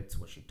music and depth to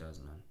what she does,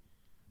 man.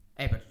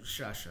 Hey, but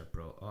Shasha,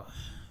 bro. Oh.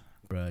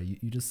 Bruh,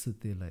 you just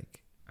sit there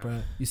like,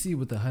 bruh, you see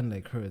with a hand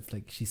like her, it's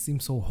like she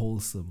seems so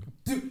wholesome.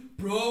 Dude,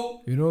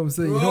 bro. You know what I'm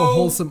saying? Bro. You know,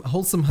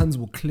 wholesome hands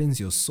will cleanse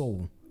your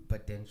soul.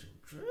 But then she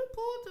dribble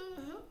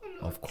the hell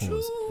Of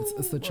course.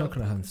 It's the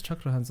chakra hands.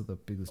 Chakra hands are the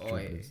biggest Oh,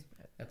 yeah. dribblers.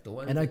 Like the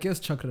one And I guess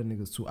chakra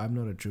niggas too. I'm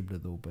not a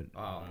dribbler though, but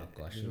oh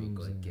my gosh, here we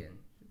go again.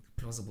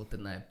 Plausible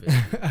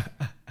deniability.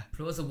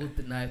 Plausible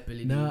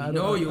deniability. nah, I know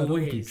don't, your I don't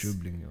be ways.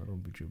 dribbling. I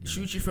don't be dribbling.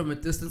 Shoot you from a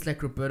distance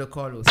like Roberto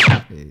Carlos.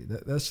 Hey,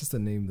 that's just a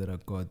name that I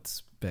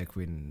got back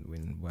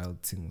when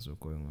wild things were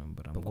going on.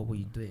 But what were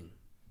you doing?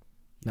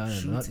 No,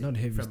 not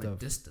heavy from stuff. a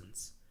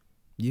distance.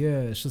 Yeah,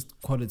 it's just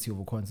quality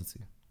over quantity.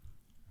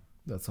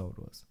 That's how it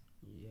was.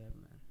 Yeah,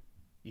 man.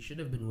 You should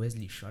have been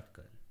Wesley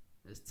Shotgun.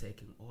 Just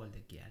taking all the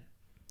gal.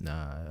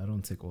 Nah, I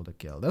don't take all the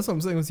gal. That's what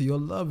I'm saying. So you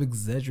love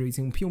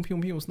exaggerating. Pew, pew,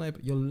 pew, sniper.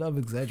 You love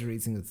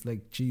exaggerating. It's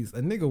like, jeez.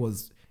 A nigga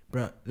was,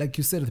 bruh, like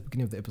you said at the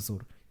beginning of the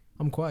episode,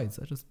 I'm quiet.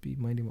 I just be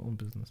minding my own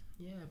business.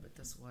 Yeah, but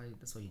that's why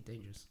you're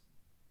dangerous.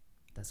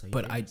 That's why you're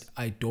But dangerous.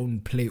 I don't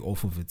play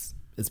off of it.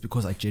 It's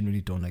because I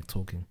genuinely don't like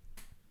talking.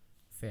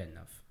 Fair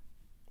enough.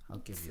 I'll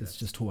give you It's that.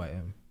 just who I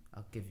am.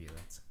 I'll give you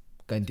that.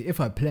 And if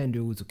I plan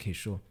to, it's okay,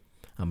 sure.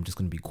 I'm just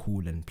going to be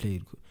cool and play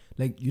it.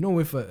 Like, you know,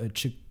 if a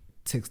chick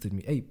texted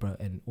me, hey, bruh,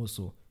 and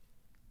also,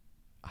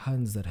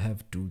 hands that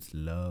have dudes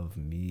love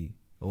me.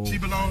 Oh, she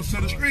belongs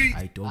to the street.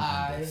 I don't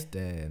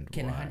understand.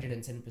 Can why.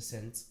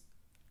 110%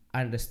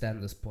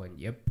 understand this point.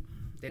 Yep.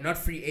 They're not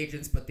free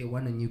agents, but they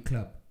want a new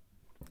club.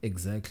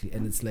 Exactly.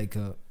 And it's like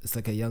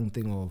a young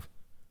thing of,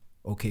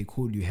 okay,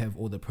 cool, you have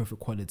all the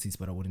perfect qualities,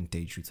 but I wouldn't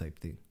date you type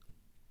thing.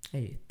 Hey,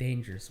 you're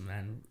dangerous,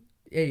 man.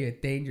 Hey, you're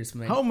dangerous,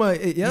 man. How am I?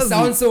 You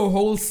sound so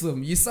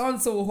wholesome. You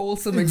sound so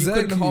wholesome and you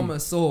Exactly. couldn't harm a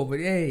soul, but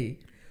hey.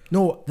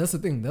 No, that's the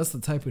thing. That's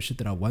the type of shit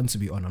that I want to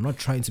be on. I'm not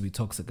trying to be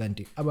toxic.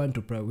 And I want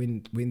to, bro,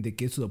 when they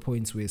get to the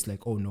point where it's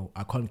like, oh no,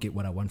 I can't get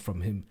what I want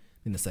from him,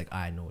 then it's like,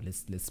 I know,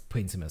 let's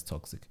paint him as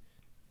toxic.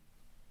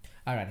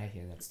 All right, I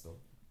hear that still.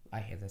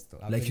 I've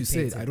Like been you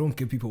said, painted- I don't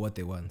give people what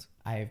they want.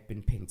 I have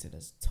been painted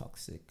as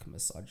toxic,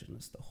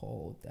 misogynist, the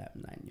whole damn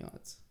 9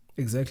 yards.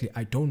 Exactly.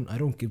 I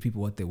don't give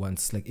people what they want.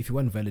 It's like if you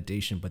want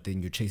validation, but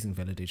then you're chasing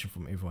validation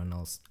from everyone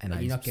else, and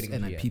you're not getting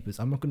it I here. peep it,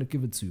 I'm not gonna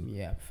give it to you.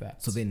 Yeah,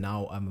 facts. So then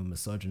now I'm a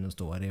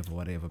misogynist or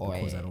whatever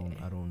because yeah.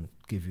 I don't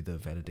give you the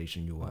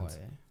validation you want.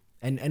 yeah.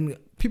 And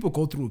people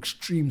go through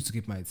extremes to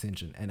get my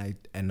attention,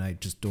 and I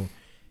just don't.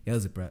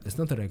 Here's it, bro. It's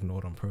not that I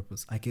ignored on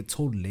purpose. I get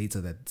told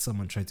later that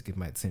someone tried to get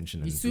my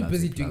attention. He's and too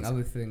busy doing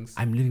other things.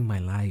 I'm living my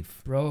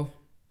life, Bro.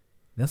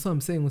 That's what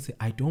I'm saying.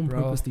 I don't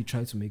Bro. purposely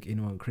try to make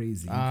anyone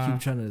crazy. You keep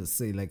trying to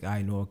say like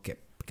I know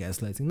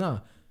gaslighting.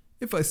 Nah,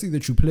 if I see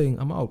that you're playing,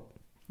 I'm out.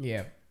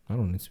 Yeah. I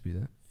don't need to be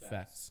there.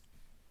 Facts.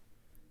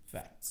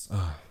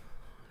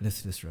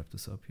 Let's wrap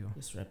this up, yo.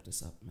 Let's wrap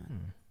this up,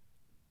 man.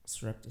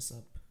 Let's wrap this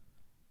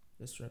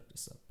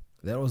up.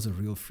 That was a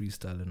real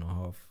freestyle and a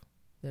half.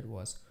 That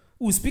was.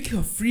 Ooh, speaking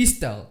of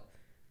freestyle.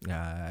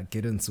 Yeah,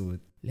 get into it.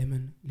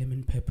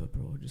 Lemon pepper,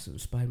 bro. Just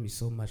inspired me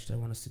so much that I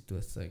want us to do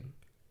a thing.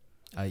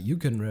 You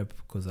can rap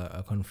because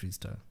I can't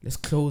freestyle. Let's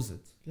close it,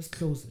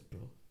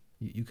 bro.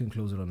 You can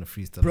close it on a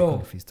freestyle. Bro. I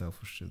can't freestyle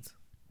for shit.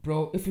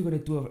 Bro, if you're gonna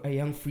do a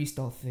young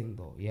freestyle thing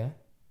though, yeah?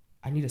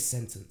 I need a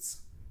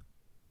sentence.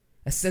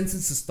 A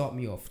sentence to start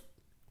me off.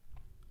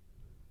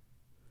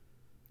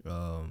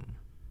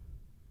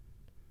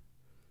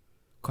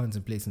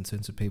 Contemplating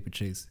turns to paper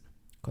chase.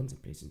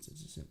 Contemplating to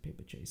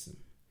paper chasing.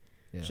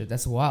 Yeah. Shit,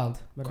 that's wild.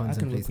 But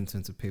Contemplating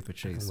turns to paper I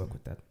can chase.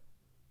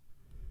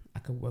 I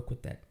can work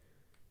with that.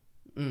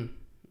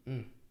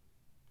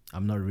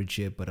 I'm not rich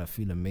yet, but I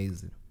feel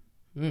amazing.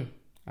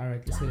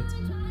 Alright, let's hit it.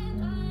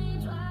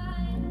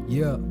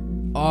 Yeah.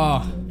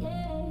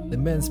 The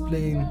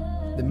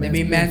mansplain. Let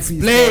me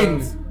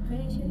mansplain.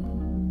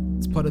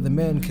 It's part of the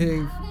man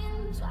cave.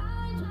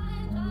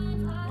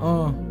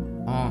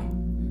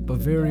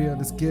 Bavaria,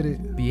 let's get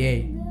it.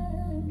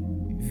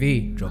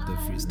 B-A-V. Drop that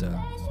freestyle.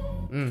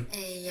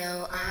 Hey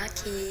yo,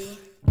 Aki.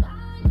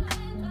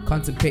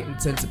 Contemplating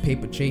turn to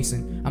paper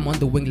chasing. I'm on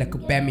the wing like a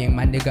Batman,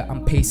 my nigga,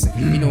 I'm pacing.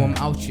 You know I'm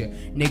out here,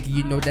 nigga,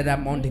 you know that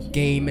I'm on the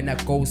game. And I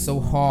go so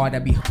hard, I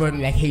be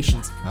burning like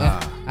Haitians.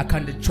 I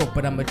kinda choke,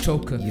 but I'm a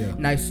choker.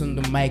 Nice on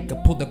the mic, I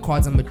pull the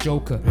cards, I'm a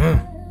joker.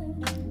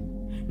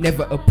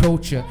 Never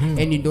approach her,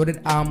 and you know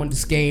that I'm on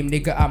this game,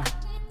 nigga, I'm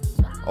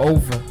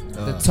over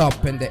the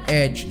top and the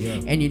edge.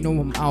 And you know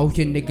I'm out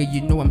here, nigga,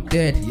 you know I'm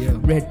dead.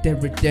 Red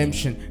Dead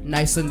Redemption,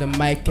 nice on the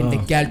mic, and the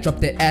gal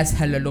dropped the ass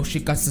hella low, she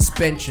got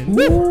suspension.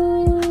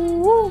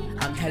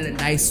 I'm hella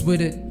nice with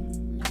it.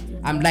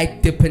 I'm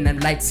light dipping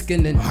and light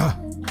skinning.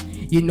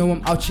 You know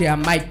I'm out here, I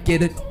might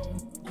get it.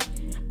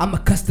 I'm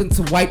accustomed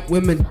to white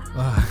women.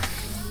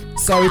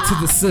 Sorry to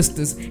the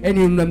sisters, and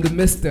you know I'm the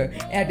mister.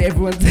 And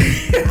everyone's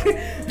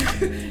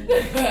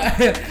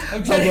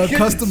I'm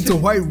accustomed to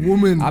white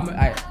women.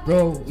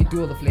 Bro, we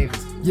do all the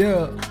flavors.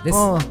 Yeah.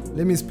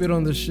 Let me spit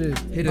on the shit.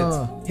 Hit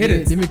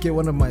it. Let me get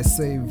one of my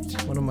saved.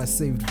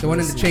 The one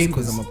in the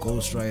chambers. Because I'm a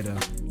ghostwriter.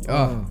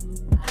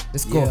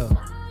 Let's go. Yeah.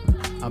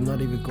 I'm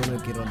not even gonna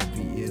get on the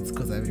beat yet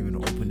because I haven't even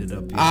opened it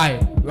up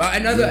yet. Well,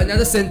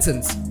 another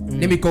sentence.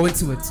 Let me go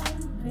into it.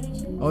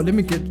 Let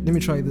me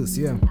try this.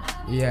 Yeah.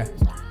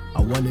 I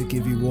wanna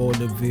give you all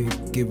of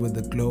it, give her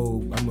the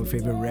glow. I'm a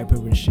favorite rapper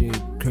and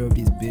shit. Curve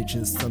these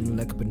bitches, something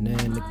like a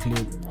banana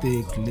clip.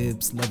 Thick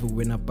lips, love it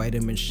when I bite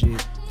them and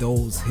shit.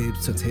 Those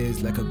hips touch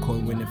heads like a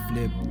coin when it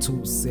flip.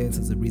 2 cents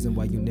is the reason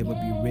why you never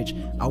be rich.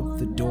 Out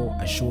the door,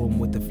 I show them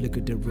with the flick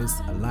of the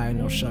wrist. A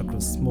lion of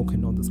chakras,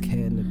 smoking on this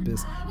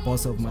cannabis.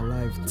 Boss of my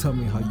life, tell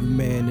me how you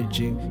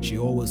managing. She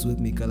always with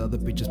me, got other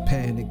bitches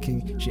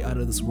panicking. She out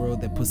of this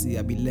world, that pussy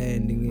I be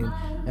landing in.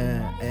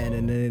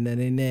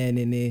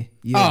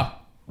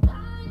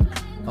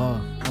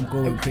 I'm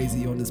going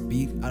crazy on this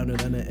beat. I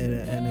don't know,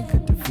 and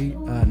cut the feet.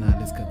 Nah,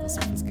 let's cut this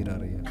off. Let's get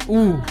out of here.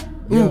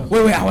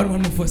 Wait, I want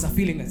one more first. I'm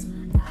feeling it.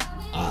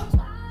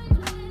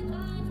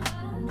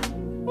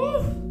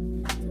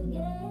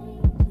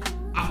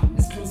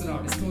 Let's close it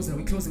out.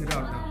 We're closing it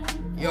out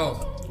now.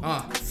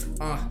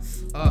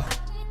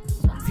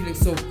 Feeling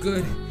so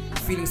good.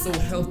 Feeling so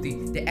healthy.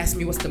 They ask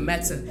me what's the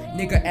matter.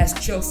 Nigga, ask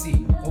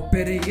Chelsea, or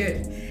better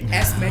yet,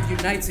 ask Man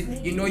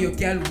United. You know your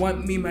gal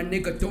want me, my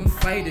nigga, don't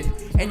fight it.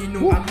 And you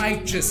know I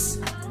might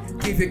just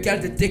give your gal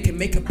the dick and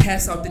make her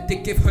pass out the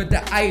dick, give her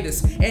the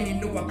itis. And you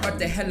know I got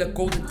the hella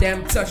golden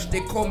damn touch.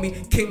 They call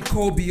me King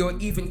Kobe or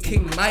even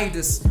King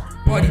Midas.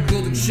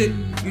 Bodybuilding shit,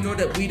 you know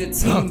that we the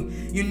team.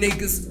 You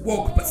niggas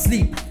woke but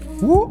sleep.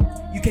 You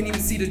can't even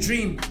see the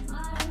dream.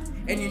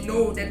 And you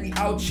know that we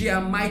out here,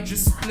 I might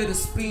just split a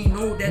spleen.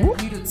 Know that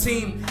we the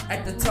team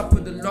at the top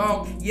of the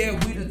log. Yeah,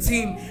 we the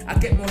team. I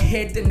get more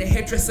head than the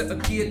hairdresser, a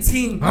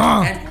guillotine.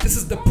 And this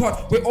is the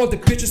part where all the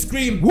bitches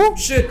scream.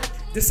 Shit,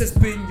 this has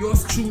been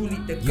yours truly,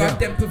 the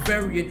goddamn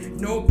Bavarian.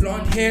 No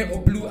blonde hair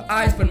or blue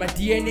eyes, but my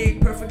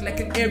DNA perfect like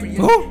an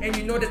Aryan. And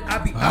you know that I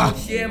be out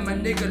here, my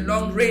nigga,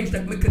 long range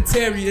like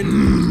Mkhitaryan.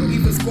 Or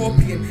even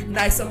Scorpion,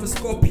 nice I'm a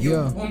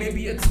Scorpio. Or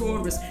maybe a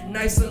Taurus,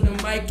 nice on the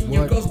mic. And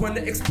your girls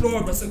wanna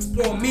explore us,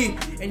 explore me.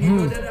 And you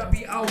know that I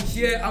be out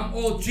here, I'm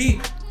all G.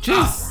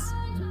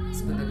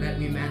 It's been the Let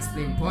Me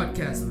Mansplain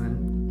Podcast,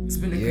 man. It's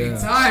been a great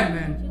time,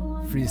 man.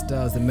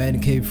 Freestyles, the Man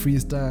Cave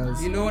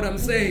freestyles. You know what I'm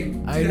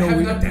saying? I know.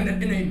 I've not done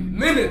it in a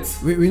minute.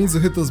 We need to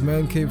hit those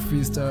Man Cave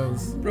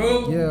freestyles,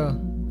 bro. Yeah.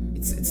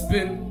 It's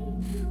been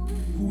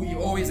who you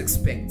always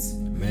expect.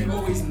 Man, you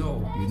always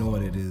know. You know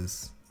what it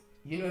is.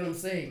 You know what I'm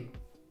saying?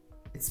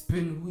 It's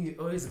been who you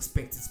always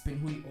expect. It's been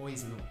who you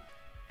always know.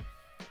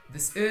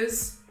 This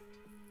is,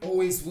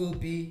 always will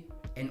be,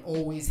 and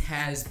always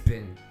has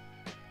been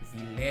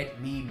the Let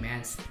Me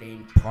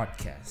Mansplain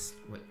Podcast,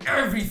 where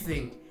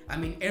everything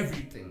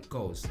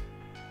goes.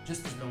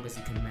 Just as long as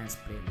you can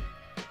mansplain it.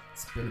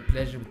 It's been a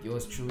pleasure with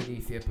yours truly,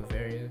 Fear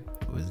Bavaria.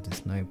 Wesley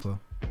Sniper.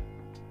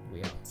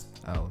 We out.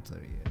 Out,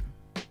 yeah.